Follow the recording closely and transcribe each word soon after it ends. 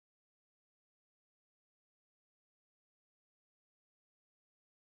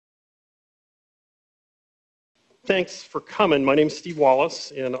thanks for coming. My name is Steve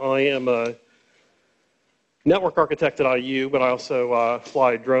Wallace, and I am a network architect at IU, but I also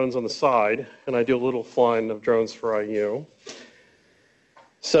fly drones on the side, and I do a little flying of drones for IU.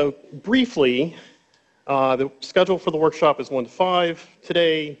 So briefly, the schedule for the workshop is 1 to 5.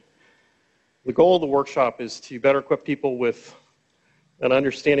 Today, the goal of the workshop is to better equip people with an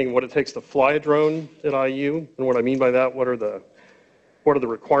understanding of what it takes to fly a drone at IU, and what I mean by that, what are the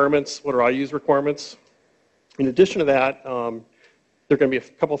requirements, what are IU's requirements. In addition to that, there are going to be a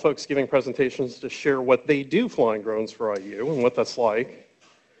couple of folks giving presentations to share what they do flying drones for IU and what that's like.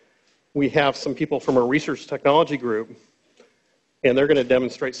 We have some people from our research technology group, and they're going to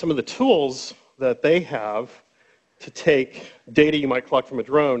demonstrate some of the tools that they have to take data you might collect from a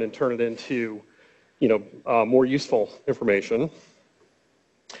drone and turn it into, more useful information.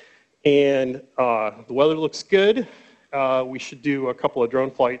 And the weather looks good. We should do a couple of drone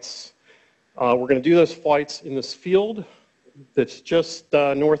flights. We're going to do those flights in this field that's just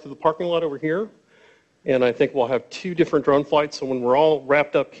north of the parking lot over here. And I think we'll have 2 different drone flights. So when we're all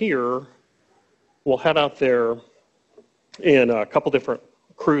wrapped up here, we'll head out there, and a couple different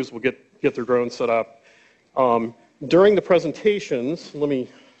crews will get their drones set up. During the presentations,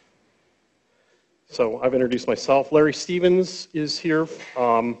 so I've introduced myself. Larry Stevens is here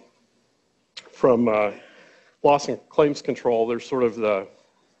from Loss and Claims Control. They're sort of the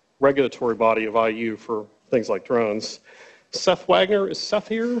regulatory body of IU for things like drones. Seth Wagner, is Seth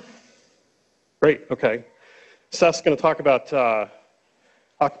here? Great, okay. Seth's going to talk about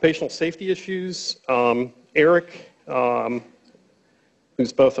occupational safety issues. Eric,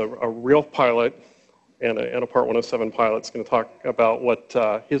 who's both a real pilot and a Part 107 pilot, is going to talk about what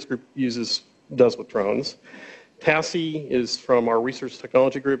his group does with drones. Tassie is from our research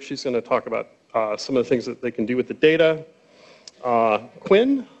technology group. She's going to talk about some of the things that they can do with the data.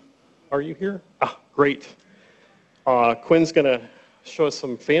 Quinn, are you here? Ah, great. Quinn's going to show us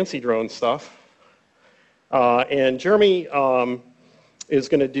some fancy drone stuff. And Jeremy is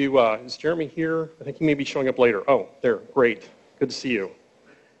going to do, is Jeremy here? I think he may be showing up later. Oh, there, great. Good to see you.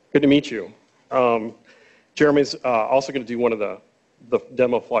 Good to meet you. Jeremy's also going to do one of the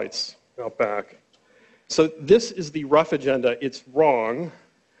demo flights out back. So this is the rough agenda. It's wrong.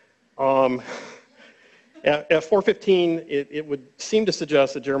 At 4:15, it would seem to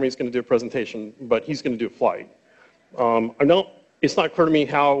suggest that Jeremy's going to do a presentation, but he's going to do a flight. It's not clear to me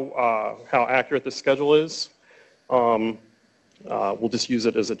how accurate the schedule is. We'll just use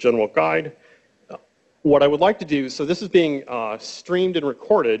it as a general guide. What I would like to do, so this is being streamed and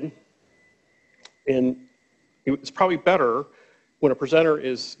recorded, and it's probably better when a presenter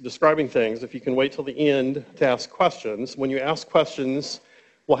is describing things if you can wait till the end to ask questions. When you ask questions,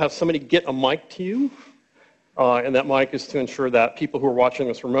 we'll have somebody get a mic to you. And that mic is to ensure that people who are watching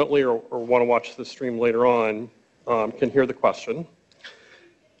this remotely or want to watch the stream later on can hear the question.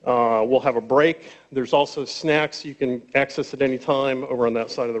 We'll have a break. There's also snacks you can access at any time over on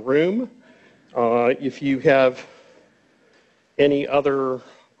that side of the room. If you have any other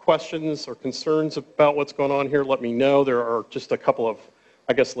questions or concerns about what's going on here, let me know. There are just a couple of,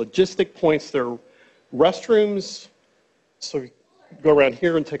 logistic points. There are restrooms. So you go around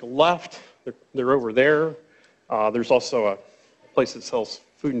here and take a left. They're over there. There's also a place that sells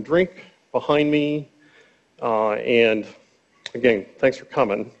food and drink behind me. And again, thanks for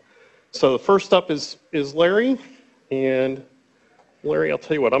coming. So the first up is Larry. And Larry, I'll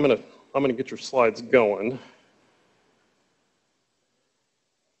tell you what, I'm gonna get your slides going.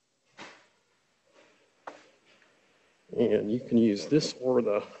 And you can use this or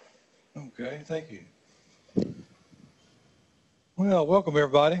the... Okay, thank you. Well, welcome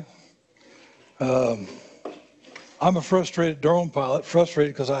everybody. I'm a frustrated drone pilot,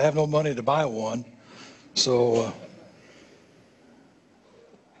 frustrated because I have no money to buy one. So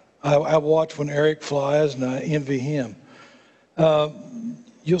I watch when Eric flies and I envy him.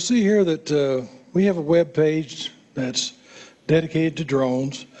 You'll see here that we have a web page that's dedicated to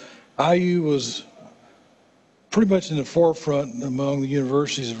drones. IU was pretty much in the forefront among the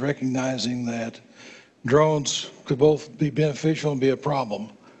universities of recognizing that drones could both be beneficial and be a problem.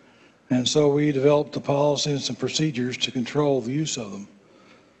 And so we developed the policies and procedures to control the use of them.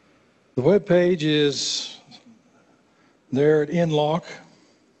 The web page is there at InLock.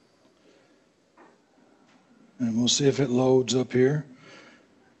 And we'll see if it loads up here.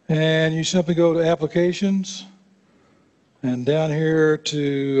 And you simply go to Applications and down here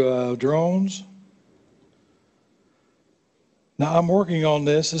to Drones. Now I'm working on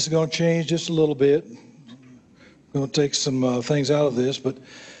this. This is going to change just a little bit. I'm going to take some things out of this, but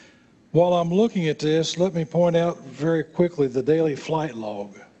while I'm looking at this, let me point out very quickly the daily flight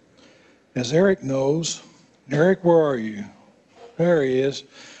log. As Eric knows, Eric, where are you? There he is.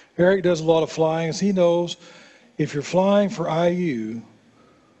 Eric does a lot of flying. He knows if you're flying for IU,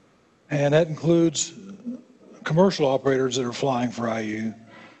 and that includes commercial operators that are flying for IU,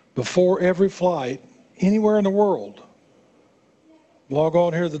 before every flight, anywhere in the world, log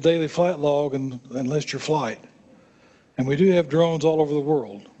on here to the daily flight log and list your flight. And we do have drones all over the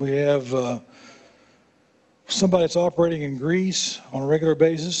world. We have somebody that's operating in Greece on a regular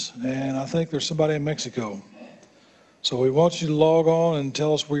basis, and I think there's somebody in Mexico. So we want you to log on and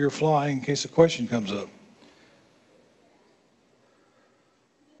tell us where you're flying in case a question comes up.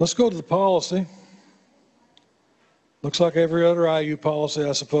 Let's go to the policy. Looks like every other IU policy,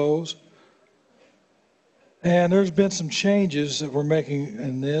 I suppose. And there's been some changes that we're making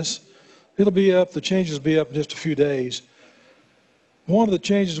in this. It'll be up, the changes will be up in just a few days. One of the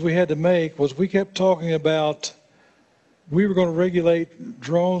changes we had to make was we kept talking about we were going to regulate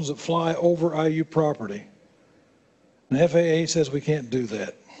drones that fly over IU property. And the FAA says we can't do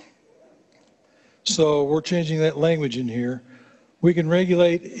that. So we're changing that language in here. We can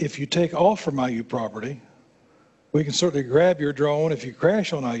regulate if you take off from IU property. We can certainly grab your drone if you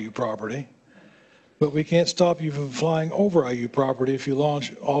crash on IU property, but we can't stop you from flying over IU property if you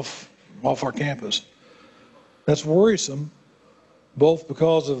launch off our campus. That's worrisome, both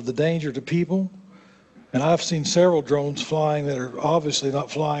because of the danger to people, and I've seen several drones flying that are obviously not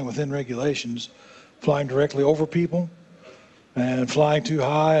flying within regulations, flying directly over people and flying too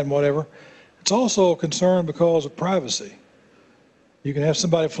high and whatever. It's also a concern because of privacy. You can have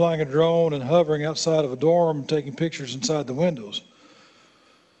somebody flying a drone and hovering outside of a dorm taking pictures inside the windows.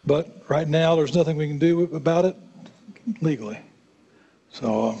 But right now there's nothing we can do about it legally.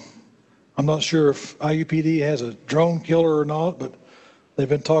 So I'm not sure if IUPD has a drone killer or not, but they've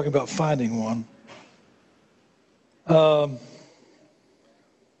been talking about finding one.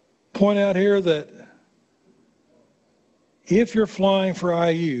 Point out here that if you're flying for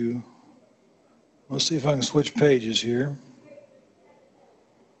IU, let's see if I can switch pages here.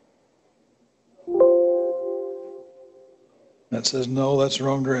 That says no, that's the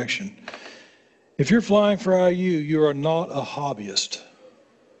wrong direction. If you're flying for IU, you are not a hobbyist.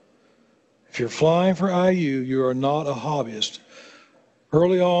 If you're flying for IU, you are not a hobbyist.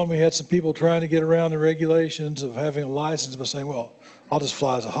 Early on, we had some people trying to get around the regulations of having a license by saying, well, I'll just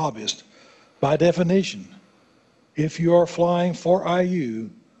fly as a hobbyist. By definition, if you are flying for IU,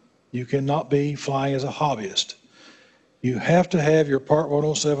 you cannot be flying as a hobbyist. You have to have your Part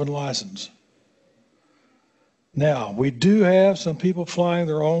 107 license. Now, we do have some people flying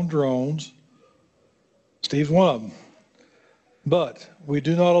their own drones. Steve's one of them. But we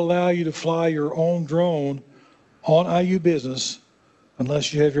do not allow you to fly your own drone on IU business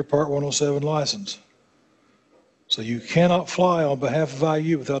unless you have your Part 107 license. So you cannot fly on behalf of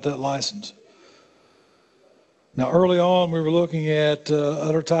IU without that license. Now, early on, we were looking at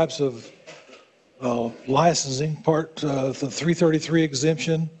other types of licensing, the 333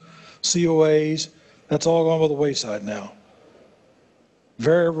 exemption, COAs. That's all gone by the wayside now.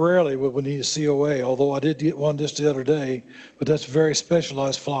 Very rarely would we need a COA, although I did get one just the other day, but that's very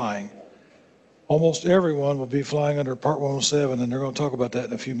specialized flying. Almost everyone will be flying under Part 107, and they're going to talk about that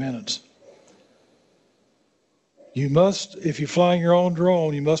in a few minutes. You must, if you're flying your own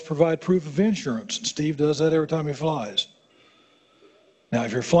drone, you must provide proof of insurance. Steve does that every time he flies. Now,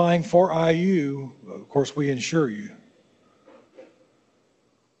 if you're flying for IU, of course, we insure you.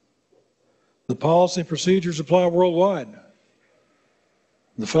 The policy and procedures apply worldwide.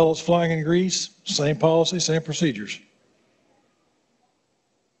 The fellows flying in Greece, same policy, same procedures.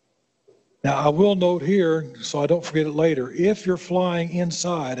 Now, I will note here, so I don't forget it later, if you're flying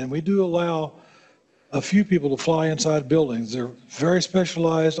inside, and we do allow a few people to fly inside buildings, they're very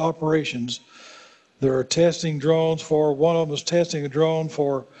specialized operations. They're testing drones for, one of them is testing a drone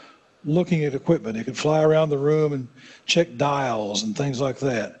for looking at equipment. It can fly around the room and check dials and things like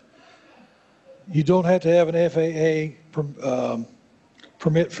that. You don't have to have an FAA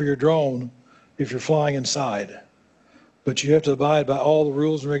permit for your drone if you're flying inside, but you have to abide by all the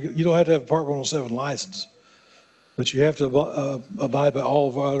rules and regulations. You don't have to have a Part 107 license, but you have to abide by all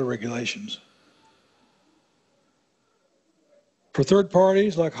of our other regulations. For third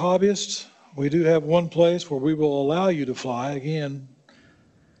parties like hobbyists, we do have one place where we will allow you to fly. Again,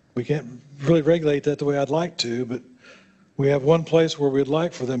 we can't really regulate that the way I'd like to, but we have one place where we'd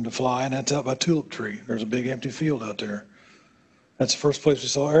like for them to fly, and that's out by Tulip Tree. There's a big empty field out there. That's the first place we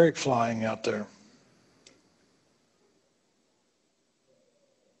saw Eric flying out there.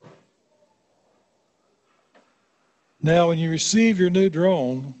 Now, when you receive your new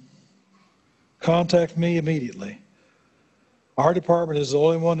drone, contact me immediately. Our department is the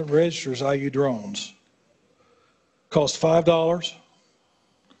only one that registers IU drones. Costs $5.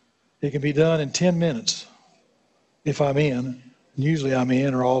 It can be done in 10 minutes if I'm in. Usually I'm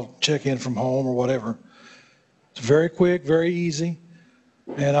in, or I'll check in from home or whatever. It's very quick, very easy.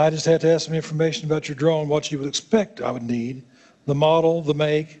 And I just had to ask some information about your drone, what you would expect I would need, the model, the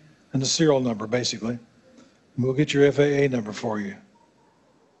make, and the serial number, basically. And we'll get your FAA number for you.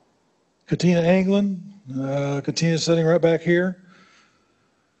 Katina Anglin, Katina's sitting right back here.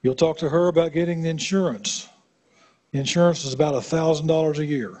 You'll talk to her about getting the insurance. The insurance is about $1,000 a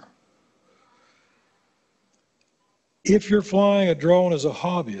year. If you're flying a drone as a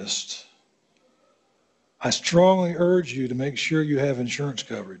hobbyist, I strongly urge you to make sure you have insurance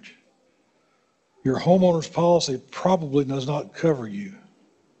coverage. Your homeowner's policy probably does not cover you.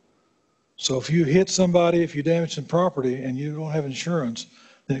 So if you hit somebody, if you damage some property and you don't have insurance,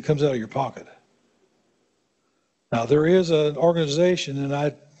 then it comes out of your pocket. Now there is an organization,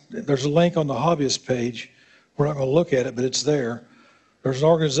 and there's a link on the hobbyist page. We're not going to look at it, but it's there. There's an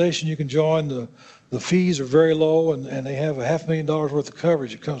organization you can join. The fees are very low, and they have $500,000 worth of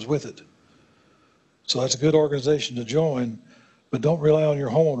coverage that comes with it. So that's a good organization to join, but don't rely on your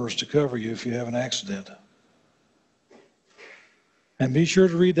homeowners to cover you if you have an accident. And be sure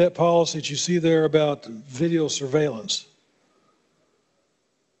to read that policy that you see there about video surveillance.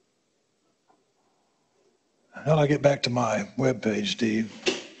 How do I get back to my webpage, Steve?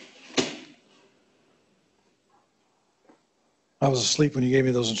 I was asleep when you gave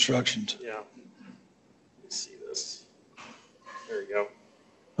me those instructions. Yeah. Let's see this. There you go.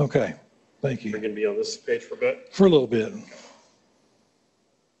 Okay. Thank you. We're going to be on this page for a bit. For a little bit.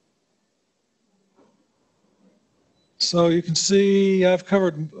 So you can see I've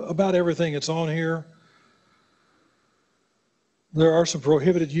covered about everything that's on here. There are some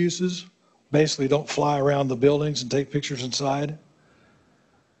prohibited uses. Basically, don't fly around the buildings and take pictures inside.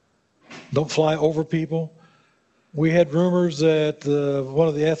 Don't fly over people. We had rumors that one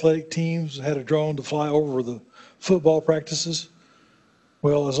of the athletic teams had a drone to fly over the football practices.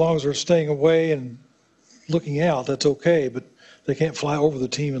 Well, as long as they're staying away and looking out, that's okay, but they can't fly over the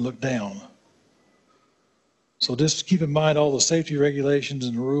team and look down. So just keep in mind all the safety regulations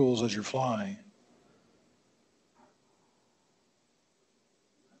and rules as you're flying.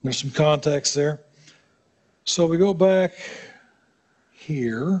 There's some contacts there. So we go back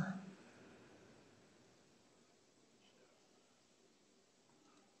here.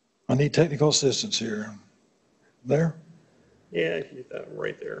 I need technical assistance here. There? Yeah, you can get that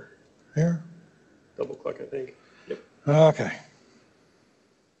right there. Here? Double click, I think. Yep. Okay.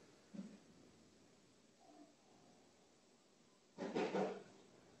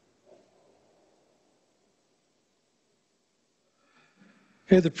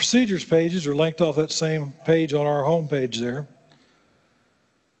 Okay, the procedures pages are linked off that same page on our home page there.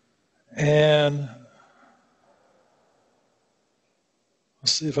 And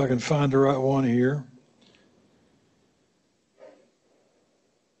let's see if I can find the right one here.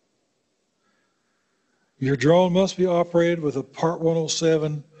 Your drone must be operated with a Part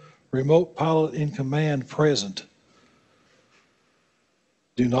 107 remote pilot in command present.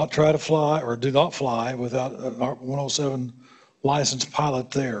 Do not try to fly, or do not fly without a 107 licensed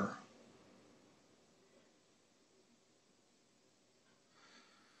pilot there.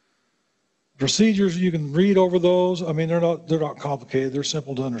 Procedures, you can read over those. I mean, they're not complicated. They're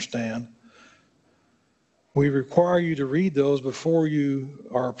simple to understand. We require you to read those before you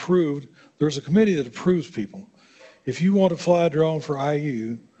are approved. There's a committee that approves people. If you want to fly a drone for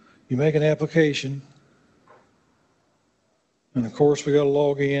IU, you make an application. And of course, we got to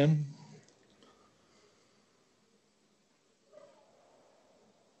log in.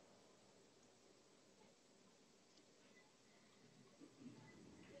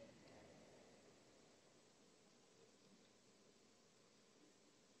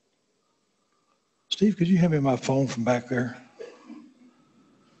 Steve, could you hand me my phone from back there?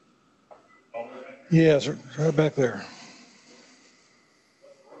 Yes, right back there.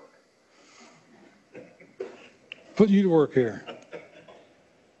 Putting you to work here.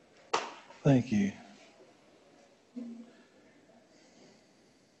 Thank you.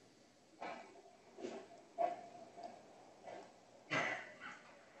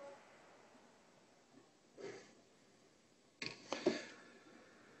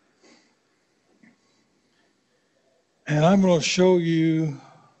 And I'm going to show you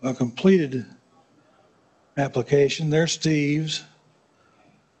a completed application. There's Steve's.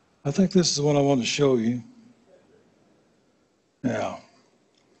 I think this is the one I want to show you. Yeah.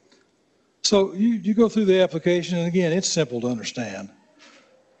 So you go through the application, and again, it's simple to understand.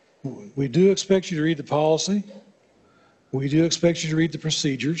 We do expect you to read the policy. We do expect you to read the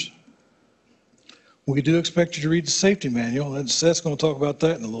procedures. We do expect you to read the safety manual, and Seth's going to talk about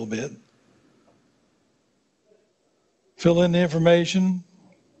that in a little bit. Fill in the information,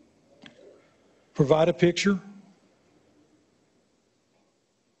 provide a picture.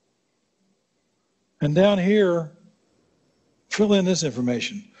 And down here, fill in this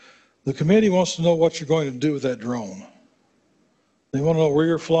information. The committee wants to know what you're going to do with that drone. They want to know where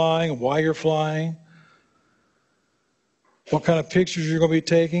you're flying, why you're flying, what kind of pictures you're going to be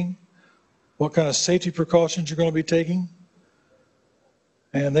taking, what kind of safety precautions you're going to be taking.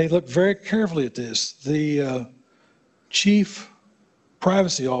 And they look very carefully at this. The chief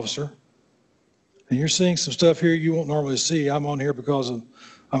privacy officer, and you're seeing some stuff here you won't normally see. I'm on here because I'm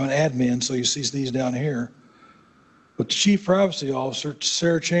an admin, so you see these down here. But the chief privacy officer,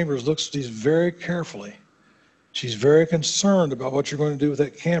 Sarah Chambers, looks at these very carefully. She's very concerned about what you're going to do with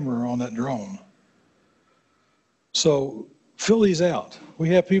that camera on that drone. So fill these out. We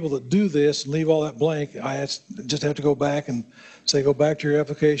have people that do this and leave all that blank. Just have to go back and say, go back to your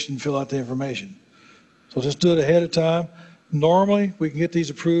application and fill out the information. So just do it ahead of time. Normally, we can get these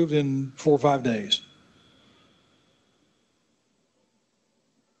approved in 4 or 5 days.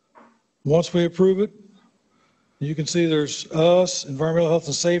 Once we approve it, you can see there's us, Environmental Health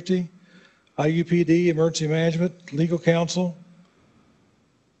and Safety, IUPD, Emergency Management, Legal Counsel,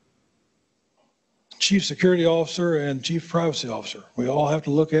 Chief Security Officer, and Chief Privacy Officer. We all have to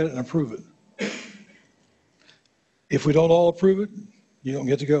look at it and approve it. If we don't all approve it, you don't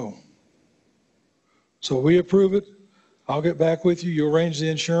get to go. So we approve it, I'll get back with you, you arrange the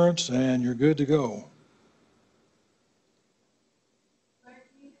insurance, and you're good to go.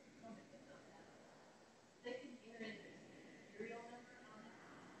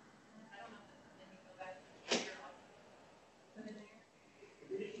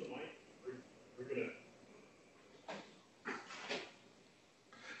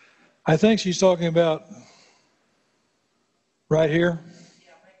 I think she's talking about right here.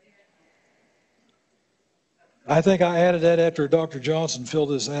 I think I added that after Dr. Johnson filled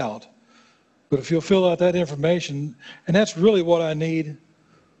this out. But if you'll fill out that information, and that's really what I need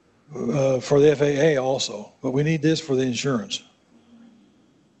for the FAA also, but we need this for the insurance.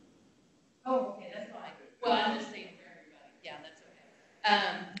 Oh, okay, that's fine. Well, I'm just saying for everybody. Yeah, that's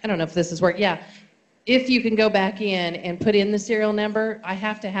okay. I don't know if this is working. Yeah. If you can go back in and put in the serial number, I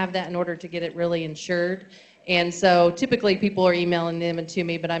have to have that in order to get it really insured. And so typically people are emailing them to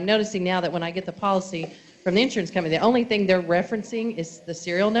me, but I'm noticing now that when I get the policy from the insurance company, the only thing they're referencing is the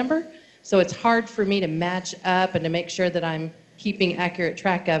serial number. So it's hard for me to match up and to make sure that I'm keeping accurate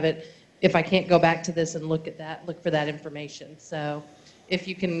track of it if I can't go back to this and look for that information. So if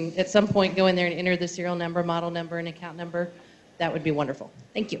you can at some point go in there and enter the serial number, model number, and account number, that would be wonderful.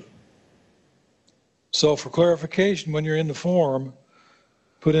 Thank you. So for clarification, when you're in the form,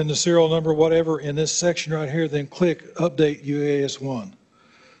 put in the serial number, whatever, in this section right here, then click Update UAS 1.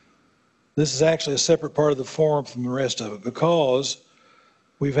 This is actually a separate part of the form from the rest of it because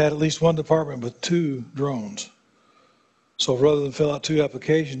we've had at least one department with 2 drones. So rather than fill out 2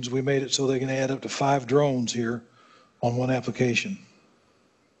 applications, we made it so they can add up to 5 drones here on one application.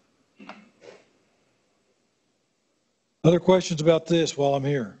 Other questions about this while I'm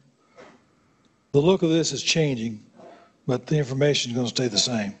here? The look of this is changing, but the information is going to stay the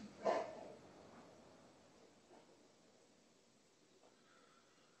same.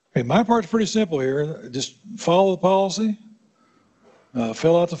 Okay, my part's pretty simple here. Just follow the policy,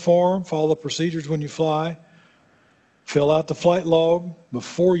 fill out the form, follow the procedures when you fly, fill out the flight log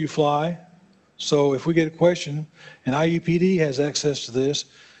before you fly. So if we get a question, and IUPD has access to this,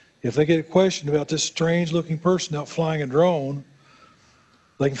 if they get a question about this strange-looking person out flying a drone,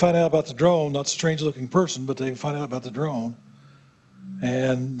 they can find out about the drone, not the strange-looking person, but they can find out about the drone,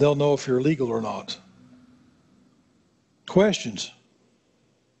 and they'll know if you're legal or not. Questions?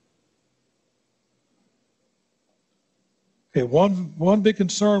 Okay, one big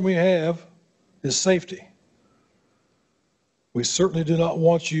concern we have is safety. We certainly do not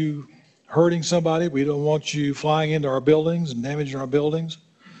want you hurting somebody. We don't want you flying into our buildings and damaging our buildings.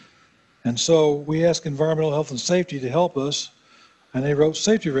 And so we ask Environmental Health and Safety to help us, and they wrote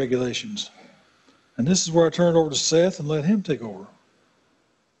safety regulations. And this is where I turn it over to Seth and let him take over.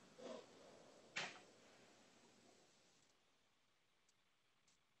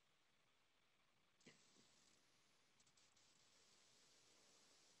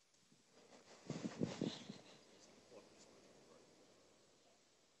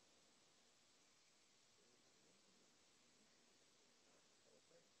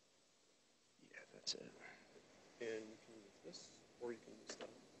 That's it. And you can use this, or you can use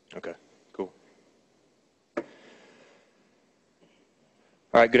that. Okay, cool.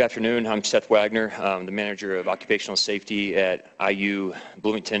 All right, good afternoon. I'm Seth Wagner. I'm the manager of occupational safety at IU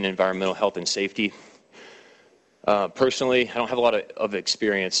Bloomington Environmental Health and Safety. Personally, I don't have a lot of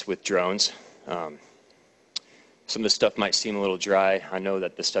experience with drones. Some of the stuff might seem a little dry. I know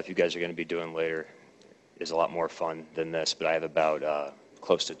that the stuff you guys are going to be doing later is a lot more fun than this, but I have about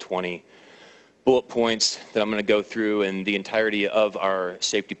close to 20 bullet points that I'm going to go through, and the entirety of our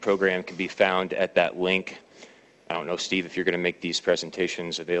safety program can be found at that link. I don't know, Steve, if you're going to make these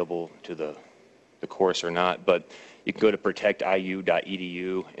presentations available to the course or not, but you can go to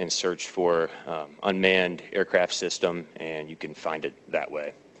protectiu.edu and search for unmanned aircraft system, and you can find it that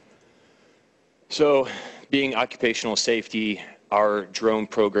way. So, being occupational safety, our drone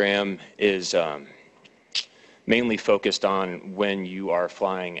program is mainly focused on when you are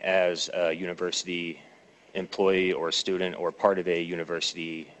flying as a university employee or student or part of a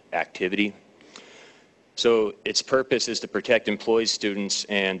university activity. So its purpose is to protect employees, students,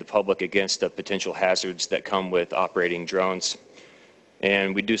 and the public against the potential hazards that come with operating drones.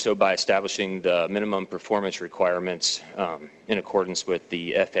 And we do so by establishing the minimum performance requirements in accordance with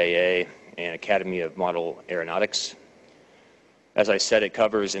the FAA and Academy of Model Aeronautics. As I said, it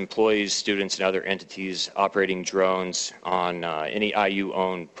covers employees, students, and other entities operating drones on any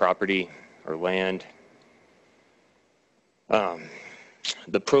IU-owned property or land.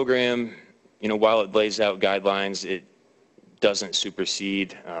 The program, while it lays out guidelines, it doesn't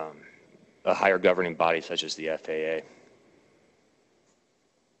supersede a higher governing body such as the FAA.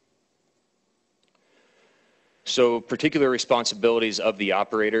 So particular responsibilities of the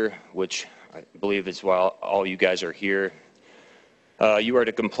operator, which I believe is why all you guys are here. You are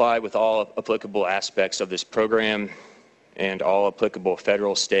to comply with all applicable aspects of this program and all applicable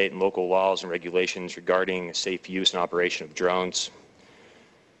federal, state, and local laws and regulations regarding safe use and operation of drones.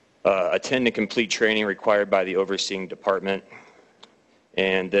 Attend and complete training required by the overseeing department,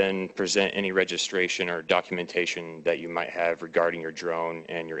 and then present any registration or documentation that you might have regarding your drone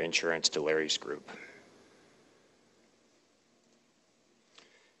and your insurance to Larry's group.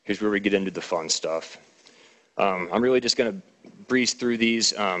 Here's where we get into the fun stuff. I'm really just going to breeze through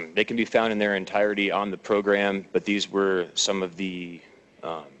these. They can be found in their entirety on the program, but these were some of the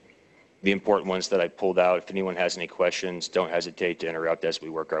important ones that I pulled out. If anyone has any questions, don't hesitate to interrupt as we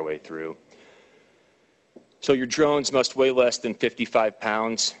work our way through. So your drones must weigh less than 55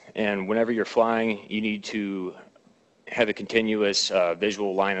 pounds, and whenever you're flying, you need to have a continuous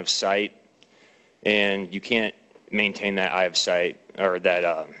visual line of sight, and you can't maintain that eye of sight or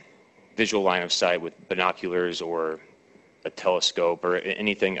that visual line of sight with binoculars or a telescope or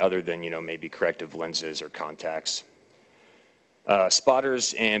anything other than, maybe corrective lenses or contacts.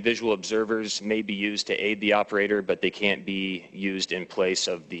 Spotters and visual observers may be used to aid the operator, but they can't be used in place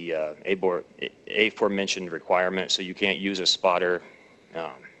of the aforementioned requirement. So you can't use a spotter,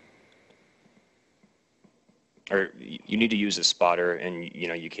 or you need to use a spotter, and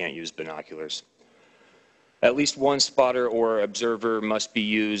you can't use binoculars. At least one spotter or observer must be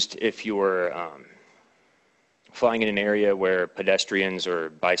used if you're flying in an area where pedestrians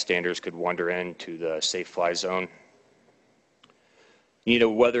or bystanders could wander into the safe fly zone. You need a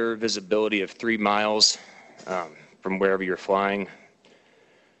weather visibility of 3 miles from wherever you're flying.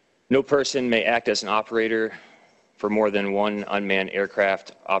 No person may act as an operator for more than one unmanned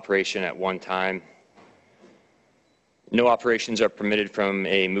aircraft operation at one time. No operations are permitted from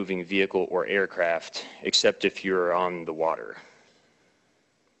a moving vehicle or aircraft, except if you're on the water.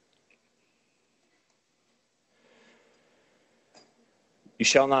 You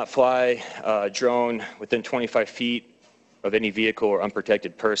shall not fly a drone within 25 feet of any vehicle or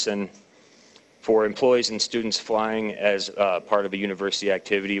unprotected person. For employees and students flying as part of a university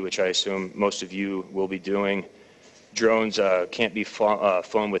activity, which I assume most of you will be doing, drones can't be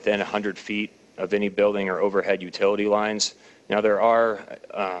flown within 100 feet of any building or overhead utility lines. Now there are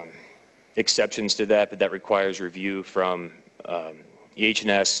exceptions to that, but that requires review from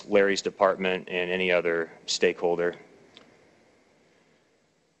EH&S, Larry's department, and any other stakeholder.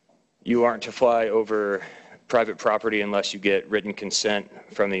 You aren't to fly over private property unless you get written consent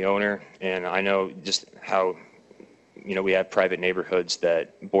from the owner, and I know just how we have private neighborhoods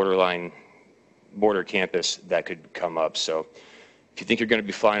that border campus that could come up. So if you think you're going to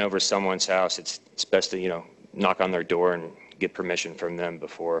be flying over someone's house, it's best to knock on their door and get permission from them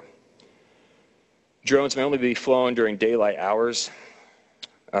before. Drones may only be flown during daylight hours.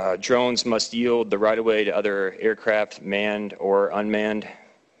 Drones must yield the right-of-way to other aircraft, manned or unmanned.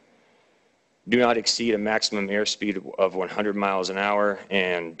 Do not exceed a maximum airspeed of 100 miles an hour,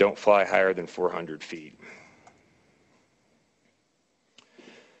 and don't fly higher than 400 feet.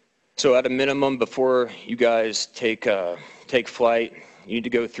 So at a minimum, before you guys take flight, you need to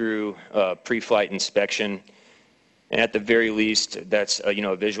go through pre-flight inspection. And at the very least, that's a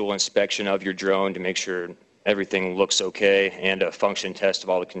visual inspection of your drone to make sure everything looks okay, and a function test of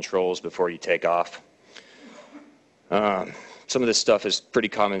all the controls before you take off. Some of this stuff is pretty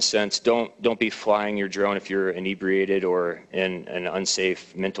common sense. Don't be flying your drone if you're inebriated or in an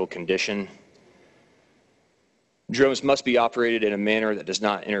unsafe mental condition. Drones must be operated in a manner that does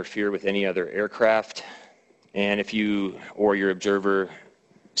not interfere with any other aircraft. And if you or your observer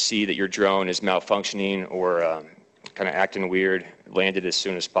see that your drone is malfunctioning or kind of acting weird, land it as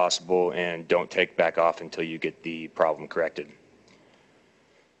soon as possible and don't take back off until you get the problem corrected.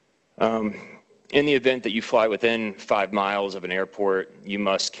 In the event that you fly within 5 miles of an airport, you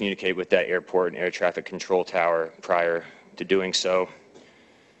must communicate with that airport and air traffic control tower prior to doing so.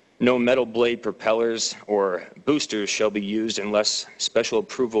 No metal blade propellers or boosters shall be used unless special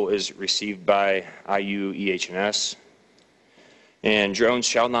approval is received by IU EH&S. And drones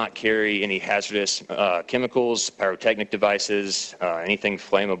shall not carry any hazardous chemicals, pyrotechnic devices, anything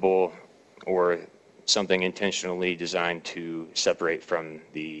flammable, or something intentionally designed to separate from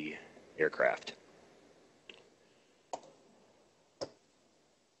the aircraft.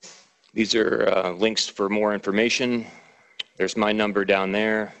 These are links for more information. There's my number down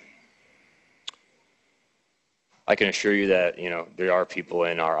there. I can assure you that there are people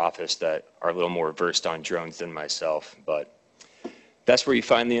in our office that are a little more versed on drones than myself, but that's where you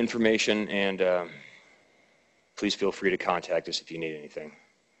find the information, and please feel free to contact us if you need anything.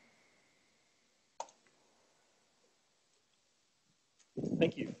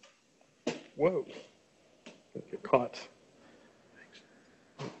 Thank you. Whoa. Get caught.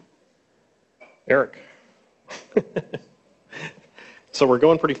 Eric. So we're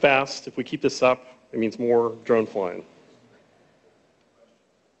going pretty fast. If we keep this up, it means more drone flying.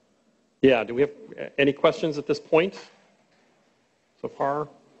 Yeah, do we have any questions at this point so far?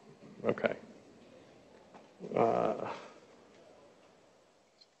 Okay.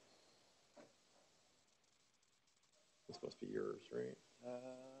 This must be yours, right?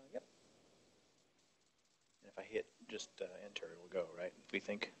 Yep. And if I hit just enter, it will go, right? We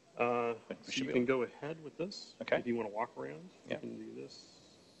think? So you can go ahead with this. Okay. If you want to walk around, Yeah. you can do this.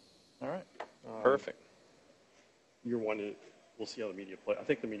 All right. Perfect. You're one, we'll see how the media play. I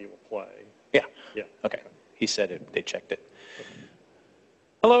think the media will play. Yeah. Yeah. Okay. He said it. They checked it.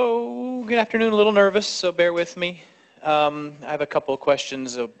 Hello. Good afternoon. A little nervous, so bear with me. I have a couple of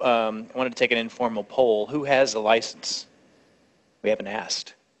questions. I wanted to take an informal poll. Who has a license? We haven't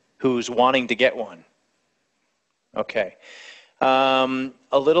asked. Who's wanting to get one? Okay.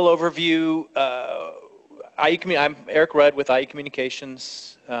 A little overview. I'm Eric Rudd with IE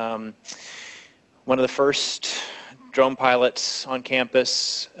Communications. One of the first drone pilots on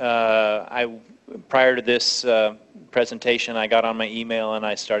campus. Prior to this presentation, I got on my email and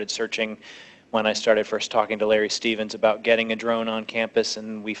I started searching when I started first talking to Larry Stevens about getting a drone on campus,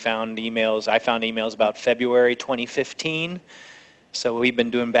 and I found emails about February 2015. So we've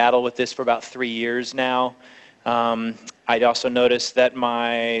been doing battle with this for about 3 years now. I'd also noticed that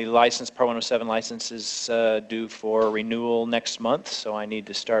my license, Part 107 license, is due for renewal next month, so I need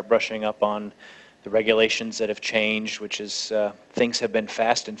to start brushing up on the regulations that have changed, which is things have been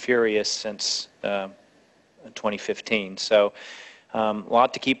fast and furious since 2015. So a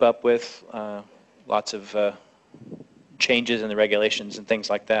lot to keep up with, lots of changes in the regulations and things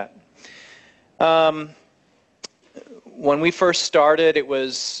like that. When we first started, it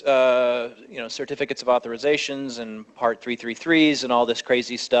was certificates of authorizations and Part 333s and all this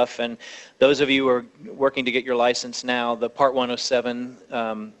crazy stuff. And those of you who are working to get your license now, the Part 107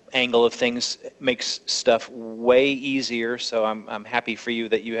 angle of things makes stuff way easier. So I'm happy for you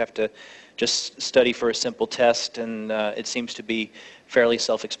that you have to just study for a simple test, and it seems to be fairly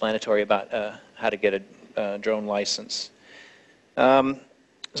self-explanatory about how to get a drone license.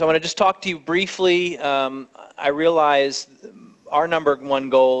 So I want to just talk to you briefly. I realized our number one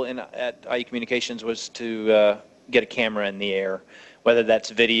goal at IE Communications was to get a camera in the air, whether that's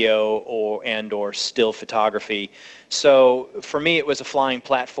video or still photography. So for me, it was a flying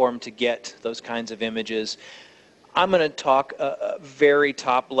platform to get those kinds of images. I'm going to talk a very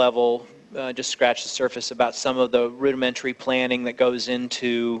top level, just scratch the surface about some of the rudimentary planning that goes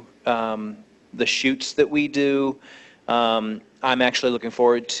into the shoots that we do. I'm actually looking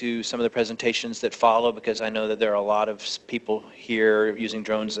forward to some of the presentations that follow, because I know that there are a lot of people here using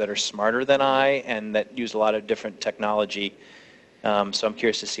drones that are smarter than I and that use a lot of different technology. So I'm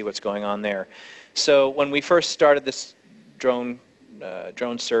curious to see what's going on there. So when we first started this drone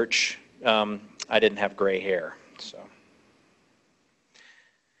search, I didn't have gray hair. So,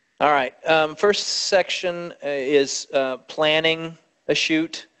 all right. First section is planning. a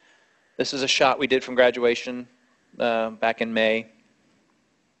shoot. This is a shot we did from graduation back in May.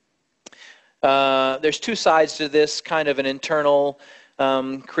 There's two sides to this, kind of an internal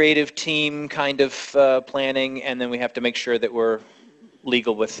creative team kind of planning, and then we have to make sure that we're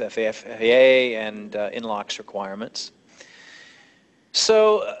legal with FAA and in-locks requirements.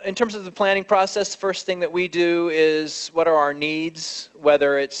 So in terms of the planning process, the first thing that we do is what are our needs,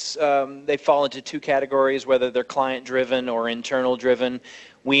 whether it's, they fall into two categories, whether they're client-driven or internal-driven.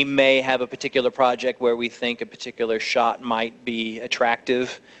 We may have a particular project where we think a particular shot might be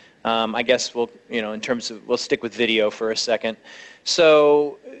attractive. I guess we'll, in terms of, we'll stick with video for a second.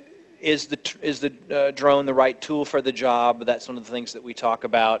 So is the drone the right tool for the job? That's one of the things that we talk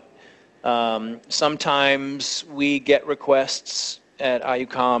about. Sometimes we get requests at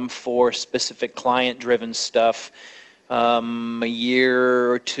IUCOM for specific client-driven stuff. A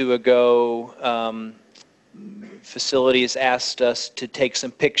year or two ago, facilities asked us to take some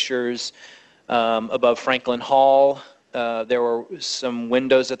pictures above Franklin Hall. There were some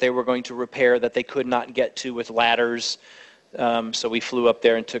windows that they were going to repair that they could not get to with ladders. So we flew up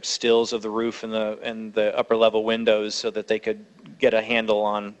there and took stills of the roof and the upper level windows so that they could get a handle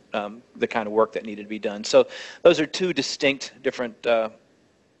on the kind of work that needed to be done. So those are two distinct different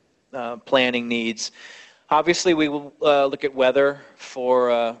planning needs. Obviously, we will look at weather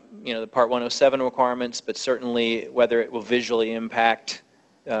for the Part 107 requirements, but certainly whether it will visually impact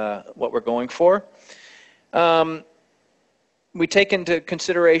what we're going for. We take into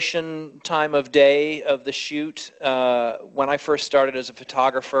consideration time of day of the shoot. When I first started as a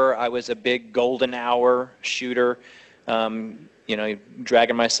photographer, I was a big golden hour shooter.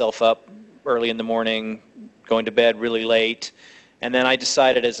 Dragging myself up early in the morning, going to bed really late. And then I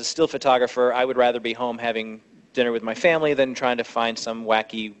decided as a still photographer, I would rather be home having dinner with my family than trying to find some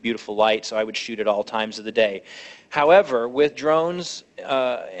wacky, beautiful light, so I would shoot at all times of the day. However, with drones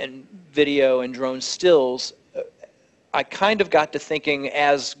and video and drone stills, I kind of got to thinking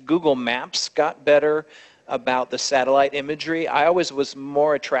as Google Maps got better about the satellite imagery, I always was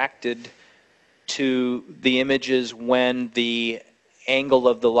more attracted to the images when the angle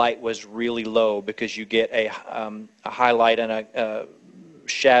of the light was really low, because you get a highlight and a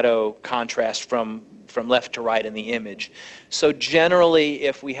shadow contrast from left to right in the image. So generally,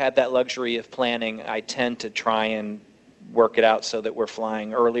 if we had that luxury of planning, I tend to try and work it out so that we're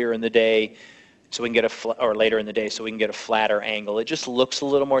flying earlier in the day, so we can get or later in the day, so we can get a flatter angle. It just looks a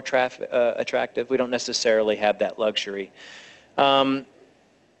little more attractive. We don't necessarily have that luxury.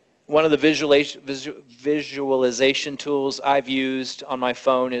 One of the visualization tools I've used on my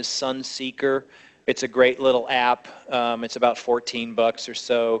phone is Sunseeker. It's a great little app. It's about $14 or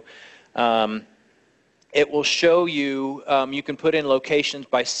so. It will show you, you can put in locations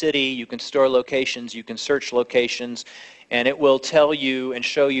by city, you can store locations, you can search locations, and it will tell you and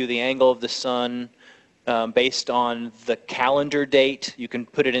show you the angle of the sun based on the calendar date. You can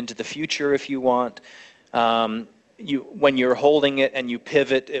put it into the future if you want. When you're holding it and you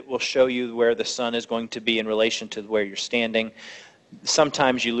pivot, it will show you where the sun is going to be in relation to where you're standing.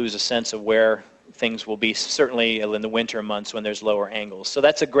 Sometimes you lose a sense of where things will be, certainly in the winter months when there's lower angles. So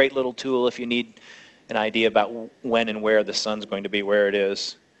that's a great little tool if you need an idea about when and where the sun's going to be, where it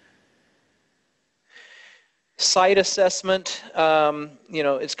is. Site assessment,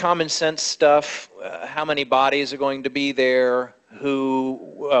 it's common sense stuff. How many bodies are going to be there?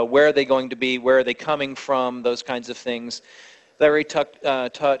 Where are they going to be? Where are they coming from? Those kinds of things. Larry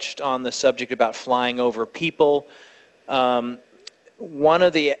touched on the subject about flying over people. One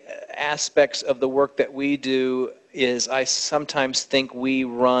of the aspects of the work that we do is I sometimes think we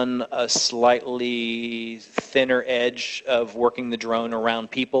run a slightly thinner edge of working the drone around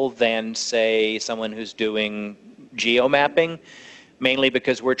people than, say, someone who's doing geomapping, mainly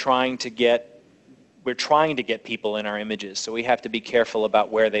because we're trying to get people in our images, so we have to be careful about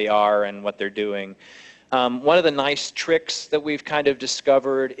where they are and what they're doing. One of the nice tricks that we've kind of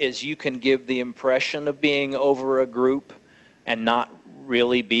discovered is you can give the impression of being over a group and not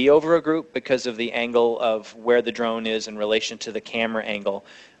really be over a group because of the angle of where the drone is in relation to the camera angle.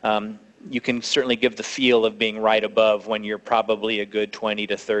 You can certainly give the feel of being right above when you're probably a good 20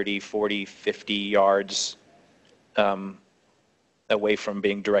 to 30, 40, 50 yards away from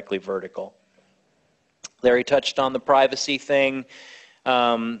being directly vertical. Larry touched on the privacy thing.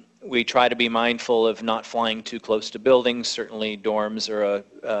 We try to be mindful of not flying too close to buildings. Certainly dorms are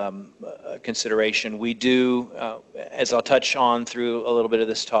a consideration. We do, as I'll touch on through a little bit of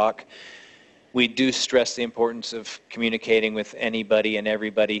this talk, we do stress the importance of communicating with anybody and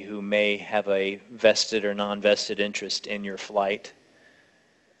everybody who may have a vested or non-vested interest in your flight.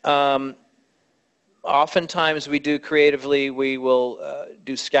 Oftentimes we do creatively, we will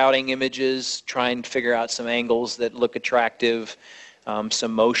do scouting images, try and figure out some angles that look attractive,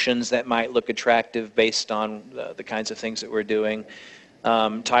 some motions that might look attractive based on the kinds of things that we're doing.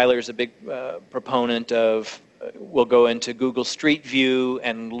 Tyler's a big proponent of, we'll go into Google Street View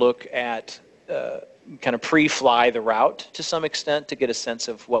and look at kind of pre-fly the route to some extent to get a sense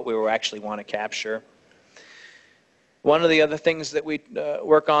of what we will actually want to capture. One of the other things that we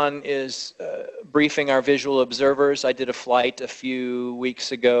work on is briefing our visual observers. I did a flight a few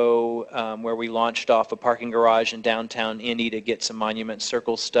weeks ago where we launched off a parking garage in downtown Indy to get some Monument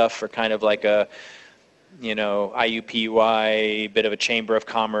Circle stuff for kind of like a, you know, IUPUI, bit of a Chamber of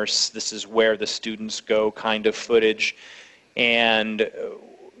Commerce, this is where the students go kind of footage. And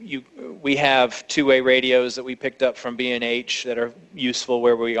we have two-way radios that we picked up from B&H that are useful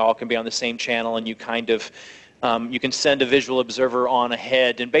where we all can be on the same channel, and you kind of you can send a visual observer on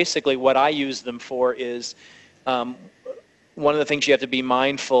ahead. And basically what I use them for is, one of the things you have to be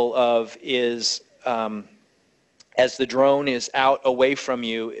mindful of is as the drone is out away from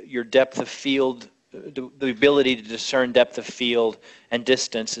you, your depth of field, the ability to discern depth of field and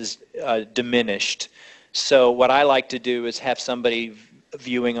distance is diminished. So what I like to do is have somebody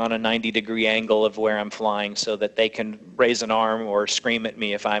viewing on a 90-degree angle of where I'm flying so that they can raise an arm or scream at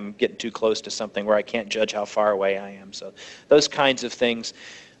me if I'm getting too close to something where I can't judge how far away I am. So those kinds of things.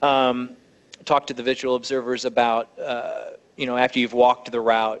 Talk to the visual observers about, you know, after you've walked the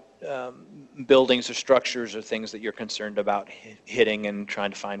route, buildings or structures or things that you're concerned about hitting, and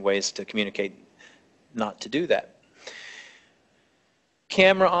trying to find ways to communicate not to do that.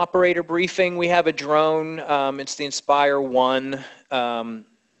 Camera operator briefing. We have a drone. It's the Inspire 1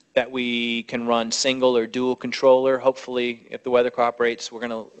 that we can run single or dual controller. Hopefully, if the weather cooperates, we're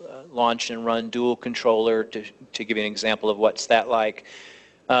going to launch and run dual controller to give you an example of what's that like.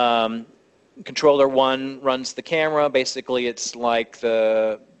 Controller 1 runs the camera. Basically, it's like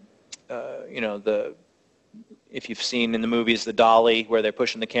the, you know, if you've seen in the movies the dolly where they're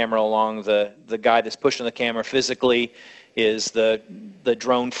pushing the camera along, the guy that's pushing the camera physically is the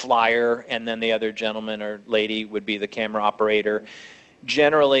drone flyer, and then the other gentleman or lady would be the camera operator.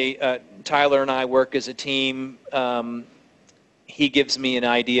 Generally, Tyler and I work as a team. He gives me an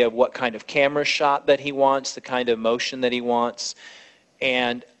idea of what kind of camera shot that he wants, the kind of motion that he wants,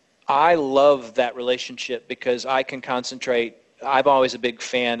 and I love that relationship because I can concentrate. I'm always a big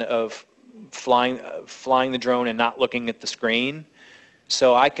fan of flying the drone and not looking at the screen.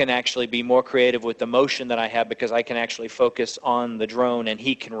 So I can actually be more creative with the motion that I have because I can actually focus on the drone, and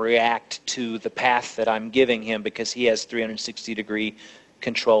he can react to the path that I'm giving him because he has 360-degree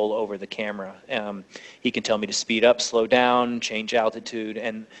control over the camera. He can tell me to speed up, slow down, change altitude,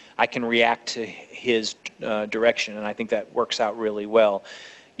 and I can react to his direction, and I think that works out really well.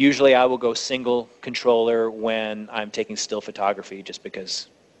 Usually I will go single controller when I'm taking still photography just because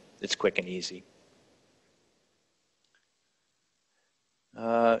it's quick and easy.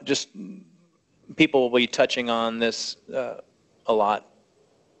 Just people will be touching on this a lot.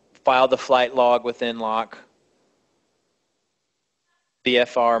 File the flight log within lock.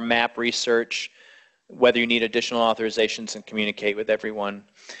 VFR map research, whether you need additional authorizations, and communicate with everyone.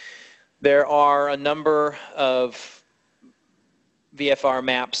 There are a number of VFR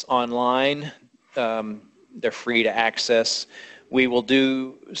maps online. They're free to access. We will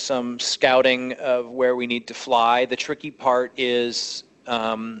do some scouting of where we need to fly. The tricky part is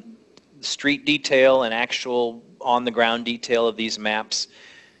street detail and actual on-the-ground detail of these maps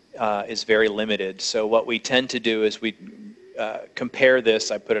is very limited. So what we tend to do is we compare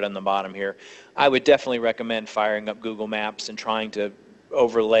this. I put it on the bottom here. I would definitely recommend firing up Google Maps and trying to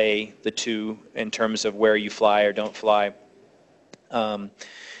overlay the two in terms of where you fly or don't fly.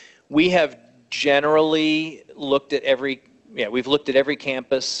 We have generally looked at we've looked at every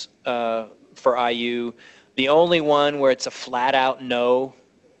campus for IU. The only one where it's a flat-out no,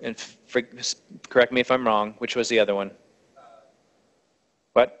 and correct me if I'm wrong, which was the other one?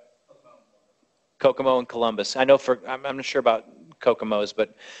 What? Kokomo and Columbus. I know I'm not sure about Kokomo's,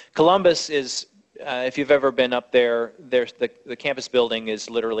 but Columbus is, if you've ever been up there, the campus building is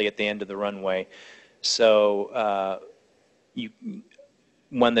literally at the end of the runway. So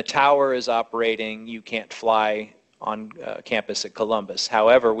when the tower is operating, you can't fly on campus at Columbus.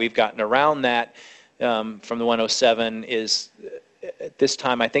 However, we've gotten around that from the 107 is at this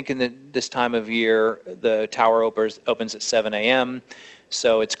time, I think this time of year, the tower opens at 7 a.m.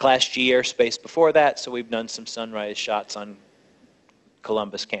 So it's Class G airspace before that, so we've done some sunrise shots on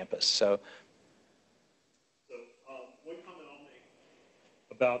Columbus campus. So one comment I'll make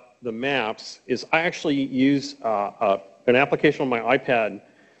about the maps is I actually use an application on my iPad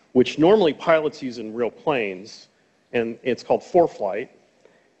which normally pilots use in real planes, and it's called ForeFlight.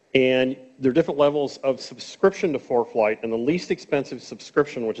 And there are different levels of subscription to ForeFlight, and the least expensive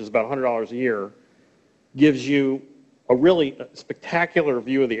subscription, which is about $100 a year, gives you a really spectacular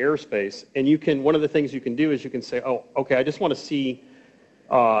view of the airspace. And you can, one of the things you can do is you can say, oh, okay, I just want to see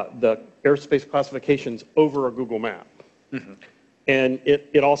the airspace classifications over a Google map. Mm-hmm. And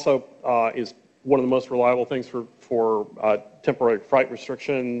it also is one of the most reliable things for temporary flight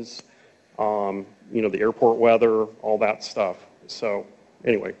restrictions, you know, the airport weather, all that stuff. So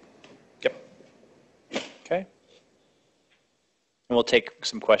anyway. Yep. Okay. And we'll take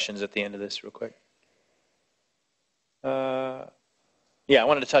some questions at the end of this real quick. Yeah, I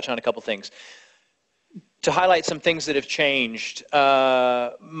wanted to touch on a couple things. To highlight some things that have changed,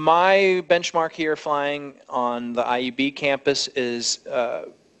 my benchmark here flying on the IUB campus is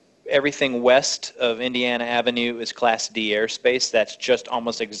everything west of Indiana Avenue is Class D airspace. That's just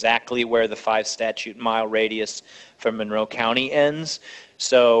almost exactly where the 5 statute mile radius from Monroe County ends.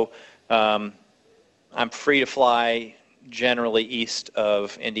 So I'm free to fly generally east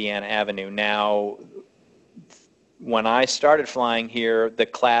of Indiana Avenue. Now, when I started flying here, the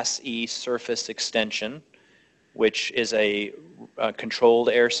Class E surface extension, which is a controlled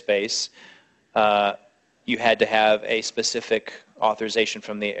airspace, you had to have a specific authorization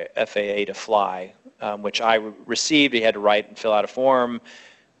from the FAA to fly, which I received. You had to write and fill out a form,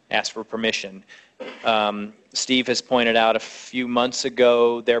 ask for permission. Steve has pointed out a few months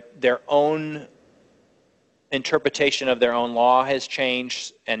ago their own interpretation of their own law has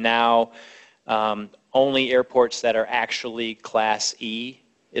changed, and now only airports that are actually Class E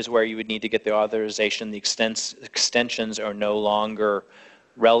is where you would need to get the authorization. The extensions are no longer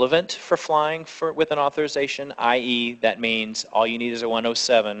relevant for flying with an authorization, i.e. that means all you need is a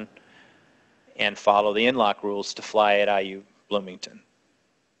 107 and follow the in-lock rules to fly at IU Bloomington.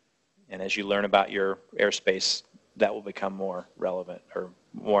 And as you learn about your airspace, that will become more relevant or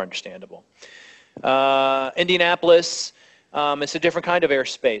more understandable. Indianapolis, it's a different kind of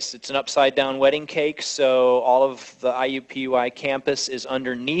airspace. It's an upside-down wedding cake, so all of the IUPUI campus is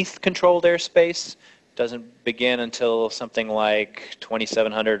underneath controlled airspace. Doesn't begin until something like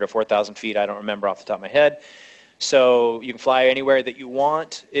 2,700 or 4,000 feet. I don't remember off the top of my head. So you can fly anywhere that you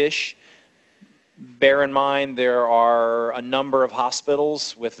want-ish. Bear in mind there are a number of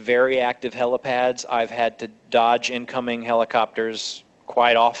hospitals with very active helipads. I've had to dodge incoming helicopters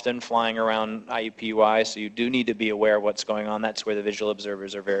quite often flying around IUPUI, so you do need to be aware of what's going on. That's where the visual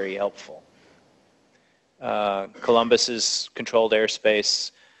observers are very helpful. Columbus is controlled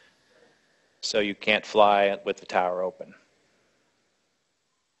airspace, so you can't fly with the tower open.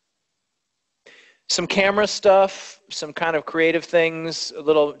 Some camera stuff, some kind of creative things, a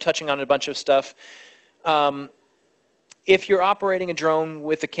little touching on a bunch of stuff. If you're operating a drone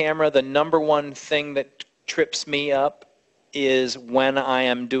with a camera, the number one thing that trips me up is when I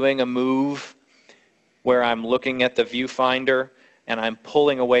am doing a move where I'm looking at the viewfinder and I'm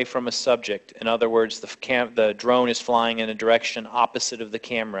pulling away from a subject. In other words, the drone is flying in a direction opposite of the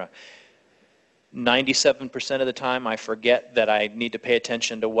camera. 97% of the time I forget that I need to pay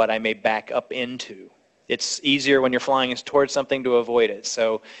attention to what I may back up into. It's easier when you're flying towards something to avoid it.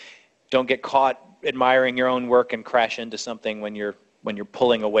 So don't get caught admiring your own work and crash into something when you're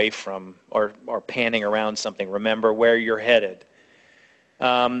pulling away from or panning around something. Remember where you're headed.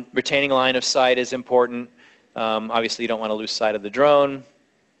 Retaining line of sight is important. Obviously, you don't want to lose sight of the drone.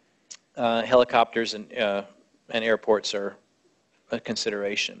 Helicopters and airports are a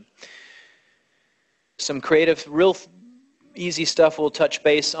consideration. Some creative, real easy stuff we'll touch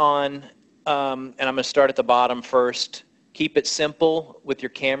base on, and I'm going to start at the bottom first. Keep it simple with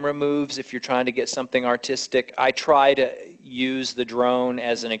your camera moves if you're trying to get something artistic. I try to use the drone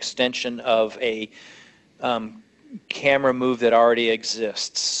as an extension of a camera move that already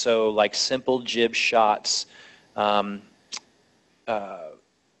exists. So like simple jib shots, dolly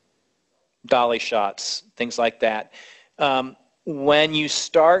shots, things like that. When you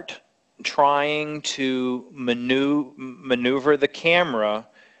start trying to maneuver the camera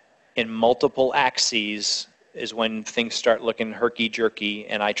in multiple axes is when things start looking herky-jerky,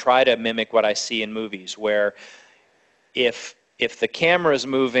 and I try to mimic what I see in movies, where if the camera is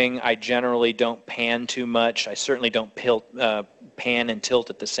moving, I generally don't pan too much. I certainly don't pan and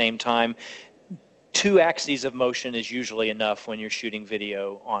tilt at the same time. 2 axes of motion is usually enough when you're shooting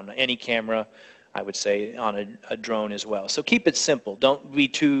video on any camera, I would say on a drone as well. So keep it simple. Don't be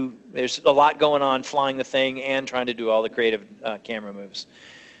too, there's a lot going on flying the thing and trying to do all the creative camera moves.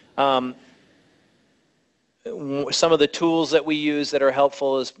 Some of the tools that we use that are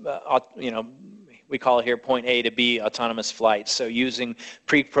helpful is, we call it here point A to B autonomous flight. So using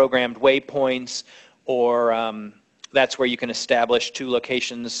pre-programmed waypoints, or that's where you can establish 2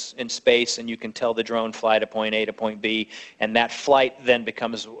 locations in space and you can tell the drone fly to point A to point B, and that flight then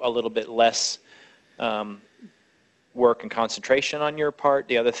becomes a little bit less work and concentration on your part.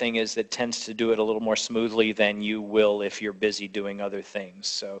 The other thing is it tends to do it a little more smoothly than you will if you're busy doing other things.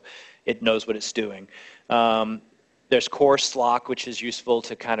 So it knows what it's doing. There's course lock, which is useful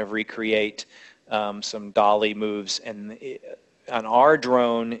to kind of recreate some dolly moves. And on our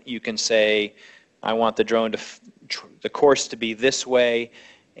drone, you can say, I want the drone to, the course to be this way,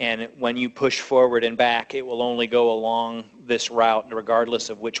 and when you push forward and back, it will only go along this route regardless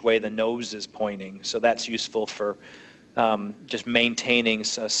of which way the nose is pointing. So that's useful for just maintaining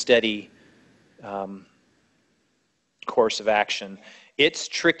a steady course of action. It's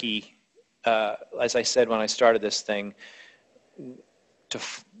tricky, as I said when I started this thing, to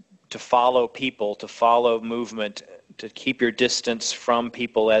follow people, to follow movement, to keep your distance from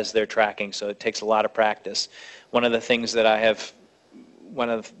people as they're tracking. So it takes a lot of practice. One of the things that I have, one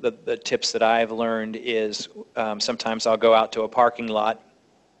of the tips that I've learned is sometimes I'll go out to a parking lot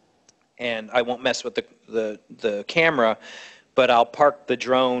and I won't mess with the camera, but I'll park the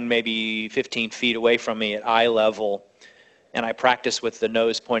drone maybe 15 feet away from me at eye level, and I practice with the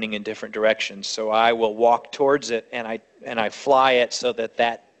nose pointing in different directions. So I will walk towards it and I fly it so that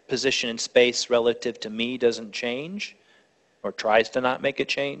that position in space relative to me doesn't change, or tries to not make it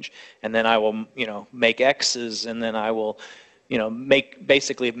change. And then I will, make X's, and then I will,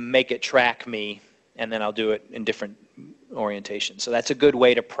 basically make it track me, and then I'll do it in different orientations. So that's a good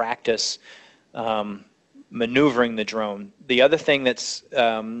way to practice maneuvering the drone. The other thing that's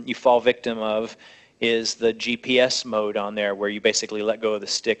you fall victim of is the GPS mode on there, where you basically let go of the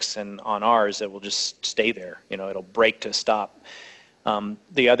sticks, and on ours it will just stay there. It'll brake to stop.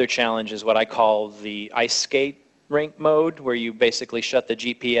 The other challenge is what I call the ice skate rink mode, where you basically shut the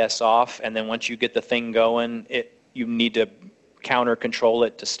GPS off, and then once you get the thing going, you need to counter control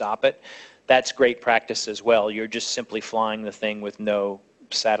it to stop it. That's great practice as well. You're just simply flying the thing with no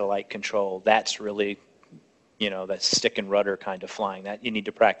satellite control. That's really, that stick and rudder kind of flying. That you need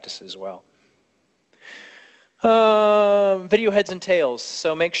to practice as well. Video heads and tails.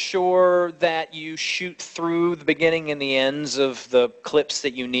 So make sure that you shoot through the beginning and the ends of the clips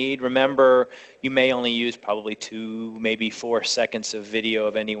that you need. Remember, you may only use probably 2, maybe 4 seconds of video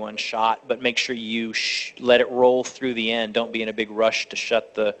of any one shot, but make sure you let it roll through the end. Don't be in a big rush to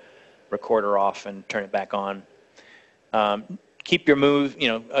shut the recorder off and turn it back on. Keep your move,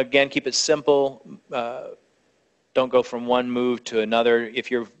 again, keep it simple. Don't go from one move to another. If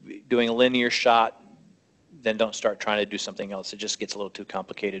you're doing a linear shot, then don't start trying to do something else. It just gets a little too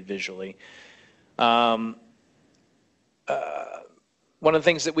complicated visually. One of the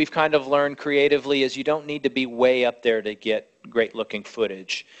things that we've kind of learned creatively is you don't need to be way up there to get great looking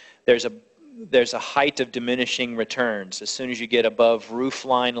footage. There's a height of diminishing returns. As soon as you get above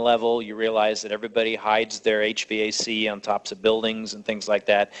roofline level, you realize that everybody hides their HVAC on tops of buildings and things like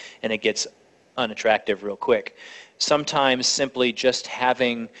that, and it gets unattractive real quick. Sometimes simply just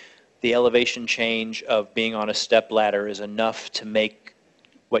having the elevation change of being on a step ladder is enough to make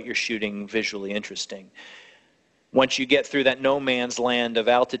what you're shooting visually interesting. Once you get through that no man's land of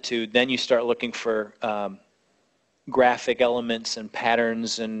altitude, then you start looking for graphic elements and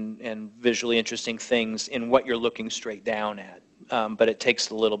patterns and visually interesting things in what you're looking straight down at. But it takes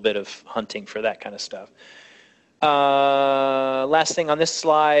a little bit of hunting for that kind of stuff. Last thing on this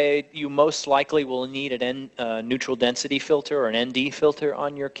slide, you most likely will need a neutral density filter or an ND filter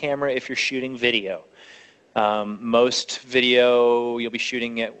on your camera if you're shooting video. Most video you'll be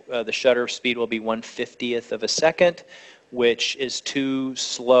shooting at the shutter speed will be 1/50th of a second, which is too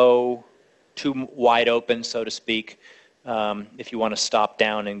slow, too wide open, so to speak, if you want to stop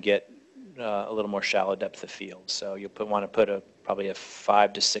down and get a little more shallow depth of field. So you'll want to put probably a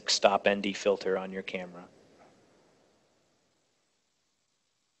 5 to 6 stop ND filter on your camera.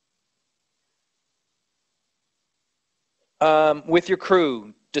 With your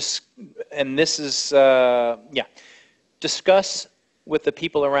crew, and this is, discuss with the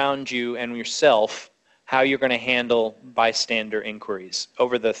people around you and yourself how you're going to handle bystander inquiries.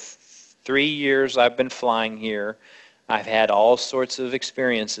 Over the 3 years I've been flying here, I've had all sorts of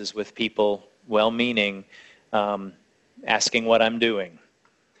experiences with people, well-meaning, asking what I'm doing.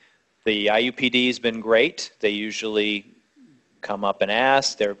 The IUPD has been great. They usually come up and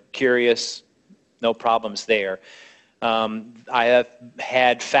ask. They're curious. No problems there. I have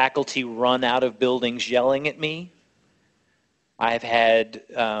had faculty run out of buildings yelling at me. I've had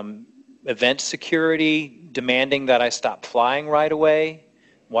event security demanding that I stop flying right away.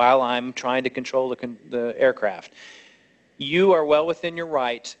 while I'm trying to control the aircraft. You are well within your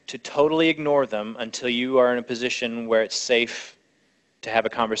right to totally ignore them until you are in a position where it's safe to have a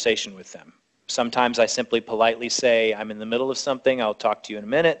conversation with them. Sometimes I simply politely say, I'm in the middle of something, I'll talk to you in a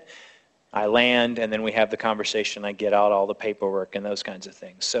minute. I land, and then we have the conversation. I get out all the paperwork and those kinds of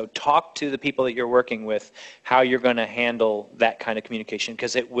things. So talk to the people that you're working with how you're going to handle that kind of communication,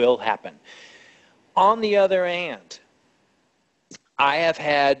 because it will happen. On the other hand, I have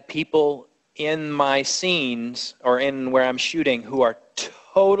had people in my scenes or in where I'm shooting who are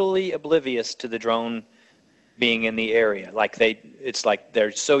totally oblivious to the drone being in the area. It's like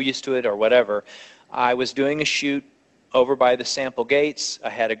they're so used to it or whatever. I was doing a shoot over by the sample gates. I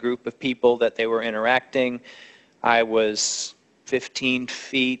had a group of people that they were interacting. I was 15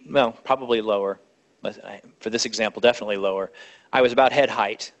 feet, well, probably lower. For this example, definitely lower. I was about head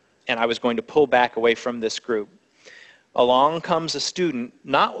height, and I was going to pull back away from this group. Along comes a student,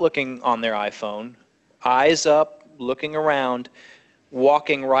 not looking on their iPhone, eyes up, looking around,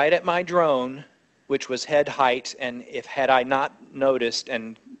 walking right at my drone, which was head height, and had I not noticed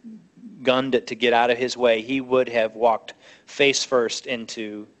and gunned it to get out of his way, he would have walked face first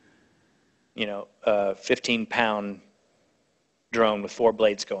into, a 15-pound drone with 4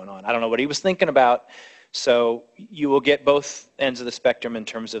 blades going on. I don't know what he was thinking about. So you will get both ends of the spectrum in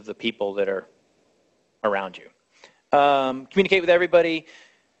terms of the people that are around you. Communicate with everybody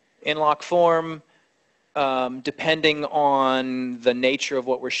in lock form. Depending on the nature of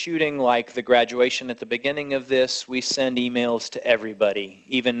what we're shooting, like the graduation at the beginning of this, we send emails to everybody,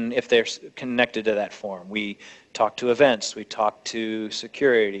 even if they're connected to that form. We talk to events, we talk to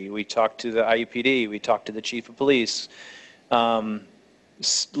security, we talk to the IUPD, we talk to the chief of police.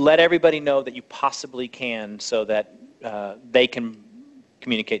 Let everybody know that you possibly can so that they can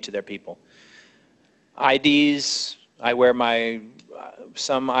communicate to their people. IDs, I wear my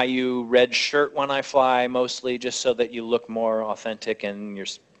some IU red shirt when I fly, mostly just so that you look more authentic and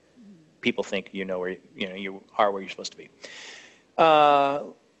people think you are where you're supposed to be.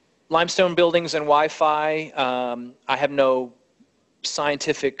 Limestone buildings and Wi-Fi. I have no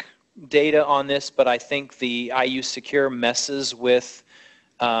scientific data on this, but I think the IU Secure messes with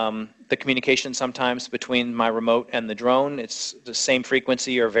the communication sometimes between my remote and the drone. It's the same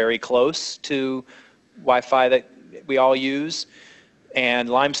frequency or very close to Wi-Fi that we all use. And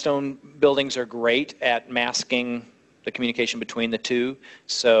limestone buildings are great at masking the communication between the two,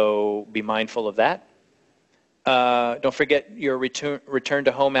 so be mindful of that. Don't forget your return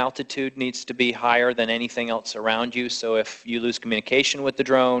to home altitude needs to be higher than anything else around you, so if you lose communication with the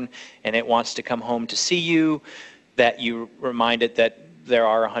drone and it wants to come home to see you, that you remind it that there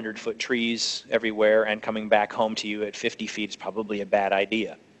are 100-foot trees everywhere, and coming back home to you at 50 feet is probably a bad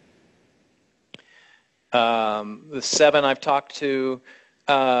idea. The 7 I've talked to,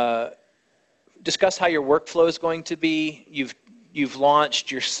 discuss how your workflow is going to be. You've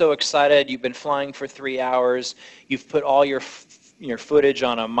launched, you're so excited, you've been flying for 3 hours, you've put all your footage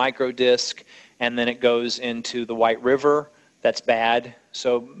on a micro disc, and then it goes into the White River. That's bad.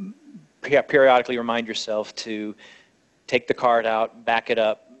 So periodically remind yourself to take the card out, back it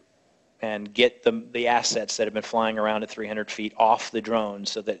up, and get the assets that have been flying around at 300 feet off the drone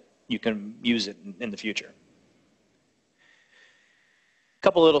so that you can use it in the future. A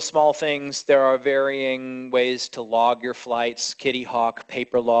couple little small things. There are varying ways to log your flights, Kitty Hawk,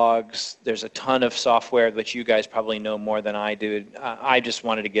 paper logs. There's a ton of software that you guys probably know more than I do. I just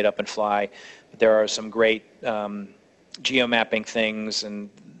wanted to get up and fly. But there are some great geomapping things, and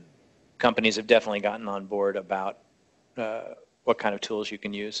companies have definitely gotten on board about what kind of tools you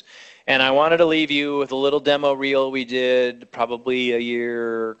can use. And I wanted to leave you with a little demo reel we did probably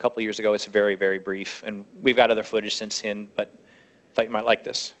a couple years ago. It's very, very brief, and we've got other footage since then, but I thought you might like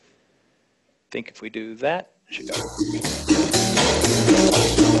this. I think if we do that, it should go.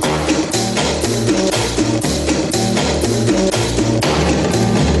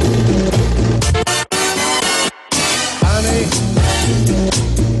 Honey,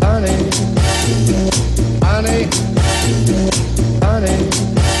 honey, honey,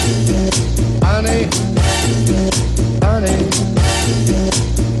 honey, honey, honey,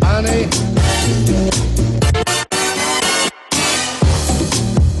 honey.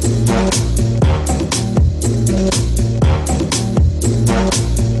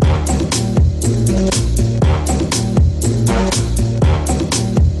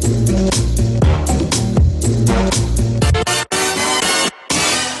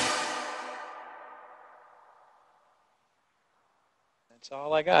 That's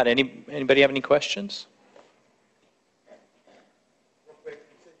all I got. Anybody have any questions?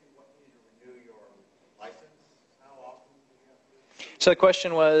 So the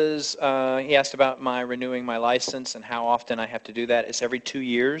question was, he asked about my renewing my license and how often I have to do that. It's every 2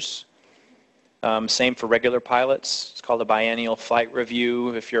 years. Same for regular pilots. It's called a biennial flight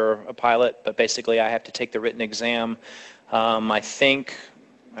review if you're a pilot, but basically I have to take the written exam. I think,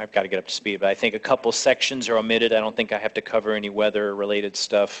 I've got to get up to speed, but I think a couple sections are omitted. I don't think I have to cover any weather-related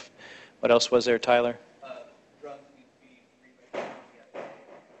stuff. What else was there, Tyler?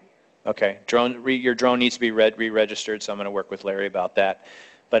 Okay, your drone needs to be re-registered, so I'm going to work with Larry about that.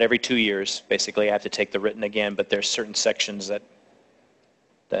 But every 2 years, basically, I have to take the written again, but there's certain sections that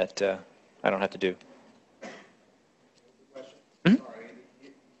I don't have to do. Question? Sorry.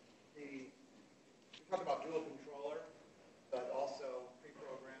 You talked about dual controller, but also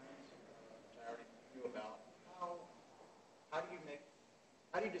pre-programmed, I already knew about.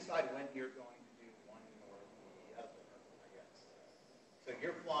 How do you decide when you're going to do one or the other, I guess? So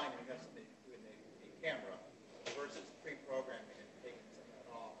you're flying and you have something doing the camera versus pre-programming and taking some of that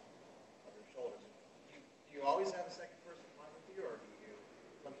off of your shoulders. Do you always have a second person flying with you, or do you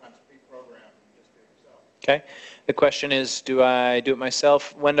sometimes pre-program and just do it yourself? Okay. The question is, do I do it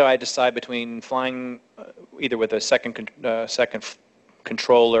myself? When do I decide between flying either with a second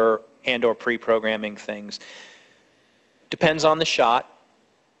controller and or pre-programming things? Depends on the shot.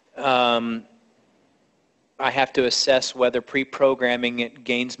 I have to assess whether pre-programming it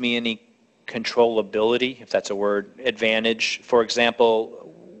gains me any controllability, if that's a word, advantage. For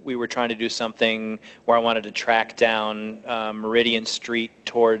example, we were trying to do something where I wanted to track down Meridian Street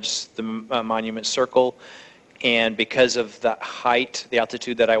towards the Monument Circle, and because of the height, the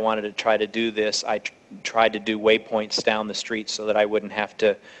altitude that I wanted to try to do this, I tried to do waypoints down the street so that I wouldn't have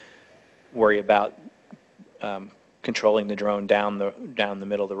to worry about controlling the drone down the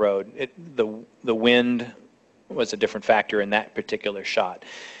middle of the road. The wind was a different factor in that particular shot.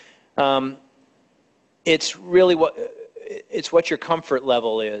 It's really what your comfort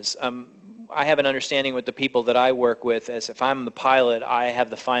level is. I have an understanding with the people that I work with as if I'm the pilot, I have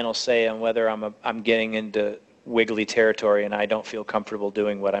the final say on whether I'm getting into wiggly territory and I don't feel comfortable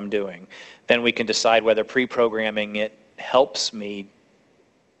doing what I'm doing. Then we can decide whether pre-programming it helps me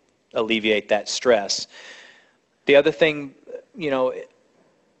alleviate that stress. The other thing,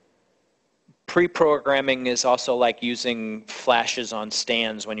 pre-programming is also like using flashes on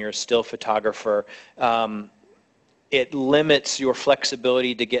stands when you're a still photographer. It limits your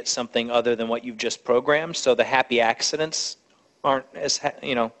flexibility to get something other than what you've just programmed, so the happy accidents aren't as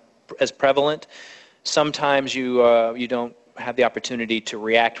prevalent. Sometimes you don't have the opportunity to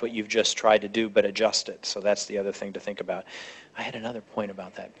react what you've just tried to do, but adjust it. So that's the other thing to think about. I had another point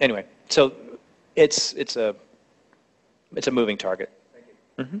about that. Anyway, so it's a moving target. Thank you.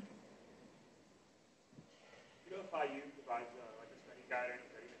 Mm-hmm. You know if IU provides like a study guide or any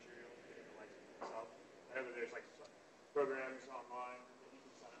study material to get the license yourself? I know that there's like programs online that you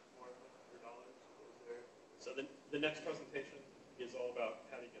can sign up for $100. So the next presentation is all about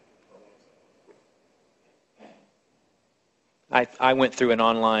how to get the control license. I went through an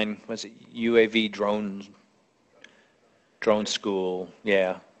online, was it UAV drone school?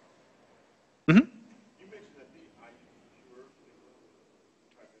 Yeah. Mm-hmm.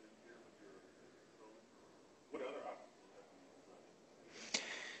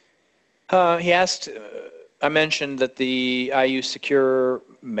 He asked, I mentioned that the IU Secure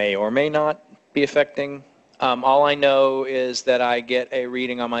may or may not be affecting. All I know is that I get a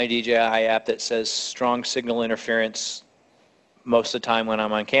reading on my DJI app that says strong signal interference most of the time when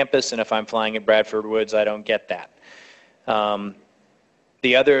I'm on campus, and if I'm flying at Bradford Woods, I don't get that.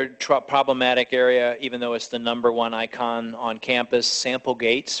 The other problematic area, even though it's the #1 icon on campus, sample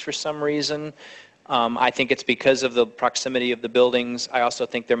gates for some reason. I think it's because of the proximity of the buildings. I also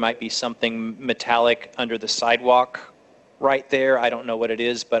think there might be something metallic under the sidewalk right there. I don't know what it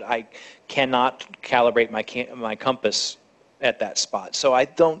is, but I cannot calibrate my compass at that spot. So I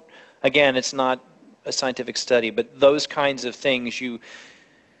don't, again, it's not a scientific study, but those kinds of things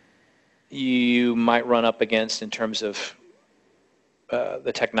you might run up against in terms of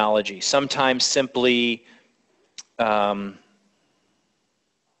the technology. Sometimes simply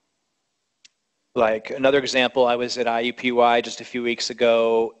like another example, I was at IUPUI just a few weeks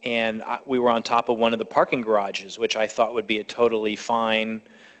ago, and we were on top of one of the parking garages, which I thought would be a totally fine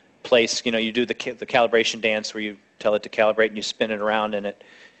place. You do the calibration dance where you tell it to calibrate and you spin it around, and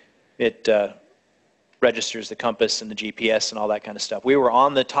it registers the compass and the GPS and all that kind of stuff. We were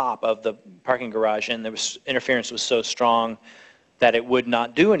on the top of the parking garage, and interference was so strong that it would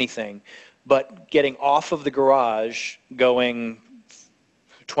not do anything. But getting off of the garage, going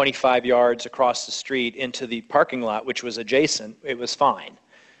 25 yards across the street into the parking lot, which was adjacent, it was fine.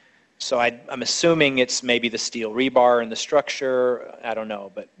 So I'm assuming it's maybe the steel rebar and the structure. I don't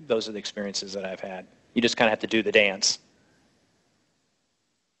know, but those are the experiences that I've had. You just kind of have to do the dance.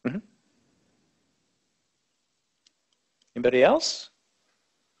 Anybody else?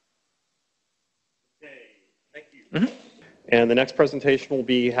 Okay, thank you. And the next presentation will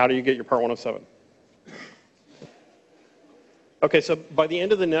be how do you get your Part 107? Okay, so by the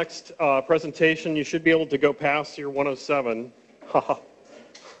end of the next presentation, you should be able to go past your 107.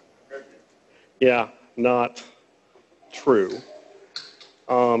 Yeah, not true.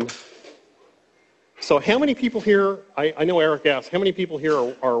 So how many people here, I know Eric asked, how many people here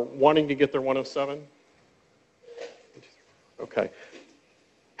are wanting to get their 107? Okay.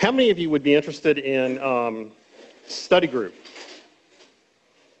 How many of you would be interested in study group?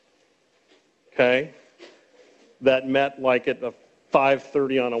 Okay. That met like at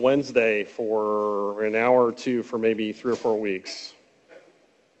 5:30 on a Wednesday for an hour or two for maybe 3 or 4 weeks.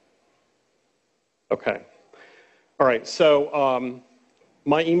 Okay. All right. So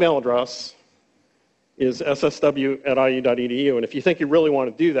my email address is ssw@iu.edu, and if you think you really want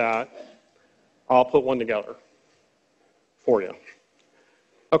to do that, I'll put one together for you.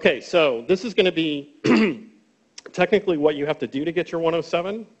 Okay, so this is going to be technically what you have to do to get your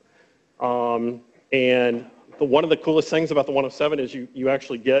 107. And one of the coolest things about the 107 is you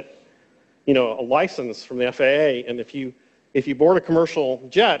actually get, a license from the FAA. And if you board a commercial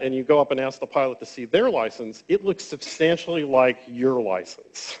jet and you go up and ask the pilot to see their license, it looks substantially like your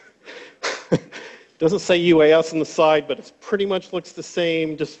license. Doesn't say UAS on the side, but it pretty much looks the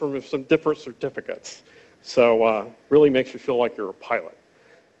same, just from some different certificates. So really makes you feel like you're a pilot.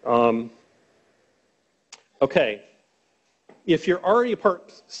 Okay, if you're already a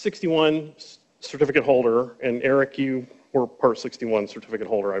Part 61 certificate holder, and Eric, you were Part 61 certificate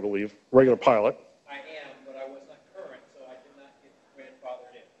holder, I believe, regular pilot. I am, but I was not current, so I did not get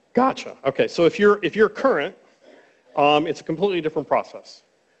grandfathered in. Gotcha. Okay, so if you're current, it's a completely different process,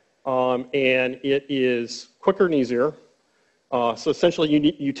 and it is quicker and easier. So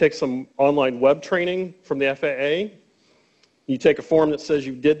essentially, you take some online web training from the FAA. You take a form that says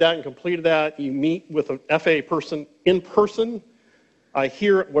you did that and completed that. You meet with an FAA person in person. I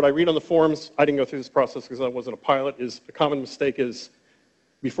hear what I read on the forms. I didn't go through this process because I wasn't a pilot. Is a common mistake is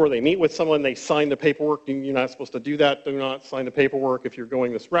before they meet with someone, they sign the paperwork. You're not supposed to do that. Do not sign the paperwork if you're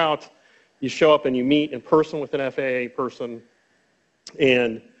going this route. You show up and you meet in person with an FAA person,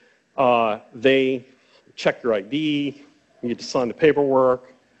 and they check your ID. You get to sign the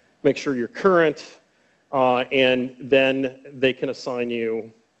paperwork, make sure you're current, and then they can assign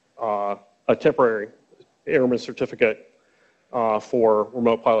you a temporary airman certificate for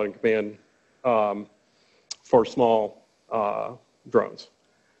remote piloting command for small drones.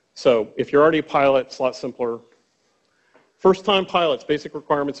 So if you're already a pilot, it's a lot simpler. First-time pilots, basic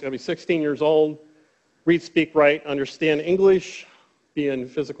requirements, you got to be 16 years old, read, speak, write, understand English, be in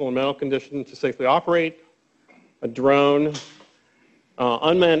physical and mental condition to safely operate a drone.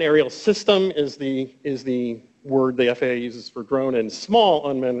 Unmanned aerial system is the word the FAA uses for drone, and small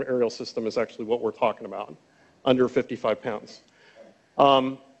unmanned aerial system is actually what we're talking about, under 55 pounds.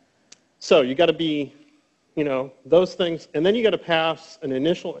 So you got to be, those things, and then you got to pass an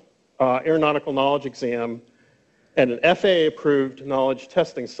initial aeronautical knowledge exam at an FAA-approved knowledge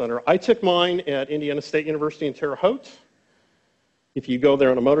testing center. I took mine at Indiana State University in Terre Haute. If you go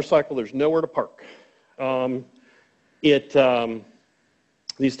there on a motorcycle, there's nowhere to park.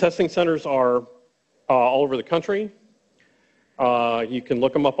 These testing centers are all over the country. You can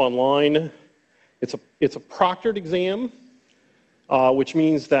look them up online. It's a proctored exam, which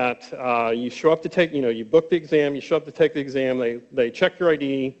means that you show up to take, you book the exam, you show up to take the exam, they check your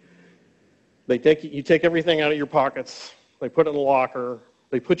ID, you take everything out of your pockets, they put it in a locker,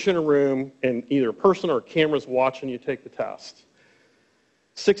 they put you in a room, and either a person or a camera's watching you take the test.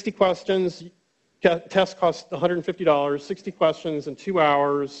 60 questions. Test costs $150, 60 questions in 2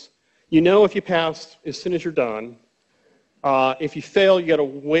 hours. You know if you pass as soon as you're done. If you fail, you got to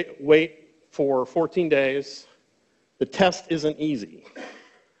wait for 14 days. The test isn't easy.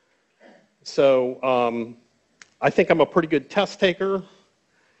 So I think I'm a pretty good test taker,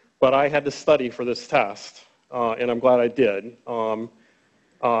 but I had to study for this test, and I'm glad I did.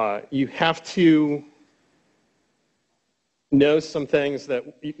 You have to know some things that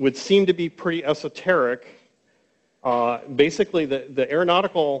would seem to be pretty esoteric. Basically, the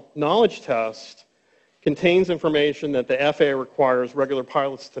aeronautical knowledge test contains information that the FAA requires regular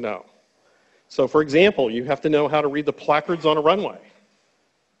pilots to know. So, for example, you have to know how to read the placards on a runway.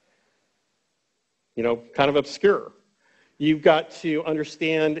 Kind of obscure. You've got to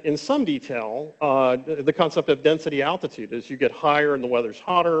understand in some detail the concept of density altitude. As you get higher and the weather's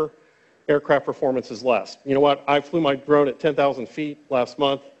hotter, aircraft performance is less. You know what? I flew my drone at 10,000 feet last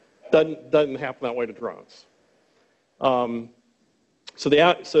month. Doesn't happen that way to drones. So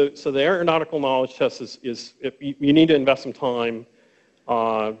the aeronautical knowledge test is if you need to invest some time,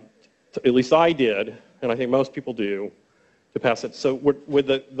 at least I did, and I think most people do, to pass it. So would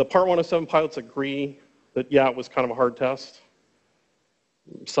the Part 107 pilots agree that, yeah, it was kind of a hard test?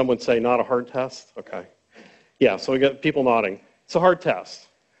 Some would say not a hard test? Okay. Yeah, so we got people nodding. It's a hard test.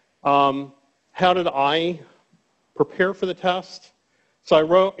 How did I prepare for the test? So I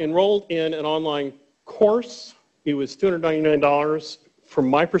enrolled in an online course. It was $299. From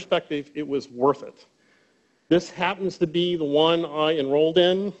my perspective, it was worth it. This happens to be the one I enrolled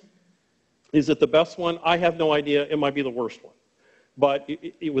in. Is it the best one? I have no idea. It might be the worst one. But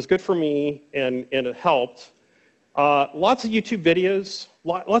it was good for me, and it helped. Lots of YouTube videos,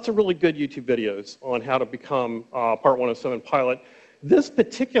 lots of really good YouTube videos on how to become a Part 107 pilot. This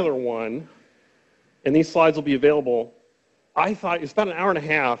particular one, and these slides will be available, I thought it's about an hour and a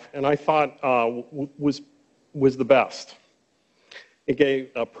half, and I thought was the best. It gave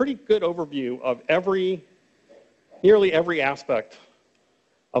a pretty good overview of nearly every aspect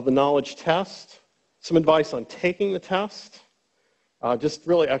of the knowledge test, some advice on taking the test, just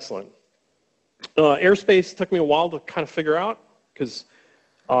really excellent. Airspace took me a while to kind of figure out, because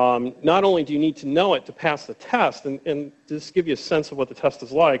not only do you need to know it to pass the test, and just give you a sense of what the test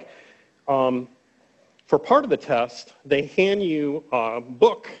is like, for part of the test, they hand you a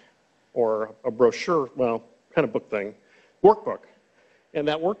book or a brochure, well, kind of book thing, workbook. And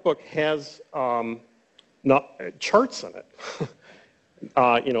that workbook has charts in it,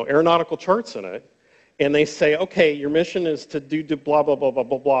 aeronautical charts in it. And they say, okay, your mission is to do blah, blah, blah, blah,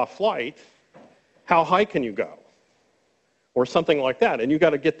 blah, blah flight. How high can you go? Or something like that. And you've got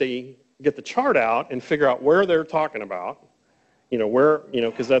to get the chart out and figure out where they're talking about,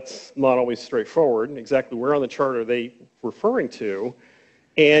 because that's not always straightforward. Exactly where on the chart are they referring to?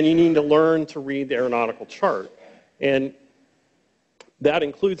 And you need to learn to read the aeronautical chart. And that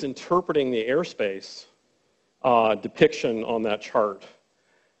includes interpreting the airspace depiction on that chart.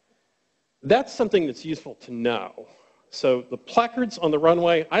 That's something that's useful to know. So the placards on the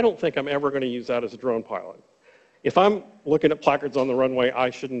runway, I don't think I'm ever going to use that as a drone pilot. If I'm looking at placards on the runway, I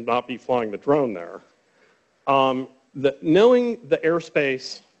should not be flying the drone there. Knowing the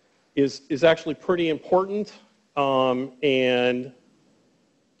airspace is actually pretty important, and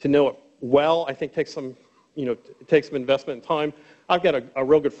to know it well, I think takes some investment in time. I've got a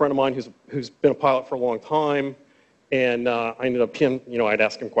real good friend of mine who's been a pilot for a long time, and I ended up I'd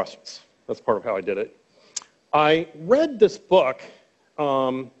ask him questions. That's part of how I did it. I read this book,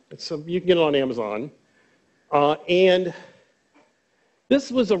 so you can get it on Amazon, and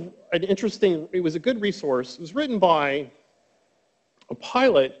this was it was a good resource. It was written by a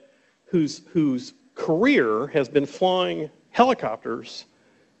pilot whose career has been flying helicopters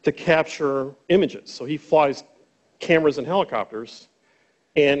to capture images. So he flies cameras and helicopters,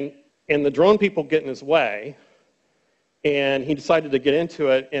 and the drone people get in his way, and he decided to get into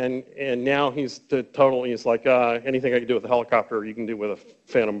it, and now he's like, anything I can do with a helicopter, you can do with a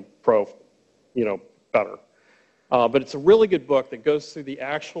Phantom Pro, better. But it's a really good book that goes through the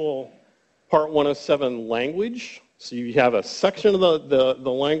actual Part 107 language. So you have a section of the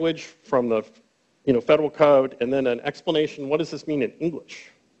language from the federal code, and then an explanation, what does this mean in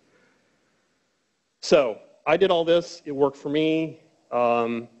English? So I did all this. It worked for me.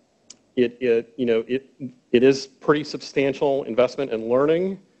 It is pretty substantial investment in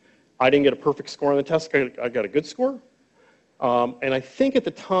learning. I didn't get a perfect score on the test. I got a good score. And I think at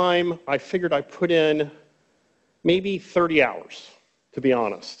the time, I figured I put in maybe 30 hours, to be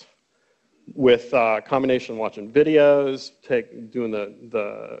honest, with a combination of watching videos, doing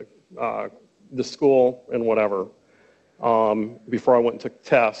the school and whatever, before I went and took the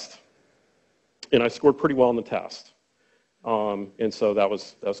test. And I scored pretty well on the test. And so that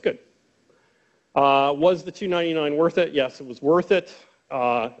was good. Was the $299 worth it? Yes, it was worth it.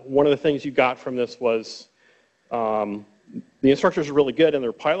 One of the things you got from this was the instructors are really good and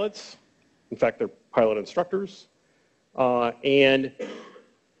they're pilots. In fact, they're pilot instructors. And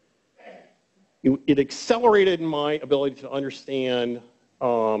it accelerated my ability to understand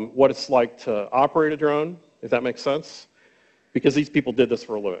what it's like to operate a drone, if that makes sense, because these people did this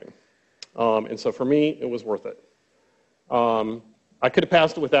for a living. And so for me, it was worth it. I could have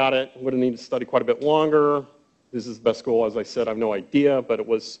passed it without it. Would have needed to study quite a bit longer. This is the best school, as I said. I have no idea, but it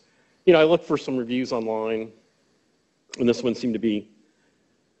was, I looked for some reviews online, and this one seemed to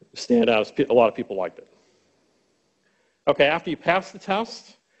stand out. A lot of people liked it. Okay, after you pass the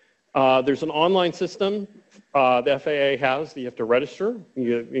test, There's an online system the FAA has that you have to register.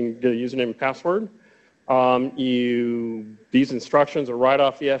 You get a username and password. These instructions are right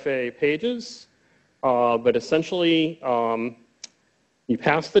off the FAA pages, but essentially you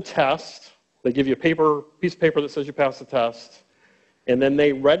pass the test. They give you a piece of paper that says you passed the test, and then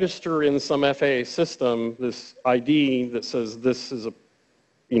they register in some FAA system this ID that says this is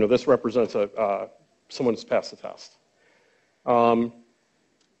this represents someone who's passed the test.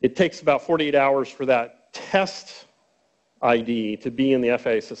 It takes about 48 hours for that test ID to be in the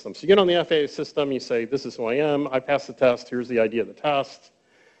FAA system. So you get on the FAA system, you say, this is who I am, I passed the test, here's the ID of the test.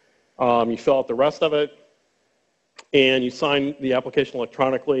 You fill out the rest of it, and you sign the application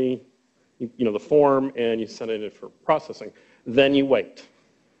electronically, the form, and you send it in for processing. Then you wait.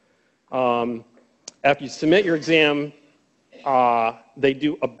 After you submit your exam, they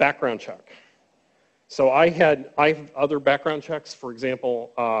do a background check. So I have other background checks. For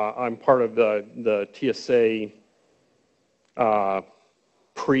example, I'm part of the TSA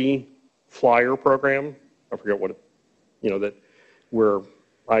pre-flyer program. I forget what that where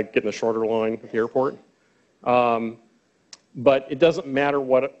I get in the shorter line at the airport. But it doesn't matter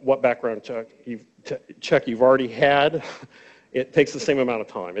what background check you've already had. It takes the same amount of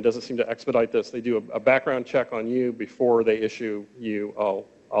time. It doesn't seem to expedite this. They do a background check on you before they issue you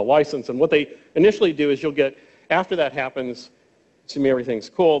a license. And what they initially do is after that happens, assuming everything's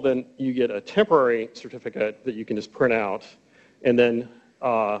cool, then you get a temporary certificate that you can just print out. And then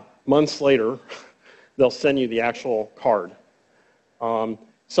months later, they'll send you the actual card.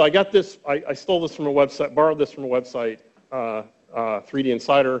 So I got this, I stole this from a website, borrowed this from a website, 3D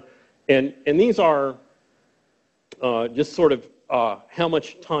Insider. And these are just sort of how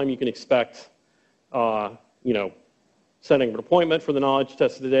much time you can expect, setting an appointment for the knowledge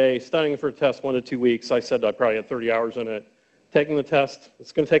test of the day, studying for a test 1 to 2 weeks. I said I probably had 30 hours in it. Taking the test,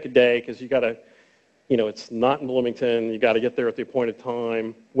 it's going to take a day because you got to, it's not in Bloomington. You got to get there at the appointed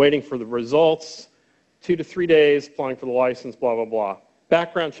time. Waiting for the results, 2 to 3 days. Applying for the license, blah blah blah.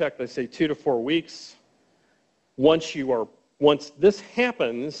 Background check, they say 2 to 4 weeks. Once this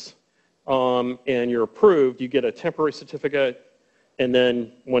happens and you're approved, you get a temporary certificate, and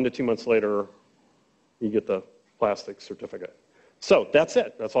then 1 to 2 months later, you get the plastic certificate. So that's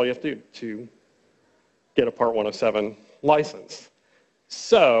it. That's all you have to do to get a Part 107 license.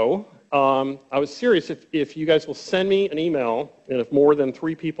 So I was serious. If you guys will send me an email, and if more than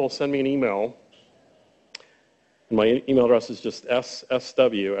 3 people send me an email, and my email address is just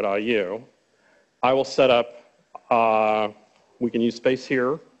ssw@iu, I will set up, we can use space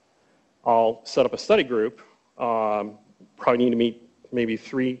here. I'll set up a study group. Probably need to meet maybe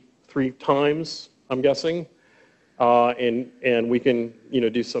three times, I'm guessing. And we can,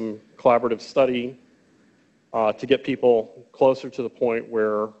 do some collaborative study to get people closer to the point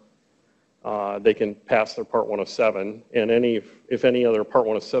where they can pass their Part 107. And if any other Part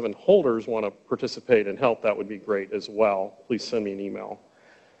 107 holders want to participate and help, that would be great as well. Please send me an email.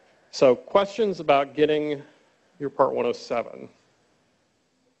 So questions about getting your Part 107?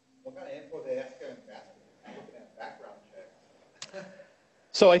 What kind of info they ask in looking at background checks?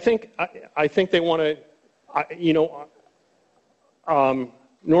 So I think they want to.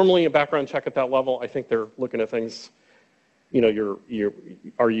 Normally a background check at that level, I think they're looking at things,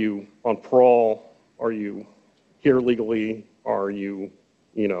 are you on parole? Are you here legally? Are you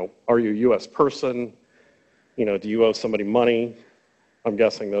a U.S. person? Do you owe somebody money? I'm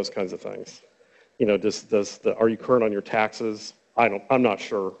guessing those kinds of things. Are you current on your taxes? I'm not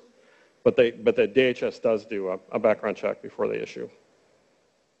sure. But the DHS does do a background check before they issue.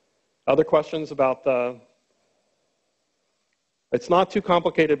 Other questions about it's not too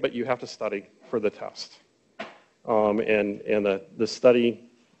complicated, but you have to study for the test. And the study,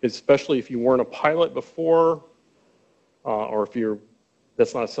 especially if you weren't a pilot before, or if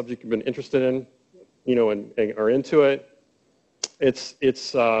that's not a subject you've been interested in, and are into it, it's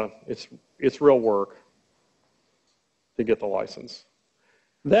real work to get the license.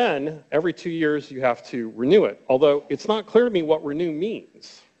 Then every 2 years you have to renew it. Although it's not clear to me what renew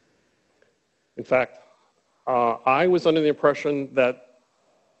means. In fact, I was under the impression that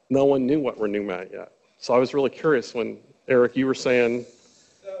no one knew what renew meant yet. So I was really curious when, Eric, you were saying...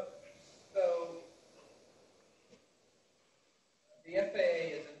 So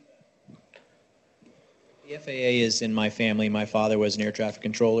the FAA is in my family. My father was an air traffic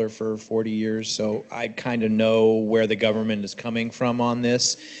controller for 40 years, so I kind of know where the government is coming from on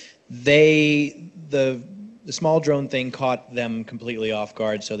this. The small drone thing caught them completely off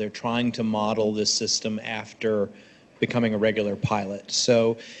guard, so they're trying to model this system after becoming a regular pilot.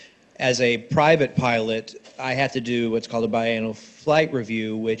 So as a private pilot, I have to do what's called a biannual flight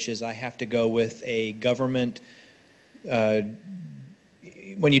review, which is I have to go with a government.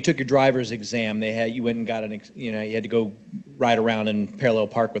 When you took your driver's exam, you went and got you had to go ride around in parallel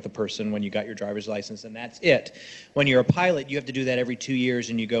park with a person when you got your driver's license, and that's it. When you're a pilot, you have to do that every 2 years,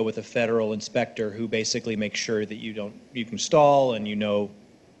 and you go with a federal inspector who basically makes sure that you can stall and you know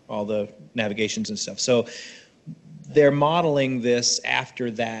all the navigations and stuff. So they're modeling this after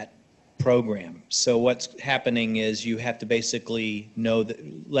that program. So what's happening is you have to basically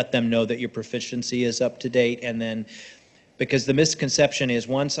let them know that your proficiency is up to date, and then because the misconception is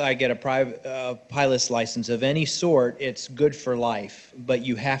once I get a private pilot's license of any sort, it's good for life, but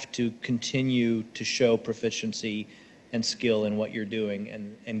you have to continue to show proficiency and skill in what you're doing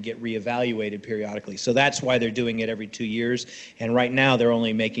and get reevaluated periodically. So that's why they're doing it every 2 years, and right now they're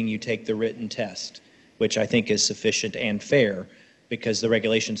only making you take the written test, which I think is sufficient and fair because the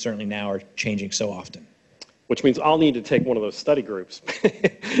regulations certainly now are changing so often. Which means I'll need to take one of those study groups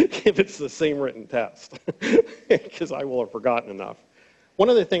if it's the same written test, because I will have forgotten enough. One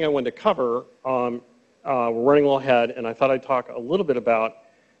other thing I wanted to cover, we're running a little ahead, and I thought I'd talk a little bit about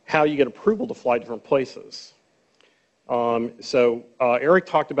how you get approval to fly different places. Eric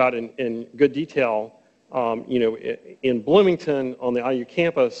talked about in good detail, in Bloomington on the IU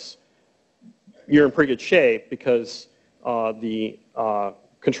campus, you're in pretty good shape because the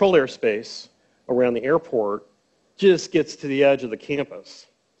controlled airspace around the airport just gets to the edge of the campus.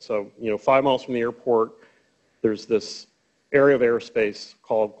 So, 5 miles from the airport, there's this area of airspace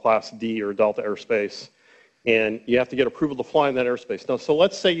called Class D or Delta airspace, and you have to get approval to fly in that airspace. Now, so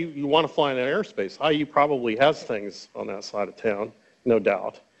let's say you want to fly in that airspace. IU probably has things on that side of town, no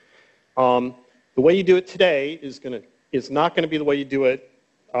doubt. The way you do it today is not going to be the way you do it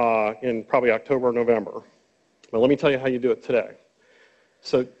in probably October or November. Now, let me tell you how you do it today.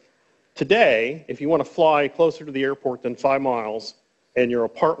 So today, if you want to fly closer to the airport than 5 miles and you're a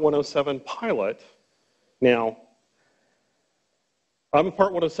Part 107 pilot, now, I'm a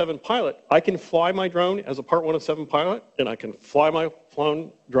Part 107 pilot. I can fly my drone as a Part 107 pilot, and I can fly my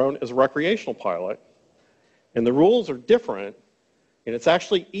drone as a recreational pilot. And the rules are different, and it's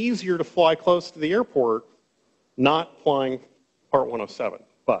actually easier to fly close to the airport not flying Part 107.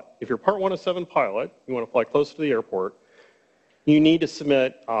 But if you're a Part 107 pilot, you want to fly close to the airport, you need to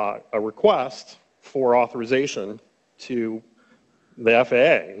submit a request for authorization to the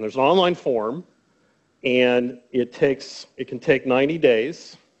FAA. And there's an online form, and it can take 90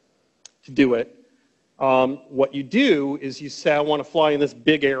 days to do it. What you do is you say, I want to fly in this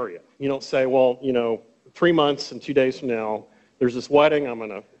big area. You don't say, well, 3 months and 2 days from now, there's this wedding I'm going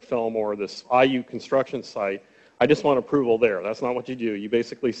to film, or this IU construction site. I just want approval there. That's not what you do. You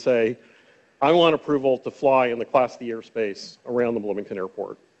basically say, I want approval to fly in the Class D airspace around the Bloomington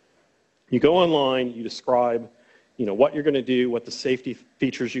airport. You go online, you describe what you're going to do, what the safety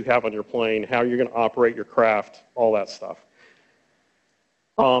features you have on your plane, how you're going to operate your craft, all that stuff.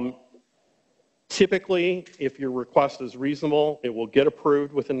 Typically, if your request is reasonable, it will get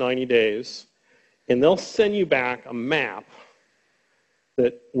approved within 90 days, and they'll send you back a map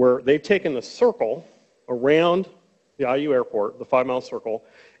where they've taken the circle around the IU airport, the 5-mile circle,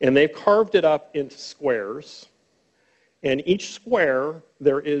 and they've carved it up into squares. And each square,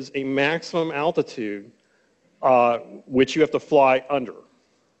 there is a maximum altitude which you have to fly under,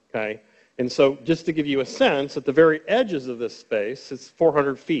 okay? And so just to give you a sense, at the very edges of this space, it's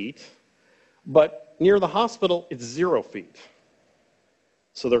 400 feet, but near the hospital, it's 0 feet.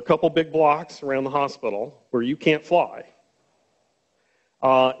 So there are a couple big blocks around the hospital where you can't fly.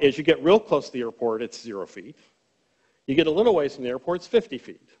 As you get real close to the airport, it's 0 feet. You get a little ways from the airport, it's 50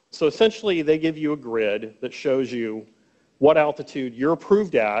 feet. So essentially, they give you a grid that shows you what altitude you're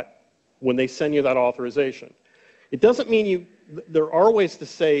approved at when they send you that authorization. It doesn't mean there are ways to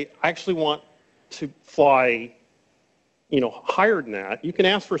say, I actually want to fly, higher than that. You can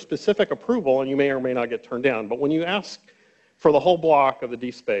ask for specific approval, and you may or may not get turned down. But when you ask for the whole block of the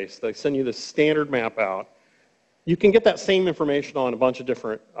D space, they send you this standard map out. You can get that same information on a bunch of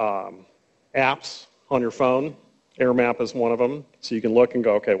different apps on your phone. AirMap is one of them. So you can look and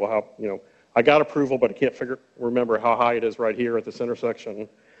go, okay, well, I got approval, but I can't remember how high it is right here at this intersection.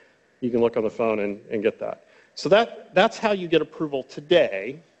 You can look on the phone and get that. So that's how you get approval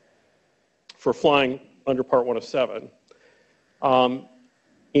today for flying under Part 107.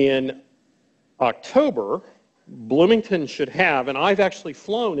 In October, Bloomington should have, and I've actually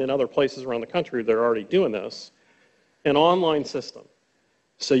flown in other places around the country that are already doing this, an online system.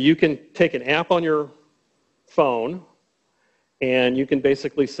 So you can take an app on your phone, and you can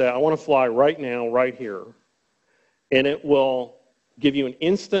basically say, I want to fly right now, right here. And it will give you an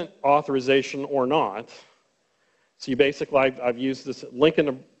instant authorization or not. So you basically, I've used this at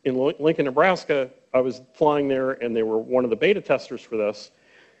Lincoln, in Lincoln, Nebraska. I was flying there, and they were one of the beta testers for this.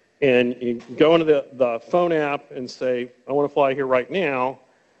 And you go into the phone app and say, I want to fly here right now.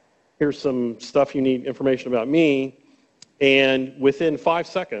 Here's some stuff you need information about me. And within 5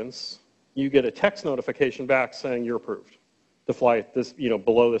 seconds, you get a text notification back saying you're approved to fly at this,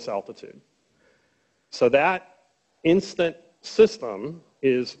 below this altitude. So that instant system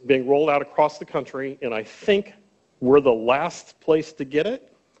is being rolled out across the country, and I think we're the last place to get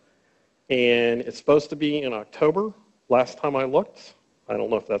it. And it's supposed to be in October, last time I looked. I don't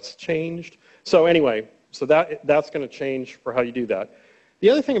know if that's changed. So anyway, so that's going to change for how you do that. The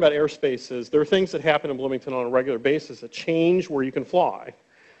other thing about airspace is there are things that happen in Bloomington on a regular basis that change where you can fly.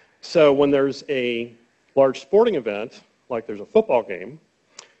 So when there's a large sporting event, like there's a football game,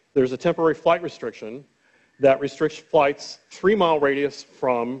 there's a temporary flight restriction that restricts flights 3-mile radius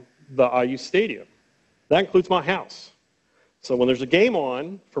from the IU stadium. That includes my house. So when there's a game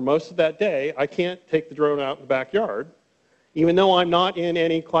on for most of that day, I can't take the drone out in the backyard. Even though I'm not in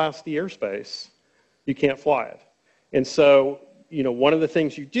any Class D airspace, you can't fly it. And so, one of the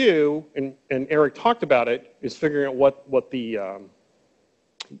things you do, and Eric talked about it, is figuring out what the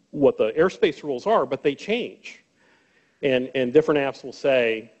airspace rules are, but they change. And different apps will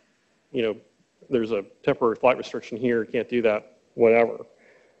say, there's a temporary flight restriction here, you can't do that, whatever.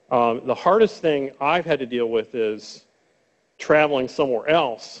 The hardest thing I've had to deal with is traveling somewhere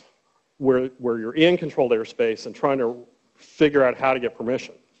else where you're in controlled airspace and trying to figure out how to get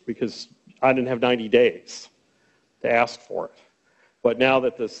permission, because I didn't have 90 days to ask for it. But now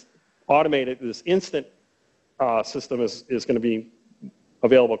that this instant system is going to be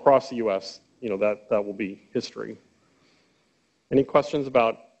available across the U.S., that will be history. Any questions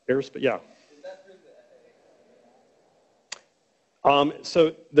about airspace? Yeah.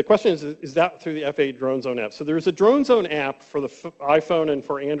 So the question is that through the FAA Drone Zone app? So there's a Drone Zone app for the iPhone and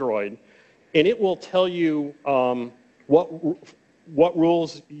for Android, and it will tell you what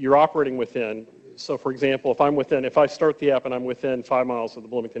rules you're operating within. So for example, if I start the app and I'm within 5 miles of the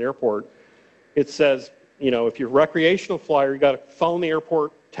Bloomington airport, it says, if you're a recreational flyer, you got to phone the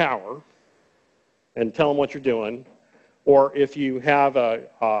airport tower and tell them what you're doing. Or if you have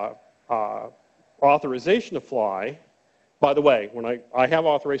a authorization to fly, by the way, when I have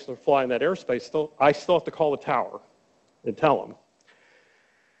authorization to fly in that airspace, I still have to call the tower and tell them.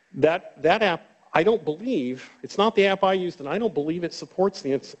 That app, I don't believe, it's not the app I used, and I don't believe it supports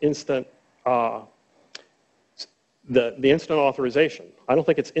the instant instant authorization. I don't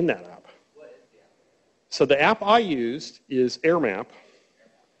think it's in that app. What is the app? So the app I used is AirMap,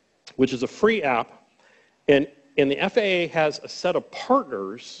 which is a free app, and the FAA has a set of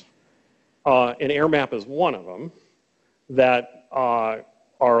partners, and AirMap is one of them, that are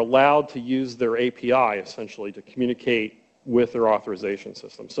allowed to use their API, essentially, to communicate with their authorization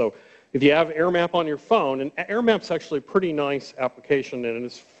system. So if you have AirMap on your phone, and AirMap's actually a pretty nice application, and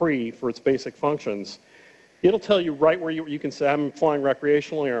it's free for its basic functions, it'll tell you right where you can say, I'm flying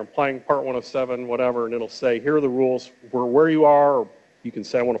recreationally, or I'm flying Part 107, whatever, and it'll say, here are the rules for where you are, or you can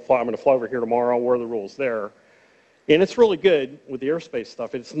say, I'm going to fly over here tomorrow, where are the rules there? And it's really good with the airspace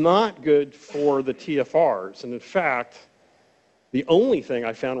stuff. It's not good for the TFRs, and in fact, the only thing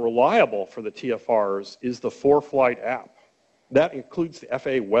I found reliable for the TFRs is the ForeFlight app. That includes the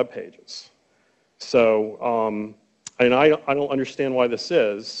FAA web pages. So, and I don't understand why this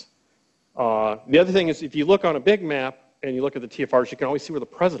is. The other thing is, if you look on a big map and you look at the TFRs, you can always see where the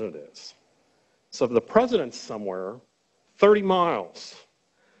president is. So if the president's somewhere, 30 miles,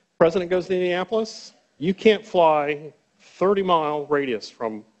 president goes to Indianapolis, you can't fly 30-mile radius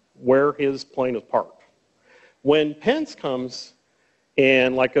from where his plane is parked. When Pence comes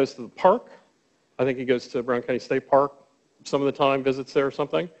and goes to the park, I think he goes to Brown County State Park some of the time, visits there or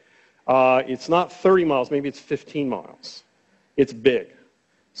something, it's not 30 miles, maybe it's 15 miles. It's big.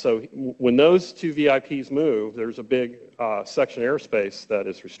 So when those two VIPs move, there's a big section of airspace that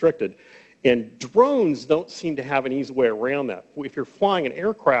is restricted. And drones don't seem to have an easy way around that. If you're flying an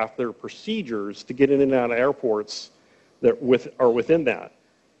aircraft, there are procedures to get in and out of airports that are within that.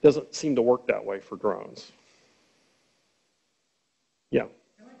 Doesn't seem to work that way for drones. Yeah.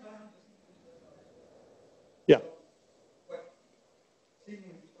 Yeah.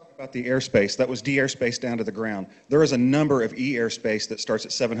 About the airspace, that was D airspace down to the ground. There is a number of E airspace that starts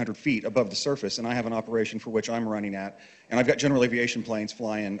at 700 feet above the surface, and I have an operation for which I'm running at, and I've got general aviation planes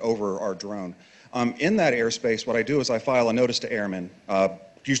flying over our drone. In that airspace, what I do is I file a notice to airmen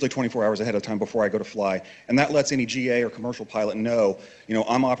usually 24 hours ahead of time before I go to fly. And that lets any GA or commercial pilot know,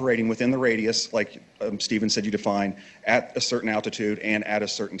 I'm operating within the radius, like Stephen said you define, at a certain altitude and at a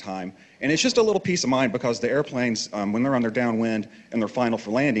certain time. And it's just a little peace of mind because the airplanes, when they're on their downwind and they're final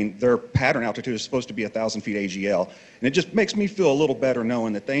for landing, their pattern altitude is supposed to be 1,000 feet AGL. And it just makes me feel a little better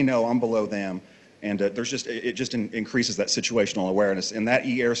knowing that they know I'm below them. And it just increases that situational awareness. And that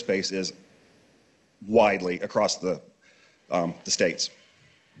e-airspace is widely across the states.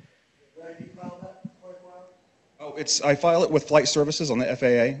 Where do you file that? 24 hours? Oh, I file it with flight services on the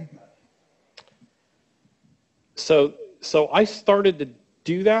FAA. So I started to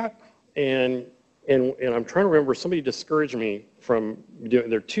do that, and I'm trying to remember, somebody discouraged me from doing,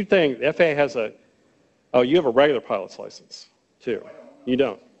 there are two things. The FAA has you have a regular pilot's license, too. You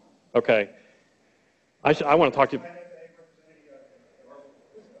don't? Okay. I want to talk to you.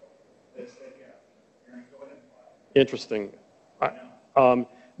 Interesting.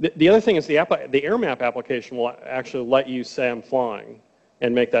 The other thing is the Air Map application will actually let you say I'm flying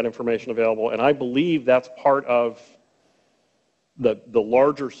and make that information available. And I believe that's part of the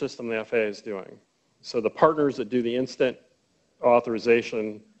larger system the FAA is doing. So the partners that do the instant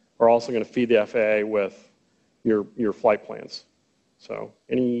authorization are also going to feed the FAA with your flight plans. So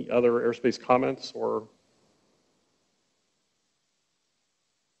any other airspace comments or?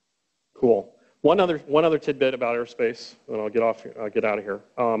 Cool. One other tidbit about airspace, and I'll get out of here.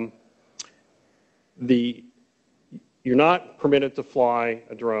 You're not permitted to fly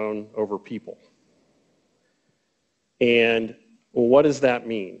a drone over people. And what does that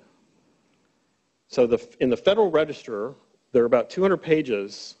mean? So in the Federal Register, there are about 200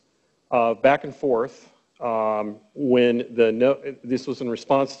 pages of back and forth when this was in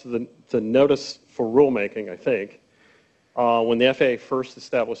response to the notice for rulemaking, I think, when the FAA first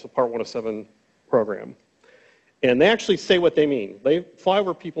established the Part 107 program. And they actually say what they mean. Fly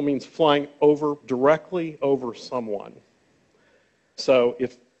over people means flying directly over someone. So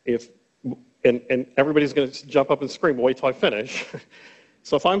and everybody's going to jump up and scream, wait till I finish.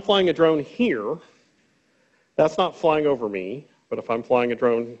 So if I'm flying a drone here, that's not flying over me. But if I'm flying a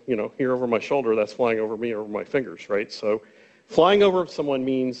drone, here over my shoulder, that's flying over me, over my fingers, right? So flying over someone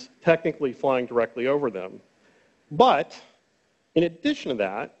means technically flying directly over them. But in addition to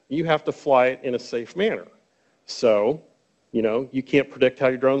that, you have to fly it in a safe manner. So, you can't predict how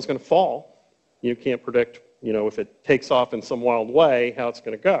your drone's going to fall. You can't predict, if it takes off in some wild way, how it's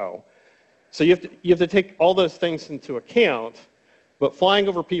going to go. So you have to take all those things into account. But flying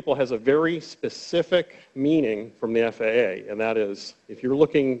over people has a very specific meaning from the FAA, and that is, if you're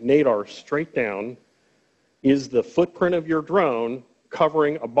looking NADAR straight down, is the footprint of your drone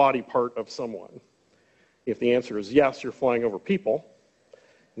covering a body part of someone? If the answer is yes, you're flying over people,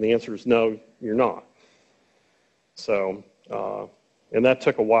 and the answer is no, you're not. So, and that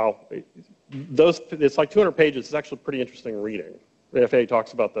took a while. It's like 200 pages. It's actually pretty interesting reading. The FAA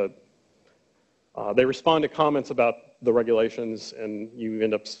talks about they respond to comments about the regulations, and you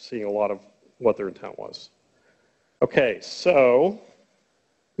end up seeing a lot of what their intent was. Okay, so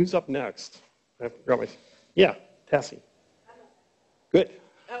who's up next? I forgot yeah, Tassie. Good.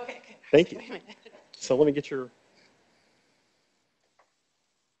 Okay, good. Thank you. So let me get your...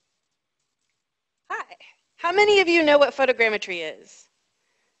 Hi. How many of you know what photogrammetry is?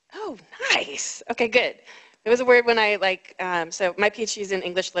 Oh, nice. Okay, good. It was a word when I so my PhD is in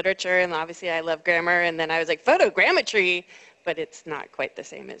English literature, and obviously I love grammar, and then I was like, photogrammetry, but it's not quite the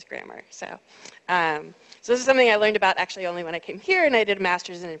same as grammar. So this is something I learned about actually only when I came here, and I did a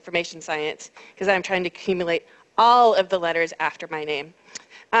master's in information science, because I'm trying to accumulate all of the letters after my name.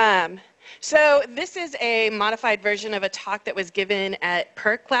 So this is a modified version of a talk that was given at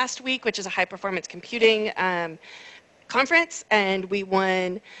PERC last week, which is a high-performance computing conference, and we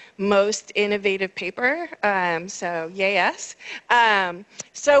won most innovative paper, so yay us.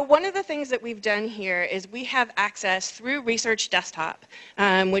 So one of the things that we've done here is we have access through Research Desktop,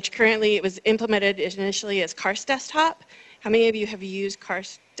 which currently it was implemented initially as Karst Desktop. How many of you have used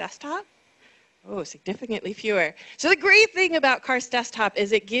Karst Desktop? Oh, significantly fewer. So the great thing about Karst Desktop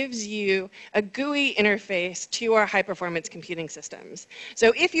is it gives you a GUI interface to our high-performance computing systems.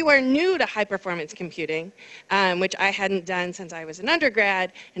 So if you are new to high-performance computing, which I hadn't done since I was an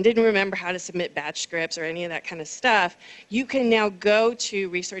undergrad and didn't remember how to submit batch scripts or any of that kind of stuff, you can now go to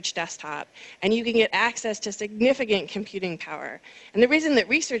Research Desktop and you can get access to significant computing power. And the reason that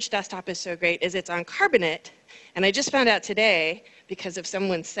Research Desktop is so great is it's on Carbonate. And I just found out today, because of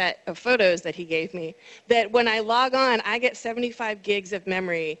someone's set of photos that he gave me, that when I log on, I get 75 gigs of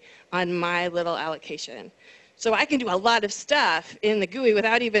memory on my little allocation. So I can do a lot of stuff in the GUI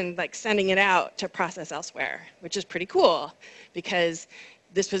without even sending it out to process elsewhere, which is pretty cool, because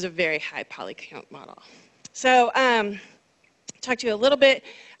this was a very high poly count model. So talk to you a little bit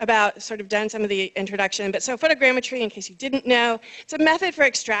about, sort of done some of the introduction, but so photogrammetry, in case you didn't know, it's a method for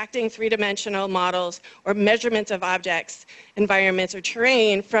extracting three-dimensional models or measurements of objects, environments, or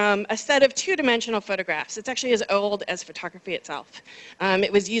terrain from a set of two-dimensional photographs. It's actually as old as photography itself.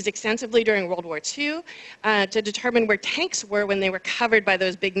 It was used extensively during World War II to determine where tanks were when they were covered by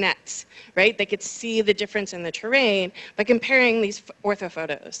those big nets, right? They could see the difference in the terrain by comparing these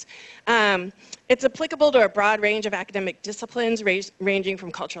orthophotos. It's applicable to a broad range of academic disciplines, ranging from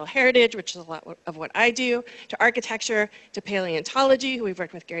cultural heritage, which is a lot of what I do, to architecture, to paleontology, who we've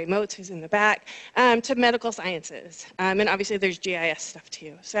worked with Gary Motes, who's in the back, to medical sciences. And obviously there's GIS stuff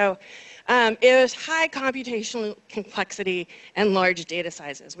too. So it was high computational complexity and large data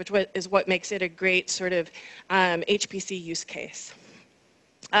sizes, which is what makes it a great sort of HPC use case.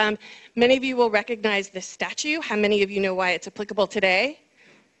 Many of you will recognize this statue. How many of you know why it's applicable today?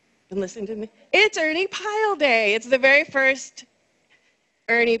 And listen to me. It's Ernie Pyle Day. It's the very first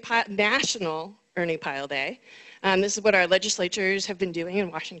National Ernie Pyle Day. This is what our legislatures have been doing in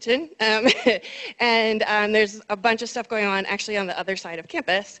Washington. And there's a bunch of stuff going on actually on the other side of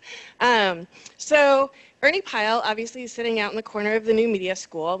campus. So Ernie Pyle obviously is sitting out in the corner of the new media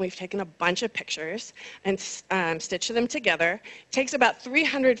school. We've taken a bunch of pictures and stitched them together. It takes about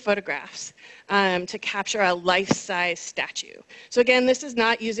 300 photographs to capture a life-size statue. So again, this is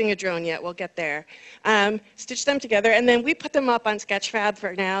not using a drone yet. We'll get there. Stitch them together, and then we put them up on Sketchfab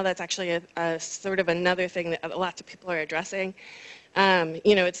for now. That's actually a sort of another thing that lots of people are addressing.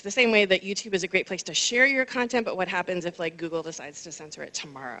 You know, it's the same way that YouTube is a great place to share your content, but what happens if, like, Google decides to censor it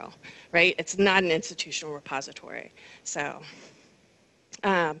tomorrow, right? It's not an institutional repository. So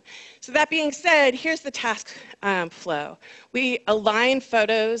that being said, here's the task flow. We align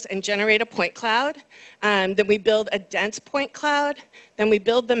photos and generate a point cloud. Then we build a dense point cloud. Then we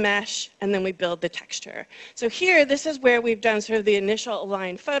build the mesh, and then we build the texture. So here, this is where we've done sort of the initial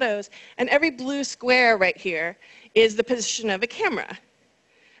aligned photos, and every blue square right here is the position of a camera.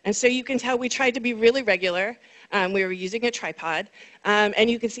 And so you can tell we tried to be really regular. We were using a tripod, and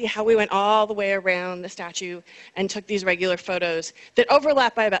you can see how we went all the way around the statue and took these regular photos that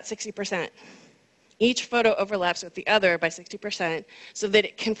overlap by about 60%. Each photo overlaps with the other by 60% so that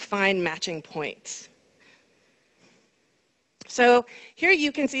it can find matching points. So here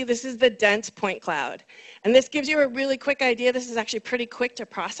you can see this is the dense point cloud. And this gives you a really quick idea. This is actually pretty quick to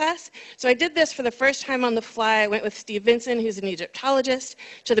process. So I did this for the first time on the fly. I went with Steve Vinson, who's an Egyptologist,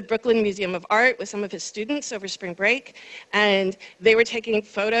 to the Brooklyn Museum of Art with some of his students over spring break. And they were taking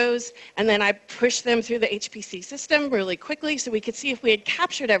photos, and then I pushed them through the HPC system really quickly so we could see if we had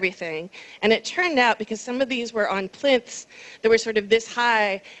captured everything. And it turned out, because some of these were on plinths that were sort of this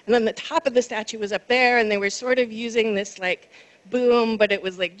high, and then the top of the statue was up there, and they were sort of using this, like, boom, but it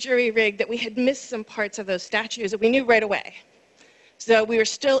was like jury-rigged, that we had missed some parts of those statues that we knew right away. So we were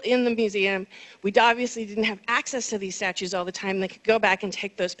still in the museum. We obviously didn't have access to these statues all the time. They could go back and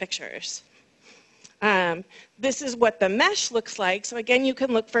take those pictures. This is what the mesh looks like. So again, you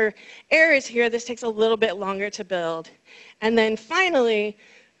can look for errors here. This takes a little bit longer to build. And then finally,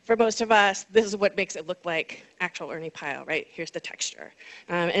 for most of us, this is what makes it look like actual Ernie Pyle, right? Here's the texture.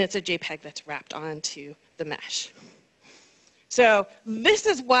 And it's a JPEG that's wrapped onto the mesh. So this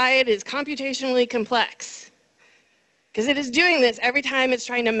is why it is computationally complex, because it is doing this every time it's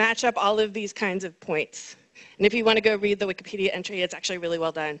trying to match up all of these kinds of points. And if you want to go read the Wikipedia entry, it's actually really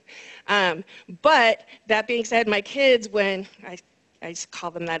well done. But that being said, my kids, when I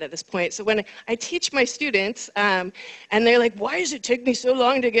call them that at this point, so when I teach my students, and they're like, why does it take me so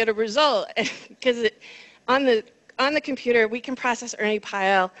long to get a result? Because on the computer, we can process Ernie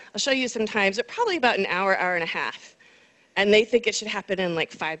Pyle. I'll show you sometimes, at probably about an hour, hour and a half. And they think it should happen in like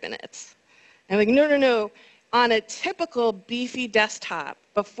 5 minutes. And I'm like, no, no, no. On a typical beefy desktop,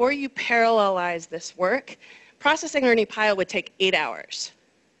 before you parallelize this work, processing Ernie Pyle would take 8 hours.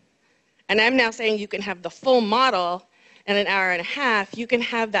 And I'm now saying you can have the full model in an hour and a half. You can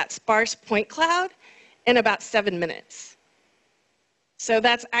have that sparse point cloud in about 7 minutes. So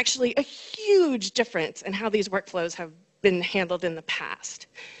that's actually a huge difference in how these workflows have been handled in the past.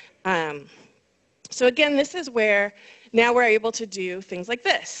 So again, this is where now we're able to do things like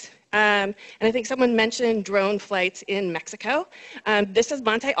this. And I think someone mentioned drone flights in Mexico. This is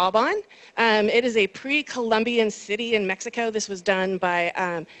Monte Alban. It is a pre-Columbian city in Mexico. This was done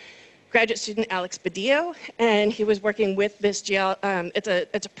by graduate student Alex Badillo, and he was working with this it's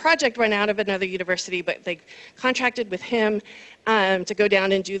a project run out of another university, but they contracted with him to go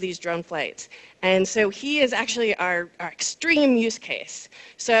down and do these drone flights. And so he is actually our extreme use case.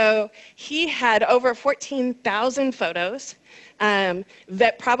 So he had over 14,000 photos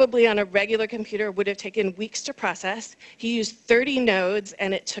that probably on a regular computer would have taken weeks to process. He used 30 nodes,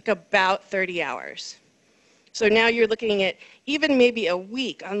 and it took about 30 hours. So now you're looking at even maybe a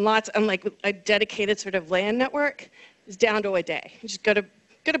week on like a dedicated sort of LAN network is down to a day. You just go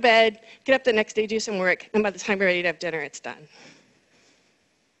to bed, get up the next day, do some work, and by the time you're ready to have dinner, it's done.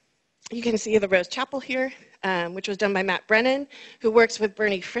 You can see the Rose Chapel here, which was done by Matt Brennan, who works with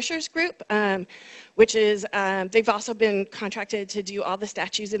Bernie Fisher's group, which is, they've also been contracted to do all the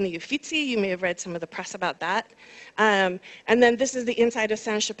statues in the Uffizi. You may have read some of the press about that. And then this is the inside of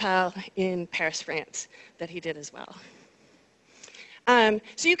Sainte-Chapelle in Paris, France, that he did as well.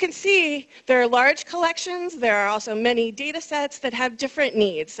 So you can see there are large collections. There are also many data sets that have different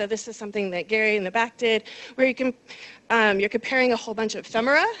needs. So this is something that Gary in the back did, where you can, you're comparing a whole bunch of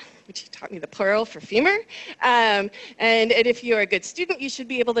ephemera, which he taught me the plural for femur. And if you're a good student, you should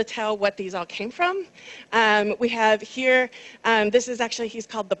be able to tell what these all came from. We have here, this is actually, he's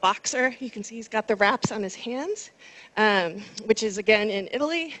called the Boxer. You can see he's got the wraps on his hands, which is again in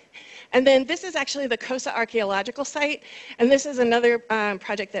Italy. And then this is actually the Cosa archaeological site. And this is another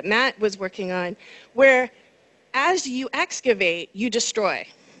project that Matt was working on, where as you excavate, you destroy,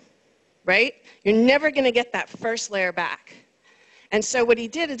 right? You're never going to get that first layer back. And so what he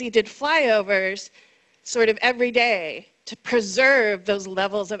did is he did flyovers sort of every day to preserve those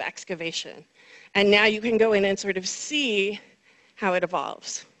levels of excavation. And now you can go in and sort of see how it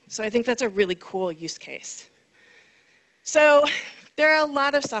evolves. So I think that's a really cool use case. So there are a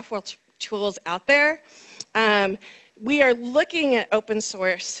lot of software tools out there. We are looking at open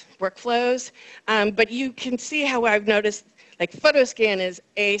source workflows, but you can see how I've noticed like PhotoScan is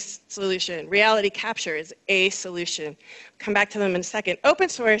a solution. Reality capture is a solution. Come back to them in a second. Open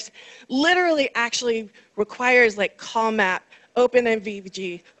source literally actually requires like CallMap,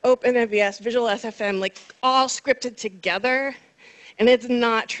 OpenMVG, OpenMVS, Visual SFM, like all scripted together, and it's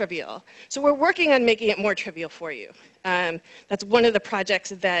not trivial. So we're working on making it more trivial for you. That's one of the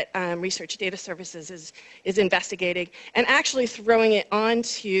projects that Research Data Services is investigating, and actually throwing it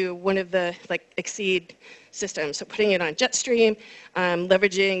onto one of the like Exceed systems. So putting it on Jetstream,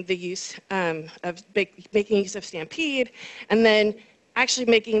 leveraging the use of making use of Stampede, and then actually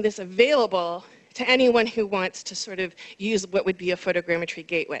making this available to anyone who wants to sort of use what would be a photogrammetry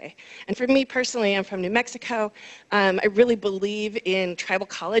gateway. And for me personally, I'm from New Mexico. I really believe in tribal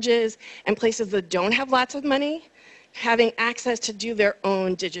colleges and places that don't have lots of money having access to do their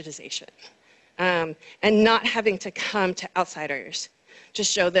own digitization, and not having to come to outsiders to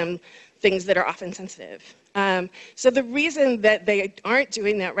show them things that are often sensitive. So the reason that they aren't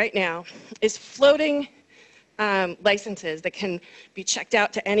doing that right now is floating licenses that can be checked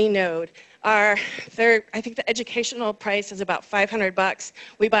out to any node I think the educational price is about $500.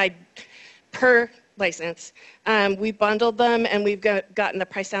 We buy per license. We bundled them, and we've gotten the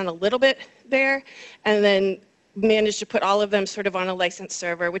price down a little bit there, and then managed to put all of them sort of on a licensed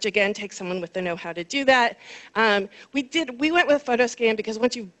server, which again takes someone with the know-how to do that. We went with PhotoScan because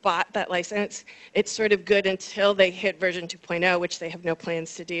once you've bought that license, it's sort of good until they hit version 2.0, which they have no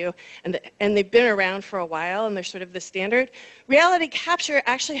plans to do. And they've been around for a while, and they're sort of the standard. Reality capture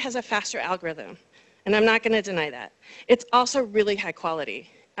actually has a faster algorithm, and I'm not going to deny that. It's also really high quality.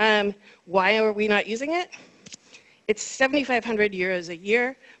 Why are we not using it? It's 7,500 euros a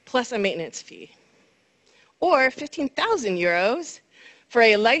year plus a maintenance fee, or 15,000 euros for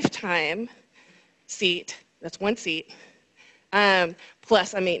a lifetime seat, that's one seat,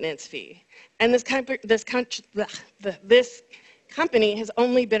 plus a maintenance fee. And this company has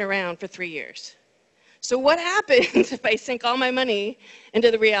only been around for 3 years. So what happens if I sink all my money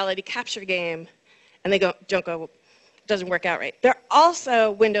into the reality capture game and they doesn't work out right? They're also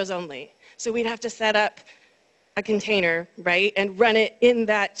Windows only. So we'd have to set up a container, right, and run it in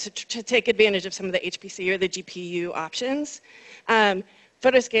that to take advantage of some of the HPC or the GPU options.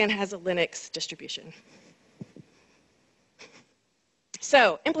 PhotoScan has a Linux distribution.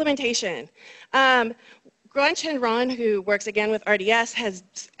 So implementation. Guanchen Ron, who works again with RDS, has,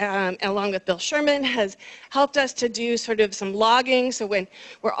 along with Bill Sherman, has helped us to do sort of some logging. So when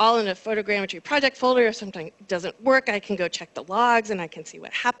we're all in a photogrammetry project folder, if something doesn't work, I can go check the logs and I can see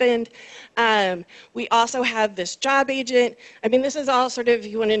what happened. We also have this job agent. I mean, this is all sort of, if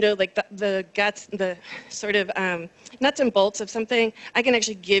you want to know like the guts, the sort of nuts and bolts of something, I can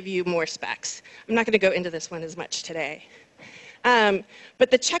actually give you more specs. I'm not going to go into this one as much today. But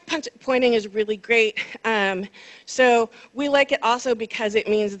the checkpointing is really great. So we like it also because it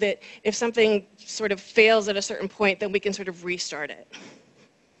means that if something sort of fails at a certain point, then we can sort of restart it.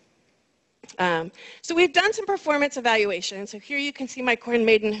 So we've done some performance evaluation. So here you can see my corn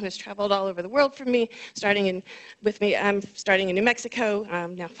maiden who has traveled all over the world with me. I'm starting in New Mexico,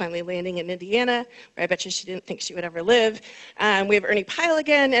 now finally landing in Indiana, where I bet you she didn't think she would ever live. We have Ernie Pyle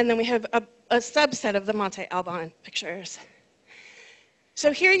again, and then we have a subset of the Monte Alban pictures.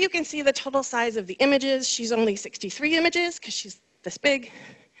 So here you can see the total size of the images. She's only 63 images because she's this big.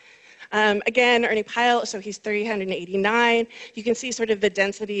 Again, Ernie Pyle, so he's 389. You can see sort of the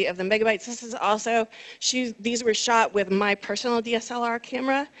density of the megabytes. This is also, these were shot with my personal DSLR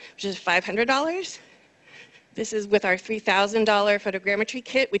camera, which is $500. This is with our $3,000 photogrammetry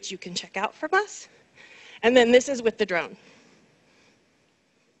kit, which you can check out from us. And then this is with the drone.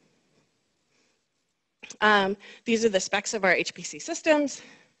 These are the specs of our HPC systems.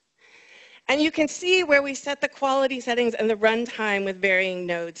 And you can see where we set the quality settings and the runtime with varying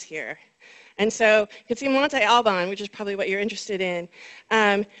nodes here. And so you can see Monte Alban, which is probably what you're interested in.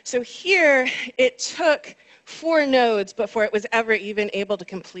 So here, it took 4 nodes before it was ever even able to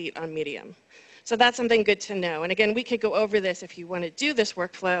complete on medium. So that's something good to know. And again, we could go over this if you want to do this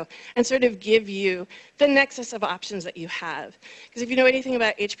workflow and sort of give you the nexus of options that you have. Because if you know anything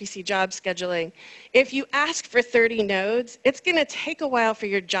about HPC job scheduling, if you ask for 30 nodes, it's going to take a while for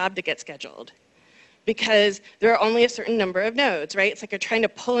your job to get scheduled. Because there are only a certain number of nodes, right? It's like you're trying to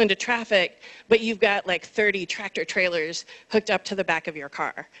pull into traffic, but you've got like 30 tractor trailers hooked up to the back of your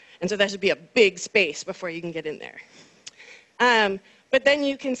car. And so that should be a big space before you can get in there. But then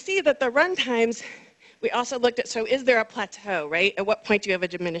you can see that the runtimes, we also looked at, so is there a plateau, right? At what point do you have a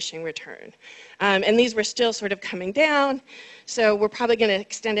diminishing return? And these were still sort of coming down, so we're probably going to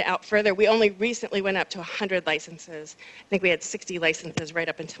extend it out further. We only recently went up to 100 licenses. I think we had 60 licenses right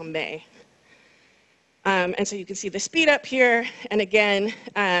up until May. And so you can see the speed up here, and again,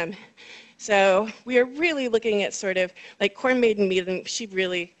 so we are really looking at sort of like Corn Maiden Meeting, she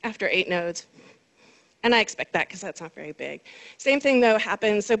really, after 8 nodes, and I expect that because that's not very big. Same thing though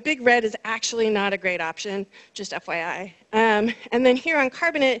happens, so Big Red is actually not a great option, just FYI. And then here on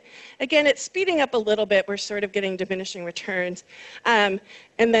Carbonate, again, it's speeding up a little bit, we're sort of getting diminishing returns. And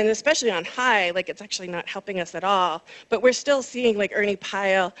then especially on high, like it's actually not helping us at all, but we're still seeing like Ernie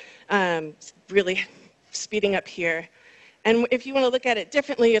Pyle really speeding up here. And if you want to look at it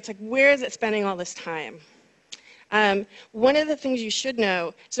differently, it's like, where is it spending all this time? One of the things you should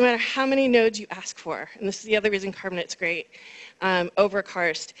know is no matter how many nodes you ask for, and this is the other reason Carbonate's great over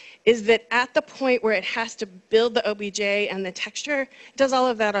Karst, is that at the point where it has to build the OBJ and the texture, it does all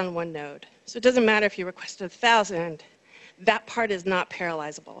of that on 1 node. So it doesn't matter if you request 1,000, that part is not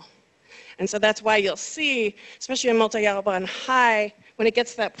parallelizable. And so that's why you'll see, especially on Monte Alban high, when it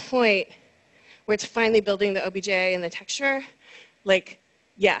gets to that point where it's finally building the OBJ and the texture, like,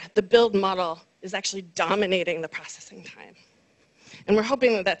 yeah, the build model is actually dominating the processing time. And we're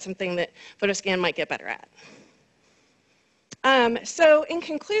hoping that that's something that Photoscan might get better at. So in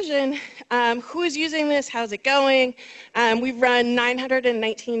conclusion, who's using this? How's it going? We've run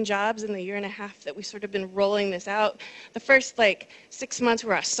 919 jobs in the 1.5 years that we've sort of been rolling this out. The first like 6 months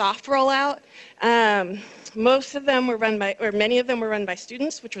were a soft rollout. Most of them were run by, or many of them were run by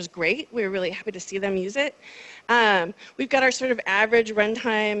students, which was great. We were really happy to see them use it. We've got our sort of average run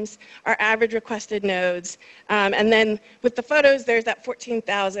times, our average requested nodes, and then with the photos, there's that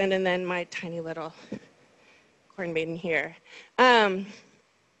 14,000, and then my tiny little Corn Maiden here.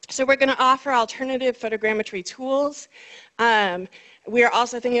 So we're going to offer alternative photogrammetry tools. We are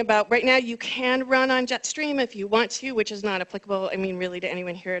also thinking about, right now you can run on Jetstream if you want to, which is not applicable, I mean, really to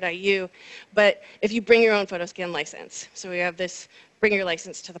anyone here at IU, but if you bring your own Photoscan license. So we have this bring your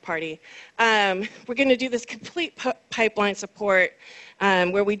license to the party. We're going to do this complete pipeline support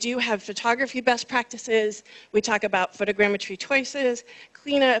where we do have photography best practices. We talk about photogrammetry choices,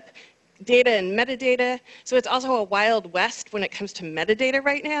 cleanup, data and metadata. So it's also a wild west when it comes to metadata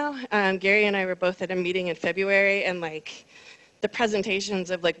right now. Gary and I were both at a meeting in February, and like the presentations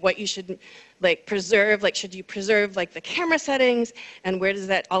of like what you should like preserve, like should you preserve like the camera settings, and where does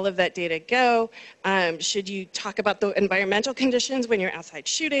that all of that data go? Should you talk about the environmental conditions when you're outside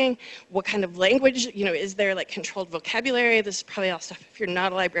shooting? What kind of language, you know, is there like controlled vocabulary? This is probably all stuff if you're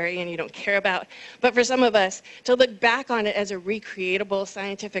not a librarian you don't care about. But for some of us, to look back on it as a recreatable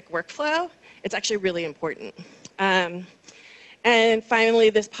scientific workflow, it's actually really important. And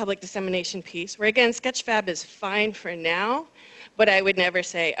finally, this public dissemination piece, where again, Sketchfab is fine for now, but I would never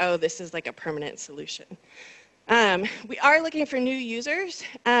say, oh, this is like a permanent solution. We are looking for new users.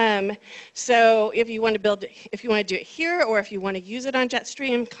 So if you want to do it here, or if you want to use it on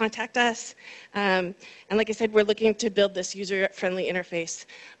Jetstream, contact us. And like I said, we're looking to build this user-friendly interface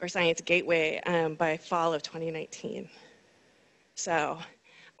or science gateway by fall of 2019. So,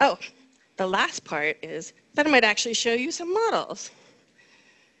 oh, the last part is that I might actually show you some models.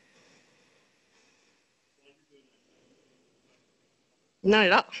 Not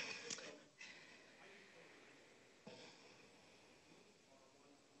at all.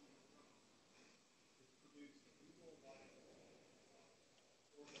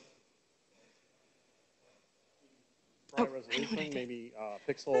 High resolution, maybe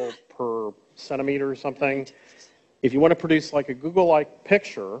pixel per centimeter or something. If you want to produce like a Google-like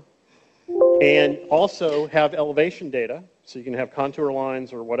picture and also have elevation data, so you can have contour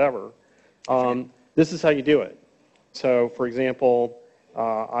lines or whatever, this is how you do it. So, for example,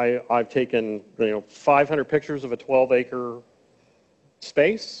 I've taken 500 pictures of a 12-acre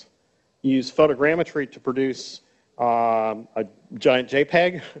space, use photogrammetry to produce a giant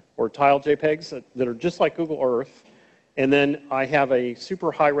JPEG or tile JPEGs that are just like Google Earth. And then I have a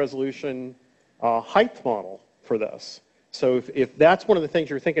super high resolution height model for this. So if that's one of the things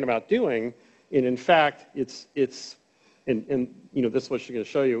you're thinking about doing, and in fact, it's this is what she's going to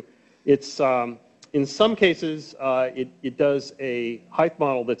show you. It's in some cases it does a height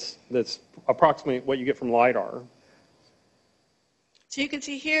model that's approximately what you get from LiDAR. So you can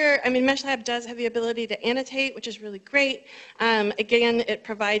see here, I mean, MeshLab does have the ability to annotate, which is really great. Again, it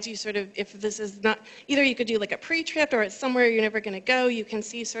provides you sort of, if this is not, either you could do like a pre-trip or it's somewhere you're never going to go, you can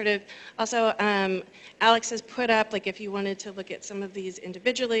see sort of, also Alex has put up, like if you wanted to look at some of these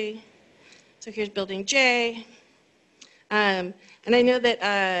individually. So here's building J. And I know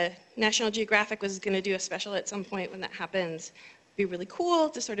that National Geographic was going to do a special at some point when that happens. It'd be really cool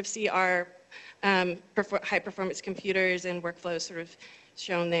to sort of see our high performance computers and workflows sort of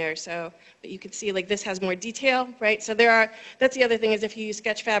shown there. So, but you can see like this has more detail, right? So that's the other thing is if you use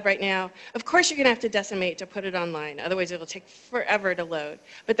Sketchfab right now, of course you're gonna have to decimate to put it online. Otherwise it'll take forever to load.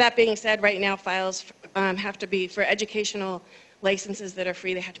 But that being said, right now files have to be, for educational licenses that are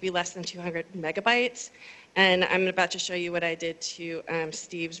free, they have to be less than 200 megabytes. And I'm about to show you what I did to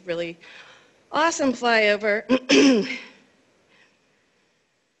Steve's really awesome flyover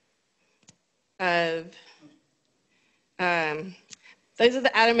of those are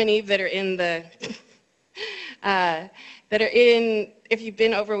the Adam and Eve that are in the if you've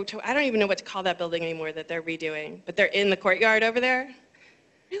been over to, I don't even know what to call that building anymore that they're redoing, but they're in the courtyard over there.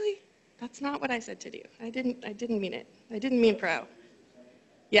 Really? That's not what I said to do. I didn't mean it. I didn't mean pro.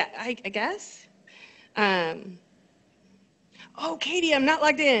 Yeah, I guess. Oh, Katie, I'm not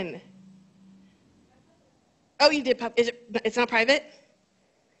logged in. Oh, you did it's not private?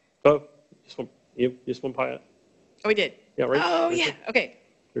 Oh, just one pilot. Oh, we did. Yeah, right. Oh, right yeah. there. Okay.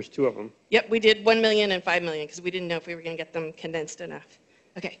 There's two of them. Yep, we did 1 million and 5 million because we didn't know if we were going to get them condensed enough.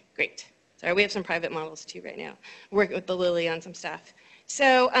 Okay, great. Sorry, we have some private models too right now. We're working with the Lily on some stuff.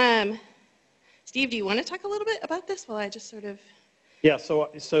 So, Steve, do you want to talk a little bit about this while I just sort of? Yeah. So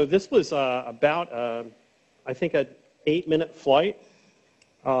this was about I think an 8-minute flight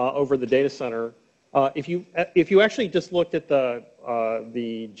over the data center. If you actually just looked at the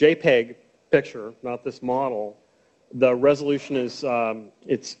JPEG picture, not this model, the resolution is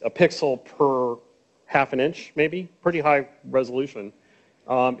it's a pixel per half an inch, maybe, pretty high resolution.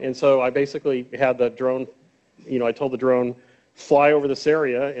 And so I basically had the drone, I told the drone, fly over this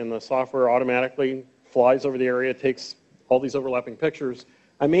area, and the software automatically flies over the area, takes all these overlapping pictures.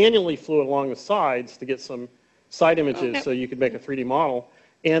 I manually flew along the sides to get some side images so you could make a 3D model.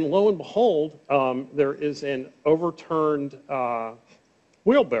 And lo and behold, there is an overturned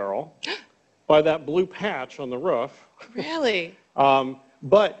wheelbarrow by that blue patch on the roof. Really?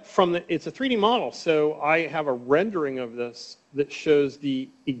 But it's a 3D model, so I have a rendering of this that shows the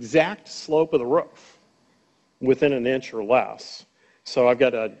exact slope of the roof within an inch or less. So I've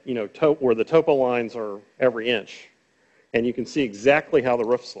got where the topo lines are every inch, and you can see exactly how the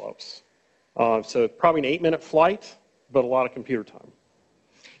roof slopes. So probably an 8-minute flight, but a lot of computer time.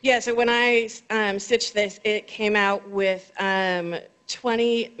 Yeah, so when I stitched this, it came out with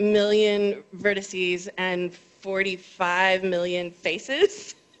 20 million vertices and 45 million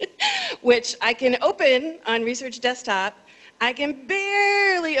faces, which I can open on Research Desktop. I can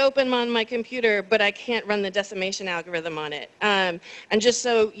barely open on my computer, but I can't run the decimation algorithm on it. And just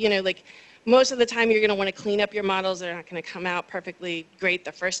so, like, most of the time you're going to want to clean up your models. They're not going to come out perfectly great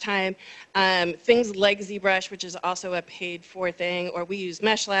the first time. Things like ZBrush, which is also a paid-for thing, or we use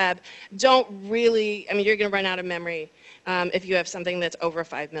MeshLab, don't really, you're going to run out of memory if you have something that's over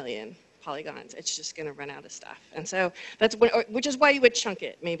 5 million. polygons. It's just going to run out of stuff. And so that's which is why you would chunk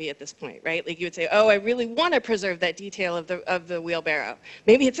it maybe at this point, right? Like you would say, oh, I really want to preserve that detail of the wheelbarrow.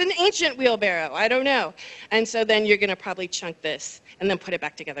 Maybe it's an ancient wheelbarrow. I don't know. And so then you're going to probably chunk this and then put it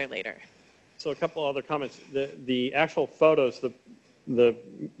back together later. So a couple other comments. The actual photos, the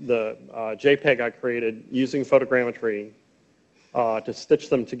JPEG I created using photogrammetry to stitch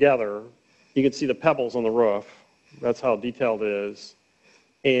them together, you can see the pebbles on the roof. That's how detailed it is.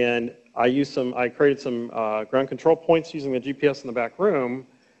 And I created some ground control points using the GPS in the back room.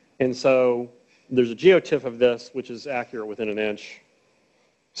 And so there's a geotiff of this, which is accurate within an inch.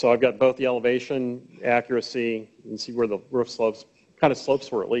 So I've got both the elevation, accuracy, and see where the roof slopes, kind of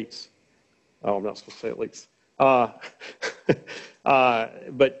slopes where it leaks. Oh, I'm not supposed to say it leaks. But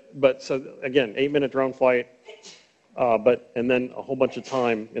so again, 8-minute drone flight, and then a whole bunch of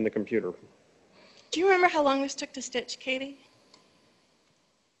time in the computer. Do you remember how long this took to stitch, Katie?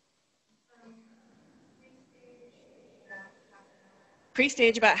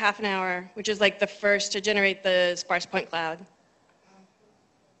 Pre-stage about half an hour, which is like the first to generate the sparse point cloud.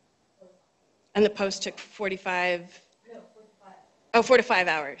 And the post took 45. No, 45. Oh, 4 to 5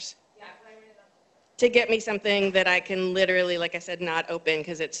 hours. Yeah, to get me something that I can literally, like I said, not open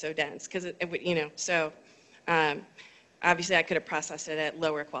because it's so dense. Because so obviously I could have processed it at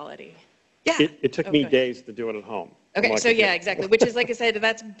lower quality. Yeah. It took me days to do it at home. Okay, so yeah, exactly. Which is, like I said,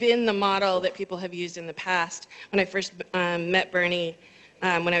 that's been the model that people have used in the past. When I first met Bernie,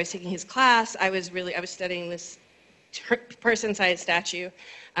 when I was taking his class, I was studying this person-sized statue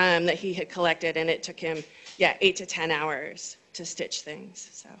that he had collected, and it took him, 8 to 10 hours to stitch things.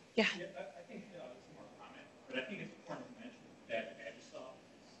 So, yeah. I think this is more a comment, but I think it's important to mention that Agisoft,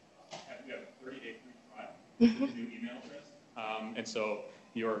 we have a 30-day free trial with a new email address, and so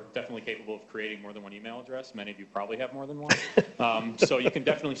you're definitely capable of creating more than one email address. Many of you probably have more than one. So you can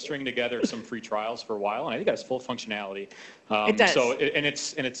definitely string together some free trials for a while, and I think it has full functionality. It does. And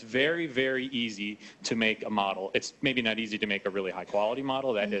it's very, very easy to make a model. It's maybe not easy to make a really high quality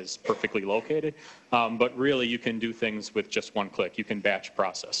model that is perfectly located, but really you can do things with just one click. You can batch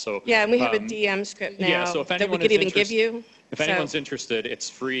process. So yeah, and we have a DM script now so if that we could even give you. If anyone's interested, it's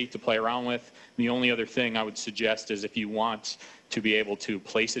free to play around with. The only other thing I would suggest is if you want to be able to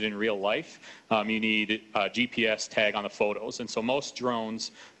place it in real life, you need a GPS tag on the photos. And so most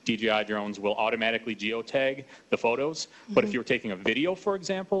drones, DJI drones, will automatically geotag the photos. But if you're taking a video, for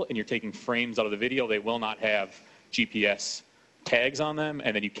example, and you're taking frames out of the video, they will not have GPS tags on them,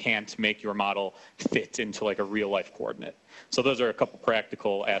 and then you can't make your model fit into like a real life coordinate. So those are a couple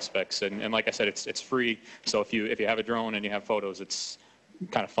practical aspects, and like I said, it's free. So if you have a drone and you have photos, it's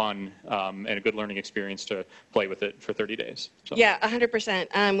kind of fun and a good learning experience to play with it for 30 days. So. Yeah,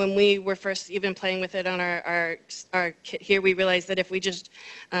 100%. When we were first even playing with it on our kit here, we realized that if we just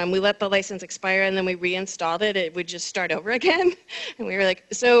we let the license expire and then we reinstalled it, it would just start over again. And we were like,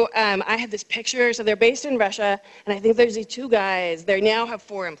 so I had this picture. So they're based in Russia, and I think there's these 2 guys. They now have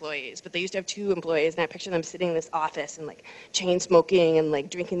 4 employees, but they used to have 2 employees. And I picture them sitting in this office and like chain smoking and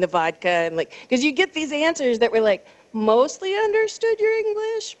like drinking the vodka and like, because you get these answers that were like, mostly understood your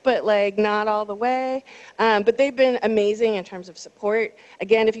English, but like not all the way. But they've been amazing in terms of support.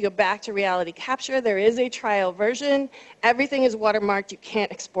 Again, if you go back to reality capture, there is a trial version. Everything is watermarked. You can't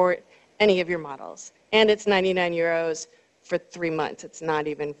export any of your models. And it's 99 euros for 3 months. It's not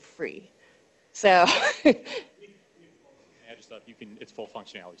even free. So. It's full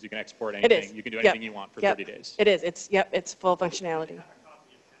functionality. You can export anything. It is. You can do anything you want for 30 days. It is. It's full functionality.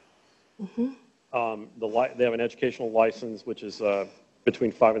 They have an educational license, which is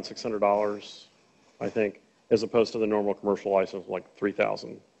between $500 and $600, I think, as opposed to the normal commercial license, like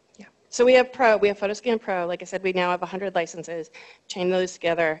 $3,000. Yeah. So we have Pro. We have PhotoScan Pro. Like I said, we now have 100 licenses. Chain those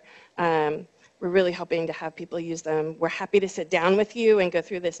together. We're really hoping to have people use them. We're happy to sit down with you and go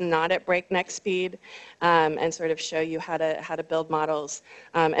through this not at breakneck speed and sort of show you how to build models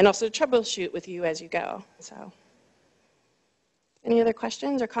and also troubleshoot with you as you go. So, any other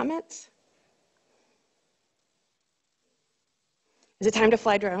questions or comments? Is it time to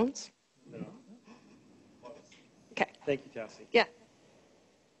fly drones? No. Okay. Thank you, Tassie. Yeah.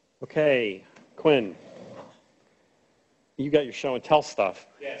 Okay, Quinn, you got your show and tell stuff.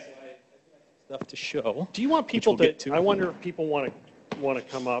 Yeah, so I have stuff to show. Do you want people to? I wonder if people want to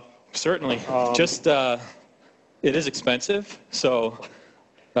come up. Certainly. Just it is expensive, so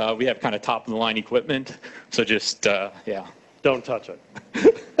we have kind of top of the line equipment. So just yeah. Don't touch it.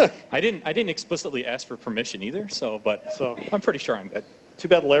 I didn't explicitly ask for permission either, so I'm pretty sure I'm good. Too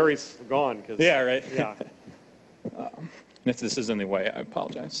bad Larry's gone. Cause, yeah, right. Yeah. If this is in the way, I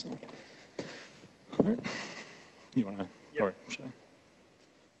apologize. So. All right. You want to? Yep. Or should I?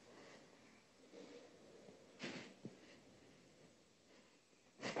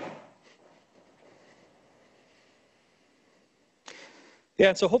 Yeah,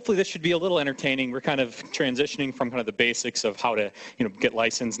 and so hopefully this should be a little entertaining. We're kind of transitioning from kind of the basics of how to, get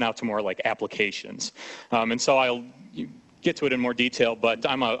licensed now to more like applications. And so I'll get to it in more detail, but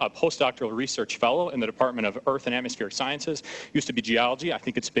I'm a postdoctoral research fellow in the Department of Earth and Atmospheric Sciences. Used to be geology. I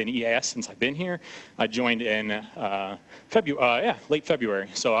think it's been EAS since I've been here. I joined in late February,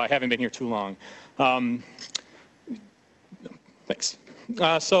 so I haven't been here too long. Thanks.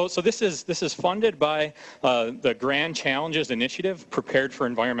 So this is funded by the Grand Challenges Initiative, Prepared for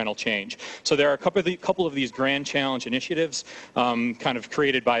Environmental Change. So there are a couple of these Grand Challenge initiatives kind of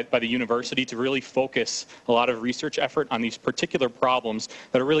created by the university to really focus a lot of research effort on these particular problems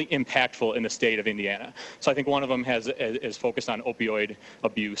that are really impactful in the state of Indiana. So I think one of them is focused on opioid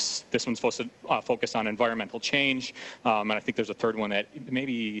abuse. This one's focused on environmental change. And I think there's a third one that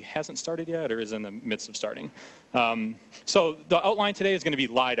maybe hasn't started yet or is in the midst of starting. So the outline today is going to be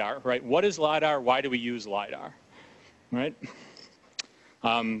LiDAR, right? What is LiDAR? Why do we use LiDAR, right?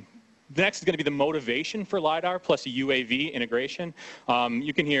 Next is going to be the motivation for LiDAR plus a UAV integration.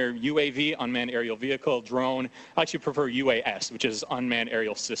 You can hear UAV, unmanned aerial vehicle, drone. I actually prefer UAS, which is unmanned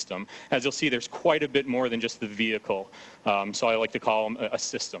aerial system. As you'll see, there's quite a bit more than just the vehicle. So I like to call them a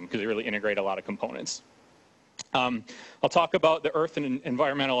system because they really integrate a lot of components. I'll talk about the Earth and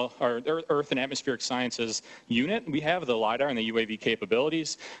Earth and Atmospheric Sciences unit. We have the LiDAR and the UAV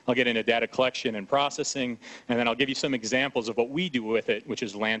capabilities. I'll get into data collection and processing, and then I'll give you some examples of what we do with it, which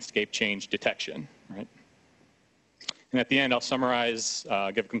is landscape change detection. Right? And at the end, I'll summarize,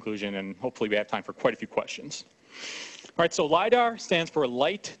 give a conclusion, and hopefully we have time for quite a few questions. All right, so LiDAR stands for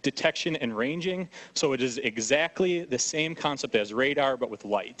Light Detection and Ranging. So it is exactly the same concept as radar, but with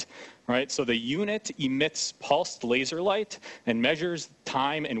light. Right, so the unit emits pulsed laser light and measures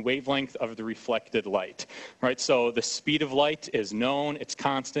time and wavelength of the reflected light. Right, so the speed of light is known, it's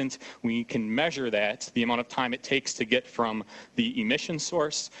constant. We can measure that, the amount of time it takes to get from the emission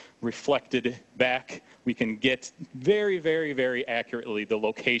source reflected back. We can get very, very, very accurately the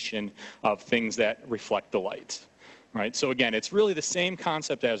location of things that reflect the light. Right, so again, it's really the same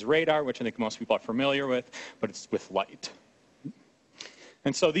concept as radar, which I think most people are familiar with, but it's with light.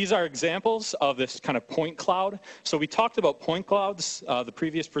 And so these are examples of this kind of point cloud. So we talked about point clouds, the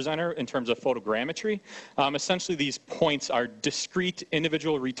previous presenter, in terms of photogrammetry. Essentially, these points are discrete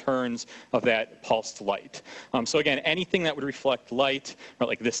individual returns of that pulsed light. So again, anything that would reflect light, or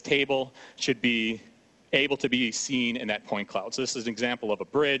like this table, should be able to be seen in that point cloud. So this is an example of a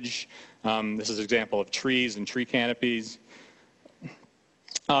bridge. This is an example of trees and tree canopies.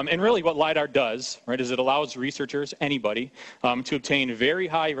 And really what LiDAR does, right, is it allows researchers, anybody, to obtain very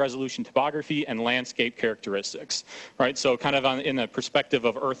high resolution topography and landscape characteristics, right? So kind of in the perspective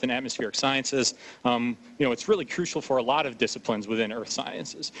of Earth and Atmospheric Sciences, it's really crucial for a lot of disciplines within Earth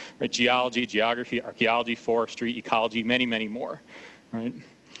sciences, right? Geology, geography, archaeology, forestry, ecology, many, many more, right?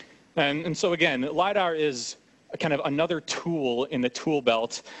 And so again, LiDAR is kind of another tool in the tool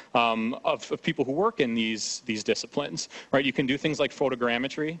belt of people who work in these disciplines, right? You can do things like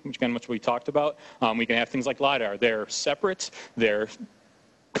photogrammetry, which again, which we talked about. We can have things like LiDAR. They're separate, they're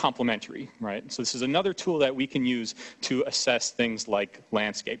complementary, right? So this is another tool that we can use to assess things like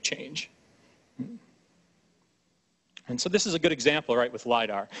landscape change. And so this is a good example, right, with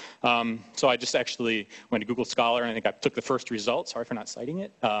LiDAR. So I just actually went to Google Scholar, and I think I took the first result. Sorry for not citing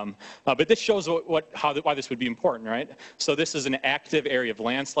it. But this shows why this would be important, right? So this is an active area of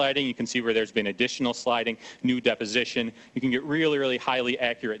landsliding. You can see where there's been additional sliding, new deposition. You can get really, really highly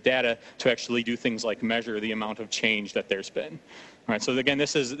accurate data to actually do things like measure the amount of change that there's been. All right, so again,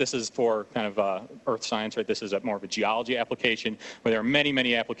 this is for kind of earth science, right? This is more of a geology application where there are many,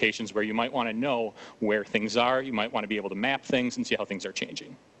 many applications where you might want to know where things are. You might want to be able to map things and see how things are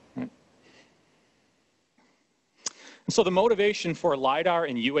changing. Right? And so the motivation for LiDAR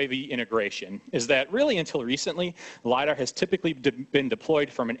and UAV integration is that really until recently, LiDAR has typically been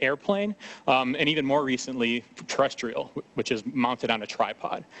deployed from an airplane and even more recently terrestrial, which is mounted on a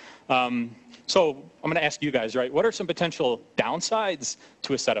tripod. So I'm going to ask you guys, right, what are some potential downsides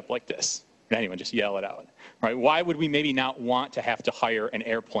to a setup like this? Anyone, just yell it out. Right? Why would we maybe not want to have to hire an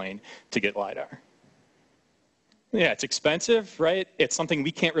airplane to get LiDAR? Yeah, it's expensive, right? It's something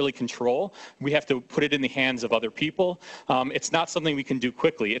we can't really control. We have to put it in the hands of other people. It's not something we can do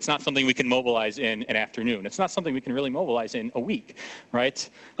quickly. It's not something we can mobilize in an afternoon. It's not something we can really mobilize in a week, right?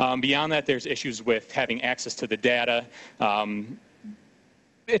 Beyond that, there's issues with having access to the data.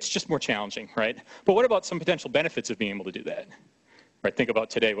 It's just more challenging, right? But what about some potential benefits of being able to do that? right? Think about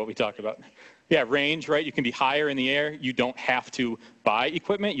today, what we talked about. Yeah, range, right? You can be higher in the air. You don't have to buy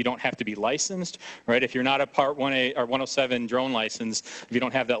equipment. You don't have to be licensed, right? If you're not a Part 1A or 107 drone license, if you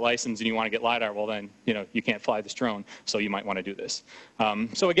don't have that license and you want to get LiDAR, well then, you can't fly this drone, so you might want to do this.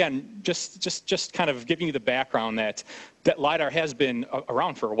 So again, just kind of giving you the background that LiDAR has been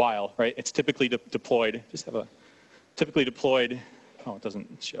around for a while, right? It's typically deployed, typically deployed, oh, it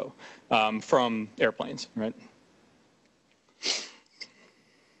doesn't show, from airplanes, right?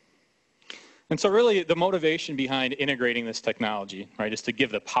 And so really the motivation behind integrating this technology, right, is to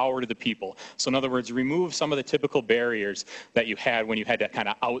give the power to the people. So in other words, remove some of the typical barriers that you had when you had to kind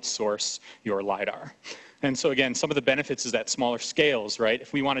of outsource your LiDAR. And so again, some of the benefits is that smaller scales, right?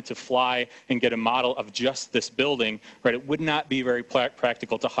 If we wanted to fly and get a model of just this building, right, it would not be very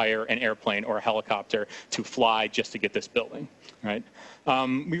practical to hire an airplane or a helicopter to fly just to get this building, right?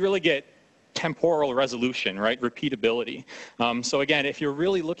 We really get temporal resolution, right? Repeatability. So again, if you're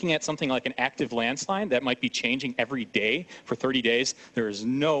really looking at something like an active landslide that might be changing every day for 30 days, there is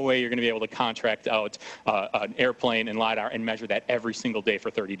no way you're going to be able to contract out an airplane and LiDAR and measure that every single day for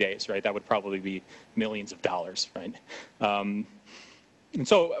 30 days, right? That would probably be millions of dollars, right? And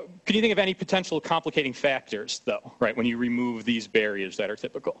so can you think of any potential complicating factors, though, right, when you remove these barriers that are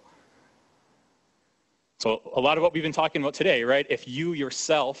typical? So a lot of what we've been talking about today, right? If you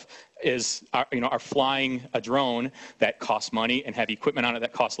yourself are flying a drone that costs money and have equipment on it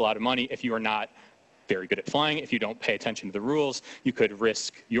that costs a lot of money, if you are not very good at flying, if you don't pay attention to the rules, you could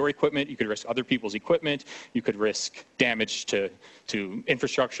risk your equipment, you could risk other people's equipment, you could risk damage to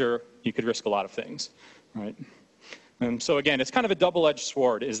infrastructure, you could risk a lot of things, right? So again, it's kind of a double-edged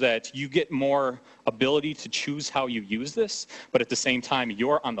sword, is that you get more ability to choose how you use this, but at the same time,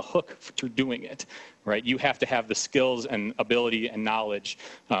 you're on the hook for doing it, right? You have to have the skills and ability and knowledge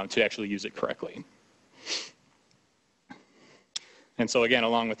to actually use it correctly. And so again,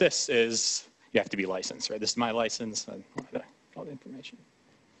 along with this is you have to be licensed, right? This is my license, all the information.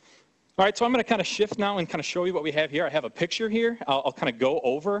 All right, so I'm going to kind of shift now and kind of show you what we have here. I have a picture here. I'll kind of go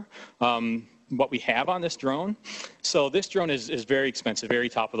over what we have on this drone. So this drone is very expensive, very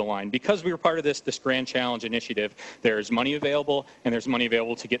top of the line. Because we were part of this Grand Challenge initiative, there's money available, and there's money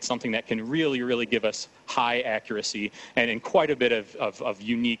available to get something that can really, really give us high accuracy and quite a bit of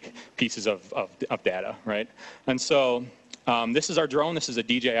unique pieces of data, right? And so this is our drone. This is a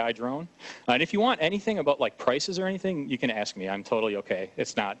DJI drone. And if you want anything about like prices or anything, you can ask me. I'm totally okay.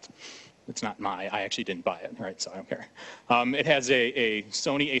 It's not I actually didn't buy it, right? So I don't care. It has a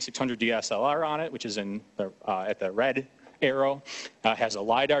Sony a600 DSLR on it, which is at the red arrow. It has a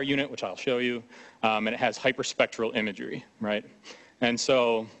LiDAR unit, which I'll show you, and it has hyperspectral imagery, right? And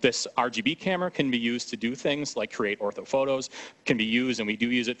so this RGB camera can be used to do things like create orthophotos, can be used, and we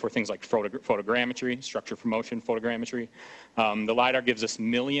do use it for things like photogrammetry, structure for motion photogrammetry. The LiDAR gives us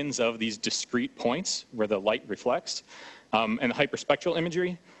millions of these discrete points where the light reflects. And the hyperspectral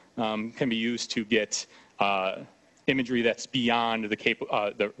imagery can be used to get imagery that's beyond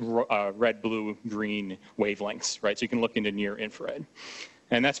the red, blue, green wavelengths, right? So you can look into near infrared.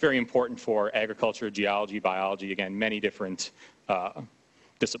 And that's very important for agriculture, geology, biology, again, many different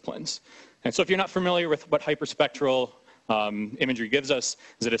disciplines. And so if you're not familiar with what hyperspectral imagery gives us,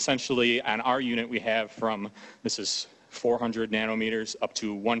 is that essentially on our unit we have from, this is 400 nanometers up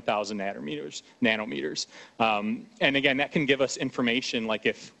to 1,000 nanometers. And again, that can give us information like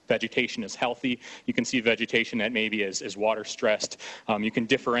if vegetation is healthy, you can see vegetation that maybe is water stressed. You can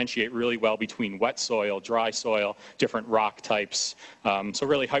differentiate really well between wet soil, dry soil, different rock types. So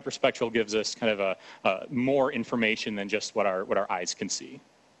really hyperspectral gives us kind of a more information than just what our eyes can see.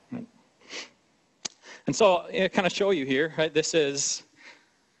 Right? And so I'll kind of show you here, right? This is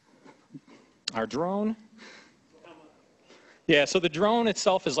our drone. Yeah, so the drone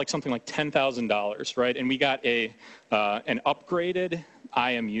itself is like something like $10,000, right? And we got an upgraded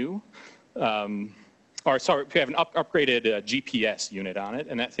IMU, or sorry, we have an upgraded GPS unit on it,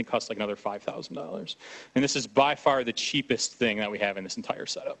 and that thing costs like another $5,000. And this is by far the cheapest thing that we have in this entire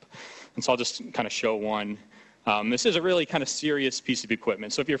setup. And so I'll just kind of show one. This is a really kind of serious piece of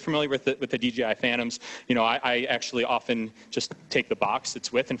equipment. So if you're familiar with the DJI Phantoms, I actually often just take the box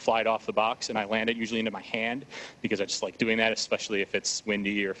it's with and fly it off the box, and I land it usually into my hand because I just like doing that, especially if it's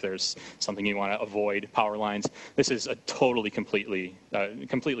windy or if there's something you want to avoid, power lines. This is a completely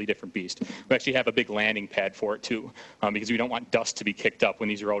different beast. We actually have a big landing pad for it too, because we don't want dust to be kicked up when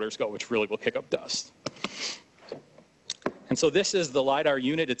these rotors go, which really will kick up dust. And so this is the LiDAR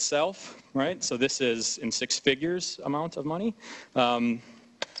unit itself, right? So this is in 6 figures amount of money. When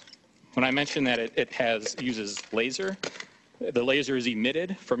I mentioned that it uses laser, the laser is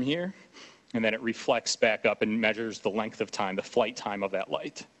emitted from here. and then it reflects back up and measures the length of time, the flight time of that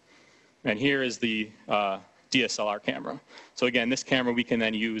light. And here is the DSLR camera. So again, this camera we can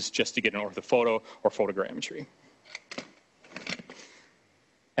then use just to get an orthophoto or photogrammetry.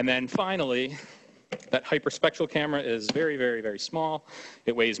 And then finally, that hyperspectral camera is very, very, very small.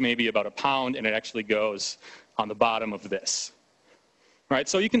 It weighs maybe about a pound, and it actually goes on the bottom of this. Right,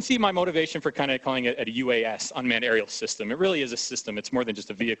 so you can see my motivation for kind of calling it a UAS, unmanned aerial system. It really is a system. It's more than just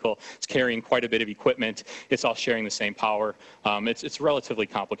a vehicle. It's carrying quite a bit of equipment. It's all sharing the same power. It's a relatively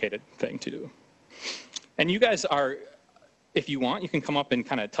complicated thing to do. And you guys are, if you want, you can come up and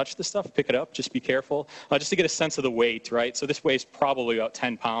kind of touch this stuff, pick it up, just be careful, just to get a sense of the weight, right? So this weighs probably about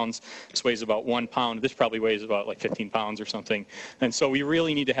 10 pounds. This weighs about 1 pound. This probably weighs about like 15 pounds or something. And so we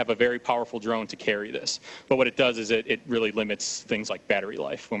really need to have a very powerful drone to carry this. But what it does is it really limits things like battery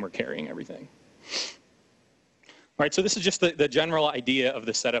life when we're carrying everything. All right, so this is just the general idea of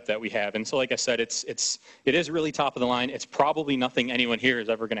the setup that we have. And so like I said, it is really top of the line. It's probably nothing anyone here is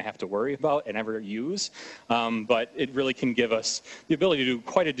ever going to have to worry about and ever use. But it really can give us the ability to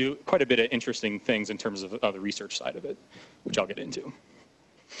do quite a bit of interesting things in terms of the research side of it, which I'll get into. All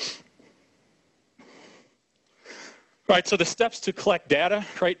right, so the steps to collect data,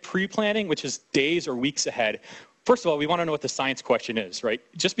 right? Pre-planning, which is days or weeks ahead. First of all, we want to know what the science question is, right?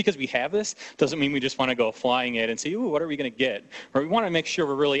 Just because we have this doesn't mean we just want to go flying it and say, ooh, what are we going to get? Or we want to make sure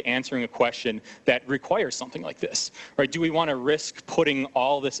we're really answering a question that requires something like this, right? Do we want to risk putting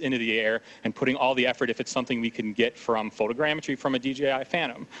all this into the air and putting all the effort if it's something we can get from photogrammetry from a DJI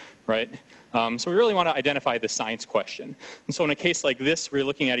Phantom, right? So we really want to identify the science question. And so in a case like this, we're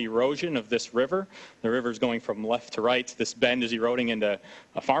looking at erosion of this river. The river is going from left to right. This bend is eroding into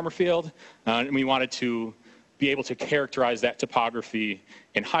a farmer field. And we wanted to be able to characterize that topography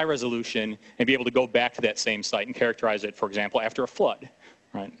in high resolution and be able to go back to that same site and characterize it, for example, after a flood,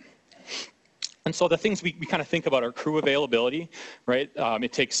 right? And so the things we kind of think about are crew availability, right?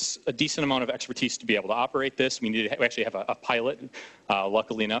 It takes a decent amount of expertise to be able to operate this. We actually have a pilot,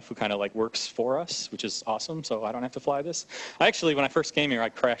 luckily enough, who kind of like works for us, which is awesome, so I don't have to fly this. Actually, when I first came here, I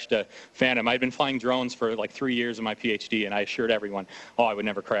crashed a Phantom. I'd been flying drones for like 3 years of my PhD, and I assured everyone, oh, I would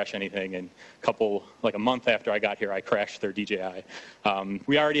never crash anything. And a month after I got here, I crashed their DJI.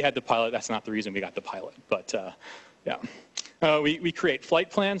 We already had the pilot. That's not the reason we got the pilot, but yeah. We create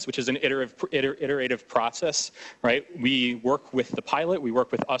flight plans, which is an iterative process, right? We work with the pilot, we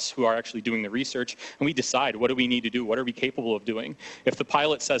work with us who are actually doing the research, and we decide what do we need to do, what are we capable of doing. If the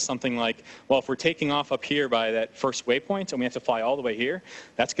pilot says something like, well, if we're taking off up here by that first waypoint and we have to fly all the way here,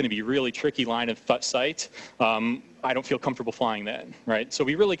 that's going to be a really tricky line of sight. I don't feel comfortable flying that, right? So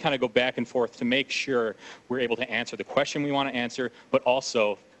we really kind of go back and forth to make sure we're able to answer the question we want to answer, but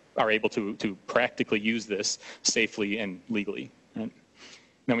also are able to practically use this safely and legally. Right?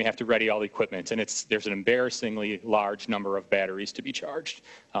 Then we have to ready all the equipment, and there's an embarrassingly large number of batteries to be charged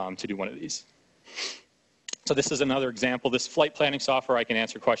to do one of these. So this is another example. This flight planning software, I can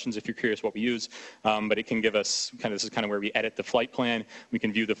answer questions if you're curious what we use, but it can give us this is kind of where we edit the flight plan. We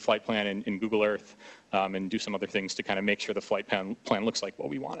can view the flight plan in Google Earth and do some other things to kind of make sure the flight plan looks like what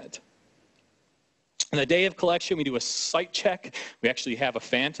we want it. On the day of collection, we do a site check. We actually have a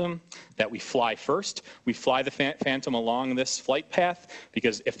Phantom that we fly first. We fly the Phantom along this flight path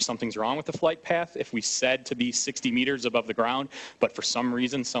because if something's wrong with the flight path, if we said to be 60 meters above the ground, but for some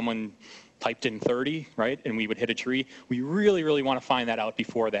reason someone typed in 30, right, and we would hit a tree, we really, really want to find that out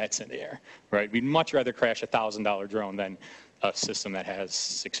before that's in the air, right? We'd much rather crash a $1,000 drone than a system that has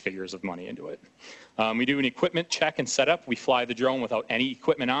 6 figures of money into it. We do an equipment check and setup. We fly the drone without any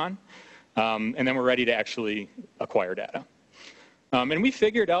equipment on. And then we're ready to actually acquire data. And we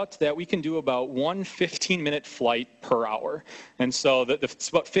figured out that we can do about one 15-minute flight per hour. And so it's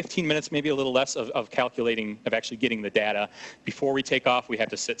about 15 minutes, maybe a little less, of actually getting the data. Before we take off, we have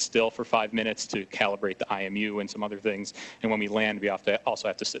to sit still for 5 minutes to calibrate the IMU and some other things. And when we land, we also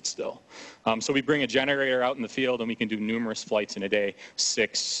have to sit still. So we bring a generator out in the field, and we can do numerous flights in a day.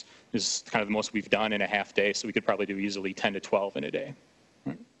 6 is kind of the most we've done in a half day, so we could probably do easily 10 to 12 in a day.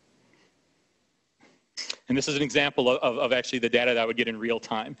 And this is an example of actually the data that I would get in real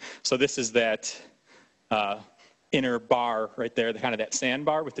time. So this is that inner bar right there, kind of that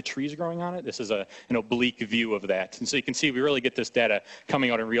sandbar with the trees growing on it. This is an oblique view of that. And so you can see we really get this data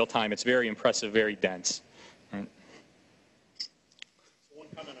coming out in real time. It's very impressive, very dense. Right. So one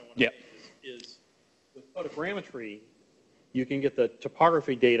comment I want to make is with photogrammetry, you can get the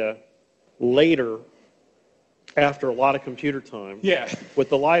topography data later after a lot of computer time. Yeah. With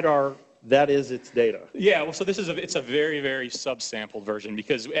the LiDAR, that is its data. Yeah, well, so this is it's a very, very subsampled version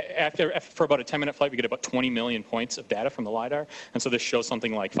because for about a 10-minute flight, we get about 20 million points of data from the LiDAR. And so this shows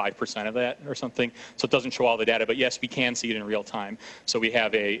something like 5% of that or something. So it doesn't show all the data, but yes, we can see it in real time. So we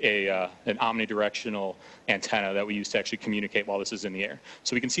have an omnidirectional antenna that we use to actually communicate while this is in the air.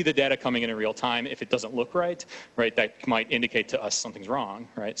 So we can see the data coming in real time. If it doesn't look right, that might indicate to us something's wrong,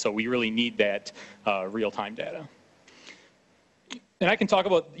 right? So we really need that real-time data. And I can talk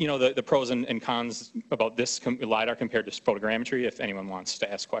about, the pros and cons about this LiDAR compared to photogrammetry if anyone wants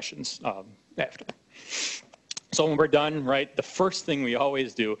to ask questions after. So when we're done, the first thing we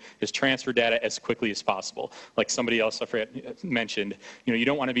always do is transfer data as quickly as possible. Like somebody else mentioned, you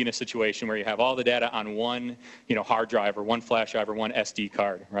don't want to be in a situation where you have all the data on one, hard drive or one flash drive or one SD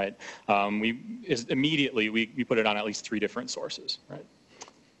card, right? Immediately we put it on at least 3 different sources, right?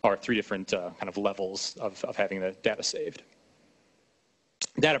 Or 3 different kind of levels of having the data saved.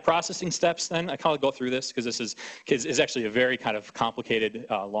 Data processing steps, then, I kind of go through this because this is actually a very kind of complicated,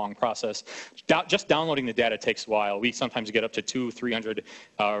 long process. Just downloading the data takes a while. We sometimes get up to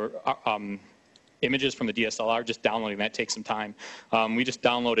 200-300 images from the DSLR. Just downloading that takes some time. We just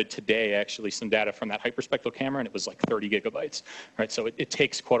downloaded today, actually, some data from that hyperspectral camera, and it was like 30 gigabytes. Right? So it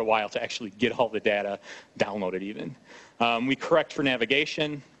takes quite a while to actually get all the data downloaded even. We correct for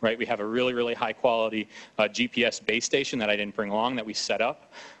navigation, right? We have a really, really high quality GPS base station that I didn't bring along that we set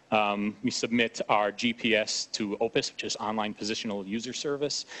up. We submit our GPS to OPUS, which is Online Positional User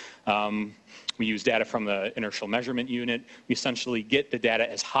Service. We use data from the inertial measurement unit. We essentially get the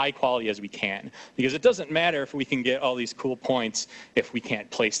data as high quality as we can, because it doesn't matter if we can get all these cool points if we can't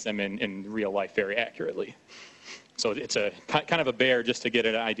place them in real life very accurately. So it's a kind of a bear just to get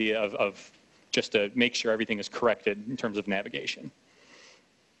an idea of just to make sure everything is corrected in terms of navigation.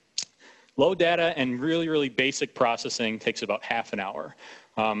 Low data and really, really basic processing takes about half an hour.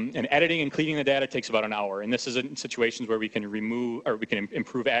 And editing and cleaning the data takes about an hour. And this is in situations where we can remove, or we can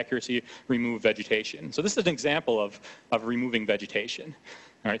improve accuracy, remove vegetation. So this is an example of removing vegetation.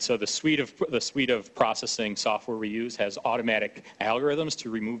 All right, so the suite of processing software we use has automatic algorithms to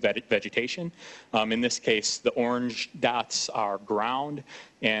remove vegetation. In this case, the orange dots are ground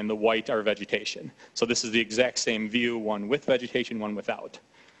and the white are vegetation. So this is the exact same view, one with vegetation, one without.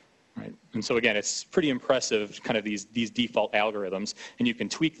 Right. And so again, it's pretty impressive, kind of these default algorithms, and you can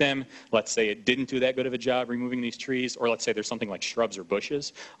tweak them. Let's say it didn't do that good of a job removing these trees, or let's say there's something like shrubs or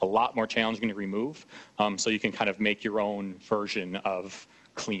bushes, a lot more challenging to remove. So you can kind of make your own version of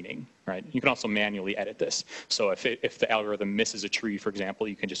cleaning, right? You can also manually edit this. So if the algorithm misses a tree, for example,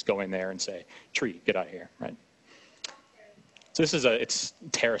 you can just go in there and say, tree, get out of here, right? So this is it's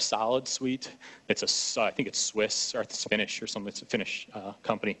TerraSolid suite. I think it's Swiss or it's Finnish or something. It's a Finnish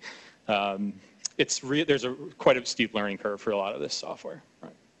company. There's quite a steep learning curve for a lot of this software.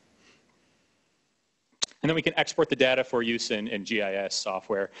 Right? And then we can export the data for use in GIS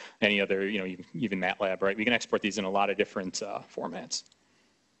software, any other, even MATLAB, right? We can export these in a lot of different formats.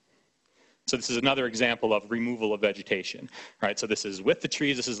 So this is another example of removal of vegetation, right? So this is with the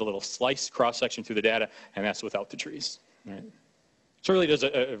trees. This is a little sliced cross-section through the data, and that's without the trees. Right. So it really does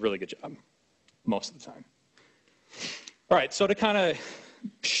a really good job most of the time. All right, so to kind of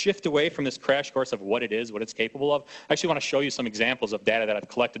shift away from this crash course of what it is, what it's capable of, I actually want to show you some examples of data that I've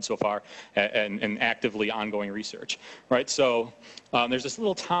collected so far and actively ongoing research. Right, so there's this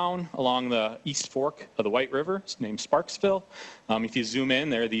little town along the East Fork of the White River. It's named Sparksville. If you zoom in,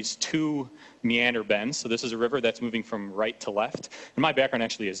 there are these 2 meander bends. So this is a river that's moving from right to left. And my background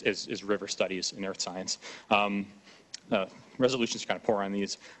actually is river studies in earth science. Resolution's kind of poor on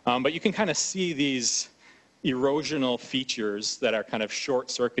these. But you can kind of see these erosional features that are kind of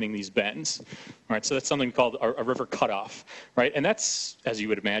short-circuiting these bends. All right, so that's something called a river cutoff, right? And that's, as you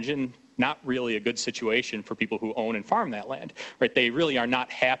would imagine, not really a good situation for people who own and farm that land, right? They really are not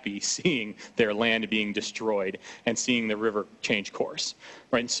happy seeing their land being destroyed and seeing the river change course,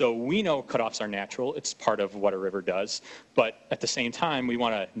 right? And so we know cutoffs are natural. It's part of what a river does. But at the same time, we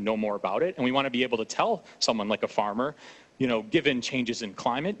want to know more about it, and we want to be able to tell someone like a farmer, given changes in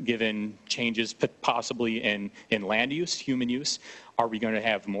climate, given changes possibly in land use, human use, are we going to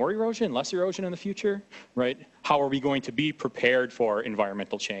have more erosion, less erosion in the future, right? How are we going to be prepared for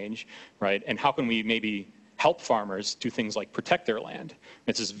environmental change, right? And how can we maybe help farmers do things like protect their land?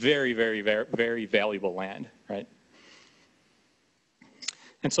 It's this very, very, very, very valuable land, right?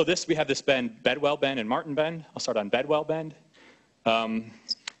 And so we have this bend, Bedwell Bend and Martin Bend. I'll start on Bedwell Bend.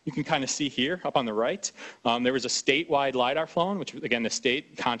 You can kind of see here up on the right, there was a statewide LiDAR flown, which again, the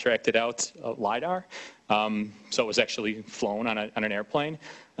state contracted out LiDAR. So it was actually flown on an airplane.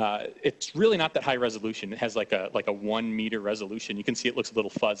 It's really not that high resolution. It has like a 1 meter resolution. You can see it looks a little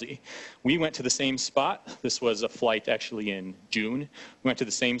fuzzy. We went to the same spot. This was a flight actually in June. We went to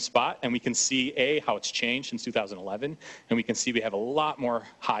the same spot, and we can see, how it's changed since 2011, and we can see we have a lot more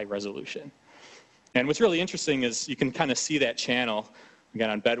high resolution. And what's really interesting is you can kind of see that channel, again,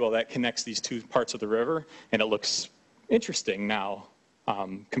 on Bedwell, that connects these two parts of the river, and it looks interesting now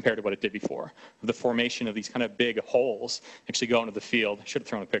compared to what it did before. The formation of these kind of big holes actually go into the field. I should have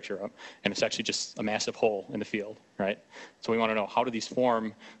thrown a picture up, and it's actually just a massive hole in the field, right? So we want to know, how do these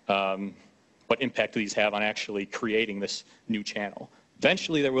form? What impact do these have on actually creating this new channel?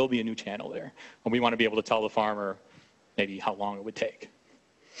 Eventually, there will be a new channel there, and we want to be able to tell the farmer maybe how long it would take.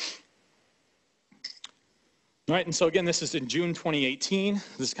 All right, and so again, this is in June 2018.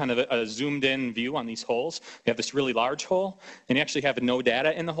 This is kind of a zoomed in view on these holes. We have this really large hole, and you actually have no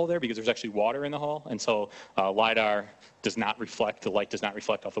data in the hole there because there's actually water in the hole, and so LiDAR does not reflect, the light does not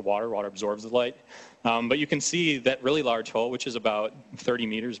reflect off the water. Water absorbs the light. But you can see that really large hole, which is about 30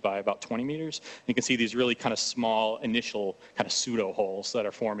 meters by about 20 meters. You can see these really kind of small initial kind of pseudo holes that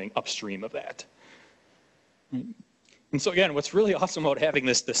are forming upstream of that. And so again, what's really awesome about having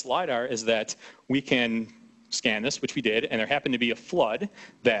this LiDAR is that we can scan this, which we did, and there happened to be a flood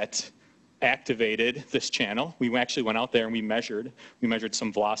that activated this channel. We actually went out there and we measured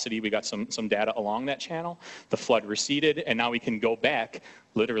some velocity. We got some data along that channel. The flood receded, and now we can go back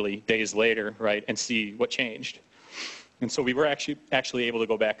literally days later, right, and see what changed. And so we were actually able to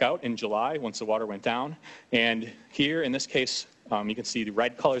go back out in July once the water went down. And here, in this case, you can see the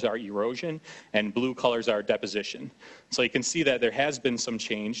red colors are erosion and blue colors are deposition. So you can see that there has been some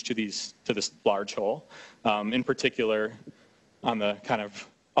change to this large hole. In particular, on the kind of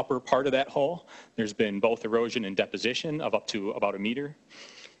upper part of that hole, there's been both erosion and deposition of up to about 1 meter.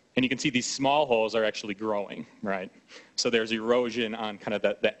 And you can see these small holes are actually growing, right? So there's erosion on kind of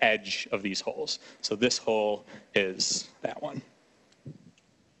the edge of these holes. So this hole is that one.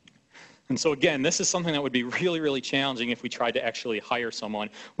 And so again, this is something that would be really, really challenging if we tried to actually hire someone.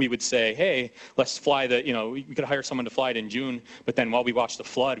 We would say, hey, let's fly we could hire someone to fly it in June, but then while we watch the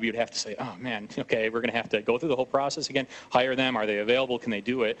flood, we would have to say, oh man, okay, we're gonna have to go through the whole process again, hire them, are they available, can they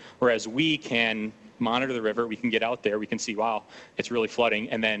do it? Whereas we can monitor the river, we can get out there, we can see, wow, it's really flooding,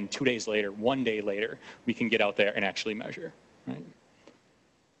 and then 2 days later, 1 day later, we can get out there and actually measure, right?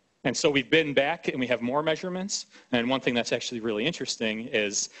 And so we've been back and we have more measurements. And one thing that's actually really interesting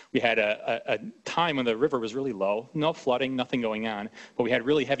is we had a time when the river was really low, no flooding, nothing going on, but we had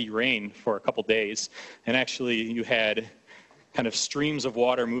really heavy rain for a couple days. And actually you had kind of streams of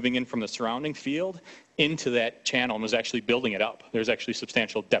water moving in from the surrounding field into that channel and was actually building it up. There's actually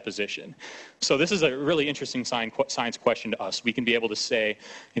substantial deposition. So this is a really interesting science question to us. We can be able to say,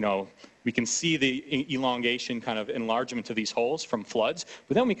 we can see the elongation kind of enlargement of these holes from floods,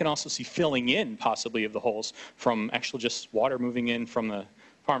 but then we can also see filling in possibly of the holes from actually just water moving in from the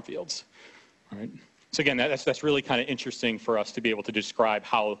farm fields. All right. So again, that's really kind of interesting for us to be able to describe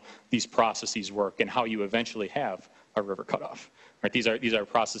how these processes work and how you eventually have a river cutoff. Right? These are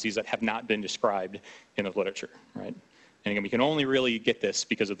processes that have not been described in the literature. Right? And again, we can only really get this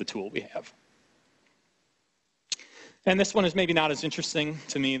because of the tool we have. And this one is maybe not as interesting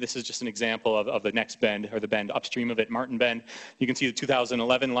to me. This is just an example of the next bend, or the bend upstream of it, Martin Bend. You can see the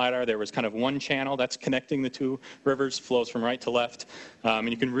 2011 LiDAR. There was kind of one channel that's connecting the two rivers, flows from right to left. And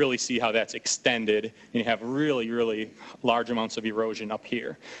you can really see how that's extended. And you have really, really large amounts of erosion up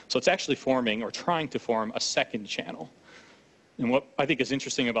here. So it's actually forming, or trying to form, a second channel. And what I think is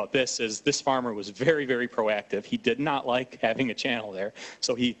interesting about this is this farmer was very, very proactive. He did not like having a channel there.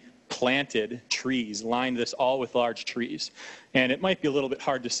 So he planted trees, lined this all with large trees. And it might be a little bit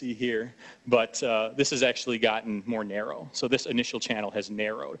hard to see here, but this has actually gotten more narrow. So this initial channel has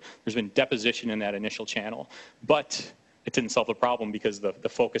narrowed. There's been deposition in that initial channel, but it didn't solve the problem because the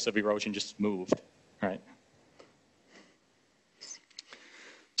focus of erosion just moved, right?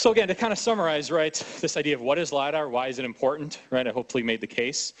 So again, to kind of summarize, right, this idea of what is LiDAR, why is it important, right? I hopefully made the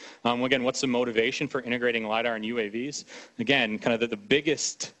case. Again, what's the motivation for integrating LiDAR and UAVs? Again, kind of the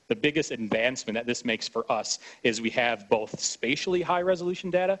biggest advancement that this makes for us is we have both spatially high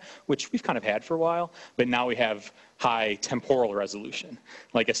resolution data, which we've kind of had for a while, but now we have high temporal resolution.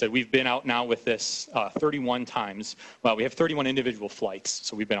 Like I said, we've been out now with this 31 times. Well, we have 31 individual flights,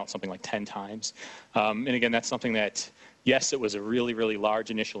 so we've been out something like 10 times. And again, that's something that, yes, it was a really, really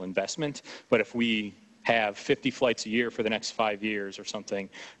large initial investment, but if we have 50 flights a year for the next 5 years or something,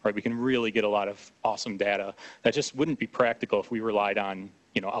 right, we can really get a lot of awesome data that just wouldn't be practical if we relied on,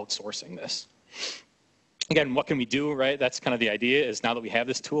 outsourcing this. Again, what can we do, right? That's kind of the idea, is now that we have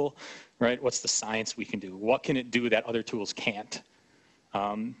this tool, right, what's the science we can do? What can it do that other tools can't?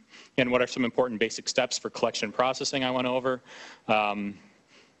 And what are some important basic steps for collection and processing I went over? And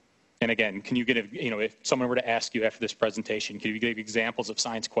again, can you get, if someone were to ask you after this presentation, can you give examples of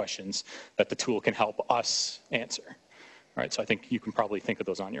science questions that the tool can help us answer? All right, so I think you can probably think of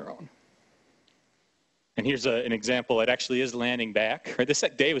those on your own. And here's an example. It actually is landing back. Right, this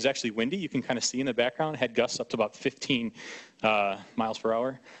day was actually windy. You can kind of see in the background. It had gusts up to about 15 miles per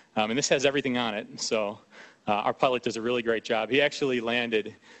hour. And this has everything on it. So our pilot does a really great job. He actually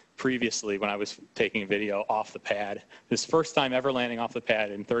landed previously, when I was taking a video, off the pad. His first time ever landing off the pad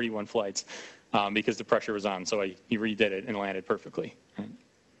in 31 flights because the pressure was on. So he redid it and landed perfectly.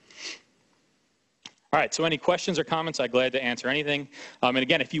 All right, so any questions or comments, I'm glad to answer anything. And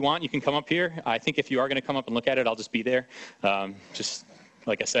again, if you want, you can come up here. I think if you are going to come up and look at it, I'll just be there. Just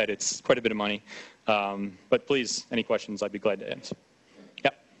like I said, it's quite a bit of money. But please, any questions, I'd be glad to answer.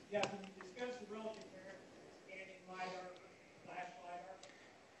 Yep. Yeah, can you discuss the relative scanning LiDAR, flash LiDAR?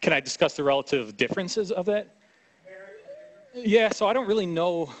 Can I discuss the relative differences of that? Yeah, so I don't really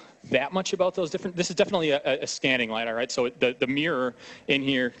know that much about those different. This is definitely a scanning LiDAR, right? So the mirror in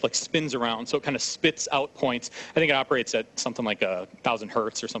here like spins around, so it kind of spits out points. I think it operates at something like 1,000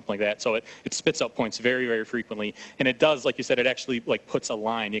 hertz or something like that. So it spits out points very, very frequently, and it does, like you said, it actually like puts a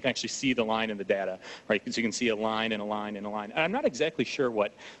line. You can actually see the line in the data, right? So you can see a line and a line and a line. And I'm not exactly sure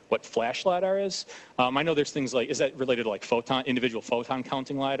what flash LiDAR is. I know there's things like, is that related to like individual photon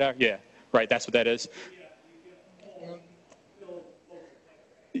counting LiDAR? Yeah, right. That's what that is.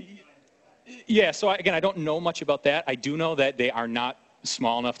 Yeah, so again, I don't know much about that. I do know that they are not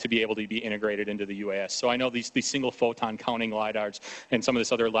small enough to be able to be integrated into the UAS. So I know these single photon counting LiDARs and some of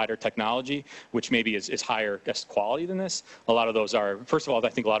this other LiDAR technology, which maybe is higher quality than this. A lot of those are, first of all, I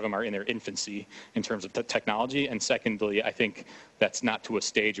think a lot of them are in their infancy in terms of technology. And secondly, I think that's not to a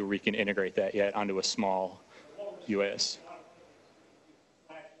stage where we can integrate that yet onto a small UAS.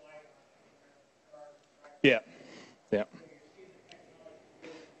 Yeah, yeah.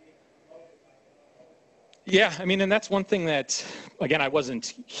 Yeah, I mean, and that's one thing that, again, I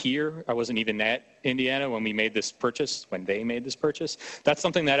wasn't here. I wasn't even at Indiana when we made this purchase, when they made this purchase. That's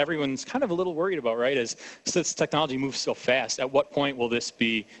something that everyone's kind of a little worried about, right? Is since technology moves so fast, at what point will this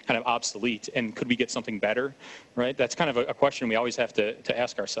be kind of obsolete? And could we get something better, right? That's kind of a question we always have to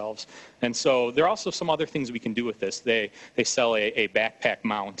ask ourselves. And so there are also some other things we can do with this. They sell a backpack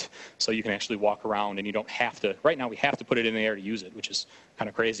mount, so you can actually walk around and you don't have to. Right now we have to put it in the air to use it, which is kind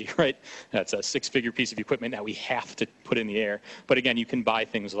of crazy, right? That's a six-figure piece of equipment that we have to put in the air. But again, you can buy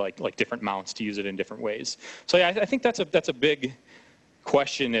things like different mounts to use it in different ways. So yeah, I think that's a big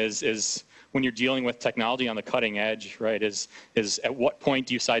question is when you're dealing with technology on the cutting edge, right, is at what point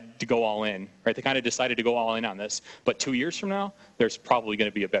do you decide to go all in, right? They kind of decided to go all in on this, but 2 years from now, there's probably going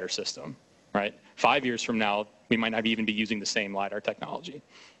to be a better system, right? 5 years from now, we might not even be using the same LiDAR technology.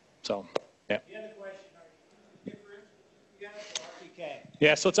 So, yeah. The other question, are you different? Yeah, RTK.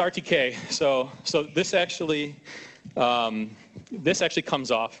 Yeah, so it's RTK. So this actually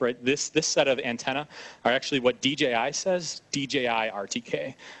comes off, right? This set of antenna are actually what DJI says, DJI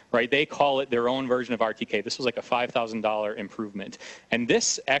RTK, right? They call it their own version of RTK. This was like a $5,000 improvement. And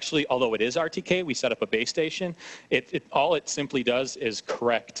this actually, although it is RTK, we set up a base station. All it simply does is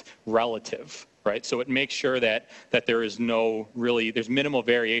correct relative. Right, so it makes sure that there is there's minimal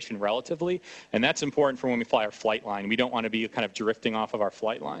variation relatively, and that's important for when we fly our flight line. We don't want to be kind of drifting off of our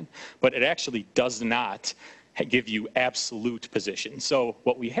flight line, but it actually does not give you absolute position. So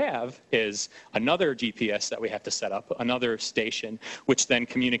what we have is another GPS that we have to set up, another station, which then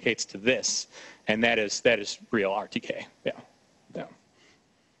communicates to this, and that is real RTK. Yeah.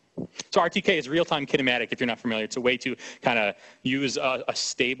 So RTK is real-time kinematic, if you're not familiar. It's a way to kind of use a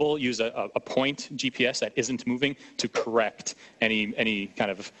point GPS that isn't moving to correct any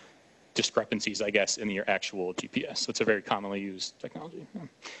kind of discrepancies, I guess, in your actual GPS. So it's a very commonly used technology. Yeah.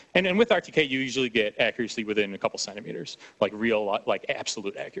 And with RTK, you usually get accuracy within a couple centimeters, like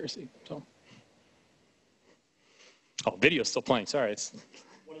absolute accuracy. So, video's still playing. Sorry, it's.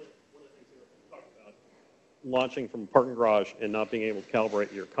 Launching from a parking garage and not being able to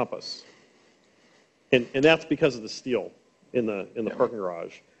calibrate your compass. And that's because of the steel in the parking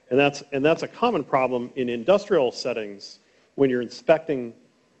garage. And that's a common problem in industrial settings when you're inspecting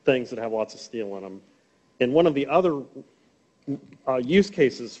things that have lots of steel in them. And one of the other use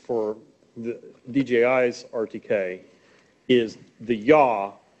cases for the DJI's RTK is the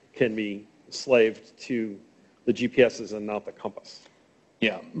yaw can be slaved to the GPSs and not the compass.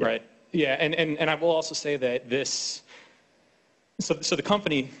 Yeah, right. Yeah, and I will also say that this So the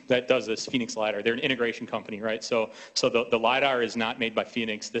company that does this, Phoenix LiDAR, they're an integration company, right? So the LiDAR is not made by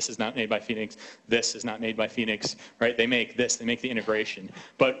Phoenix. This is not made by Phoenix. This is not made by Phoenix, right? They make this. They make the integration.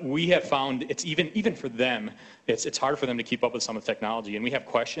 But we have found it's even for them, it's hard for them to keep up with some of the technology. And we have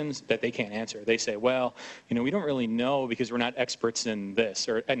questions that they can't answer. They say, well, we don't really know because we're not experts in this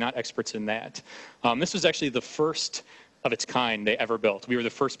or not experts in that. This was actually the first of its kind they ever built. We were the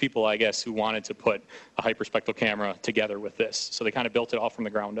first people, I guess, who wanted to put a hyperspectral camera together with this. So they kind of built it all from the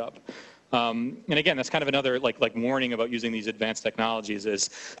ground up. And again, that's kind of another like warning about using these advanced technologies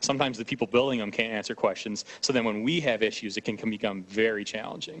is sometimes the people building them can't answer questions. So then when we have issues, it can become very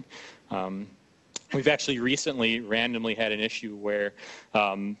challenging. We've actually recently randomly had an issue where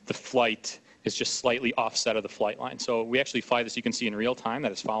the flight is just slightly offset of the flight line. So we actually fly this, you can see in real time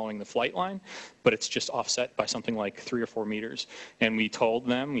that it's following the flight line, but it's just offset by something like 3 or 4 meters. And we told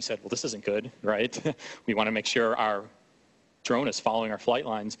them, we said, well, this isn't good, right? We want to make sure our drone is following our flight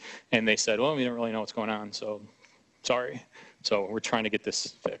lines. And they said, well, we don't really know what's going on, so sorry. So we're trying to get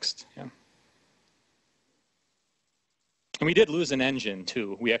this fixed, yeah. And we did lose an engine,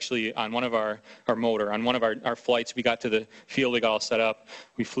 too. We actually, on one of our motor, on one of our flights, we got to the field, we got all set up.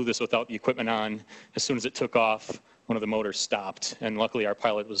 We flew this without the equipment on. As soon as it took off, one of the motors stopped. And luckily, our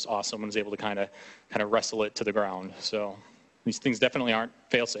pilot was awesome and was able to kind of wrestle it to the ground. So these things definitely aren't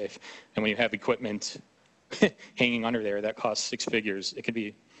fail-safe. And when you have equipment hanging under there that costs 6 figures, it can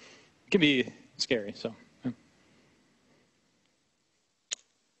be scary. So, yeah.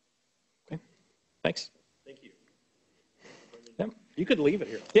 Okay, thanks. You could leave it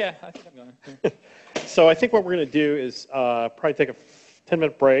here. Yeah, I think I'm going to. So I think what we're going to do is probably take a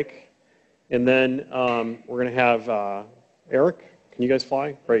 10-minute break, and then we're going to have Eric. Can you guys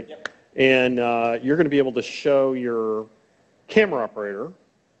fly? Great. Yep. And you're going to be able to show your camera operator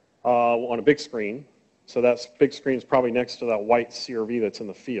on a big screen. So that big screen is probably next to that white CRV that's in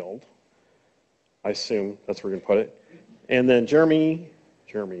the field. I assume that's where we're going to put it. And then Jeremy.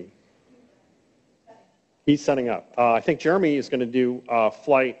 He's setting up. I think Jeremy is going to do a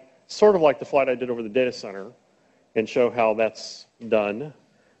flight, sort of like the flight I did over the data center, and show how that's done.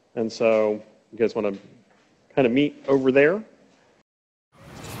 And so you guys want to kind of meet over there?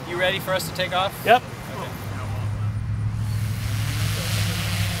 You ready for us to take off? Yep.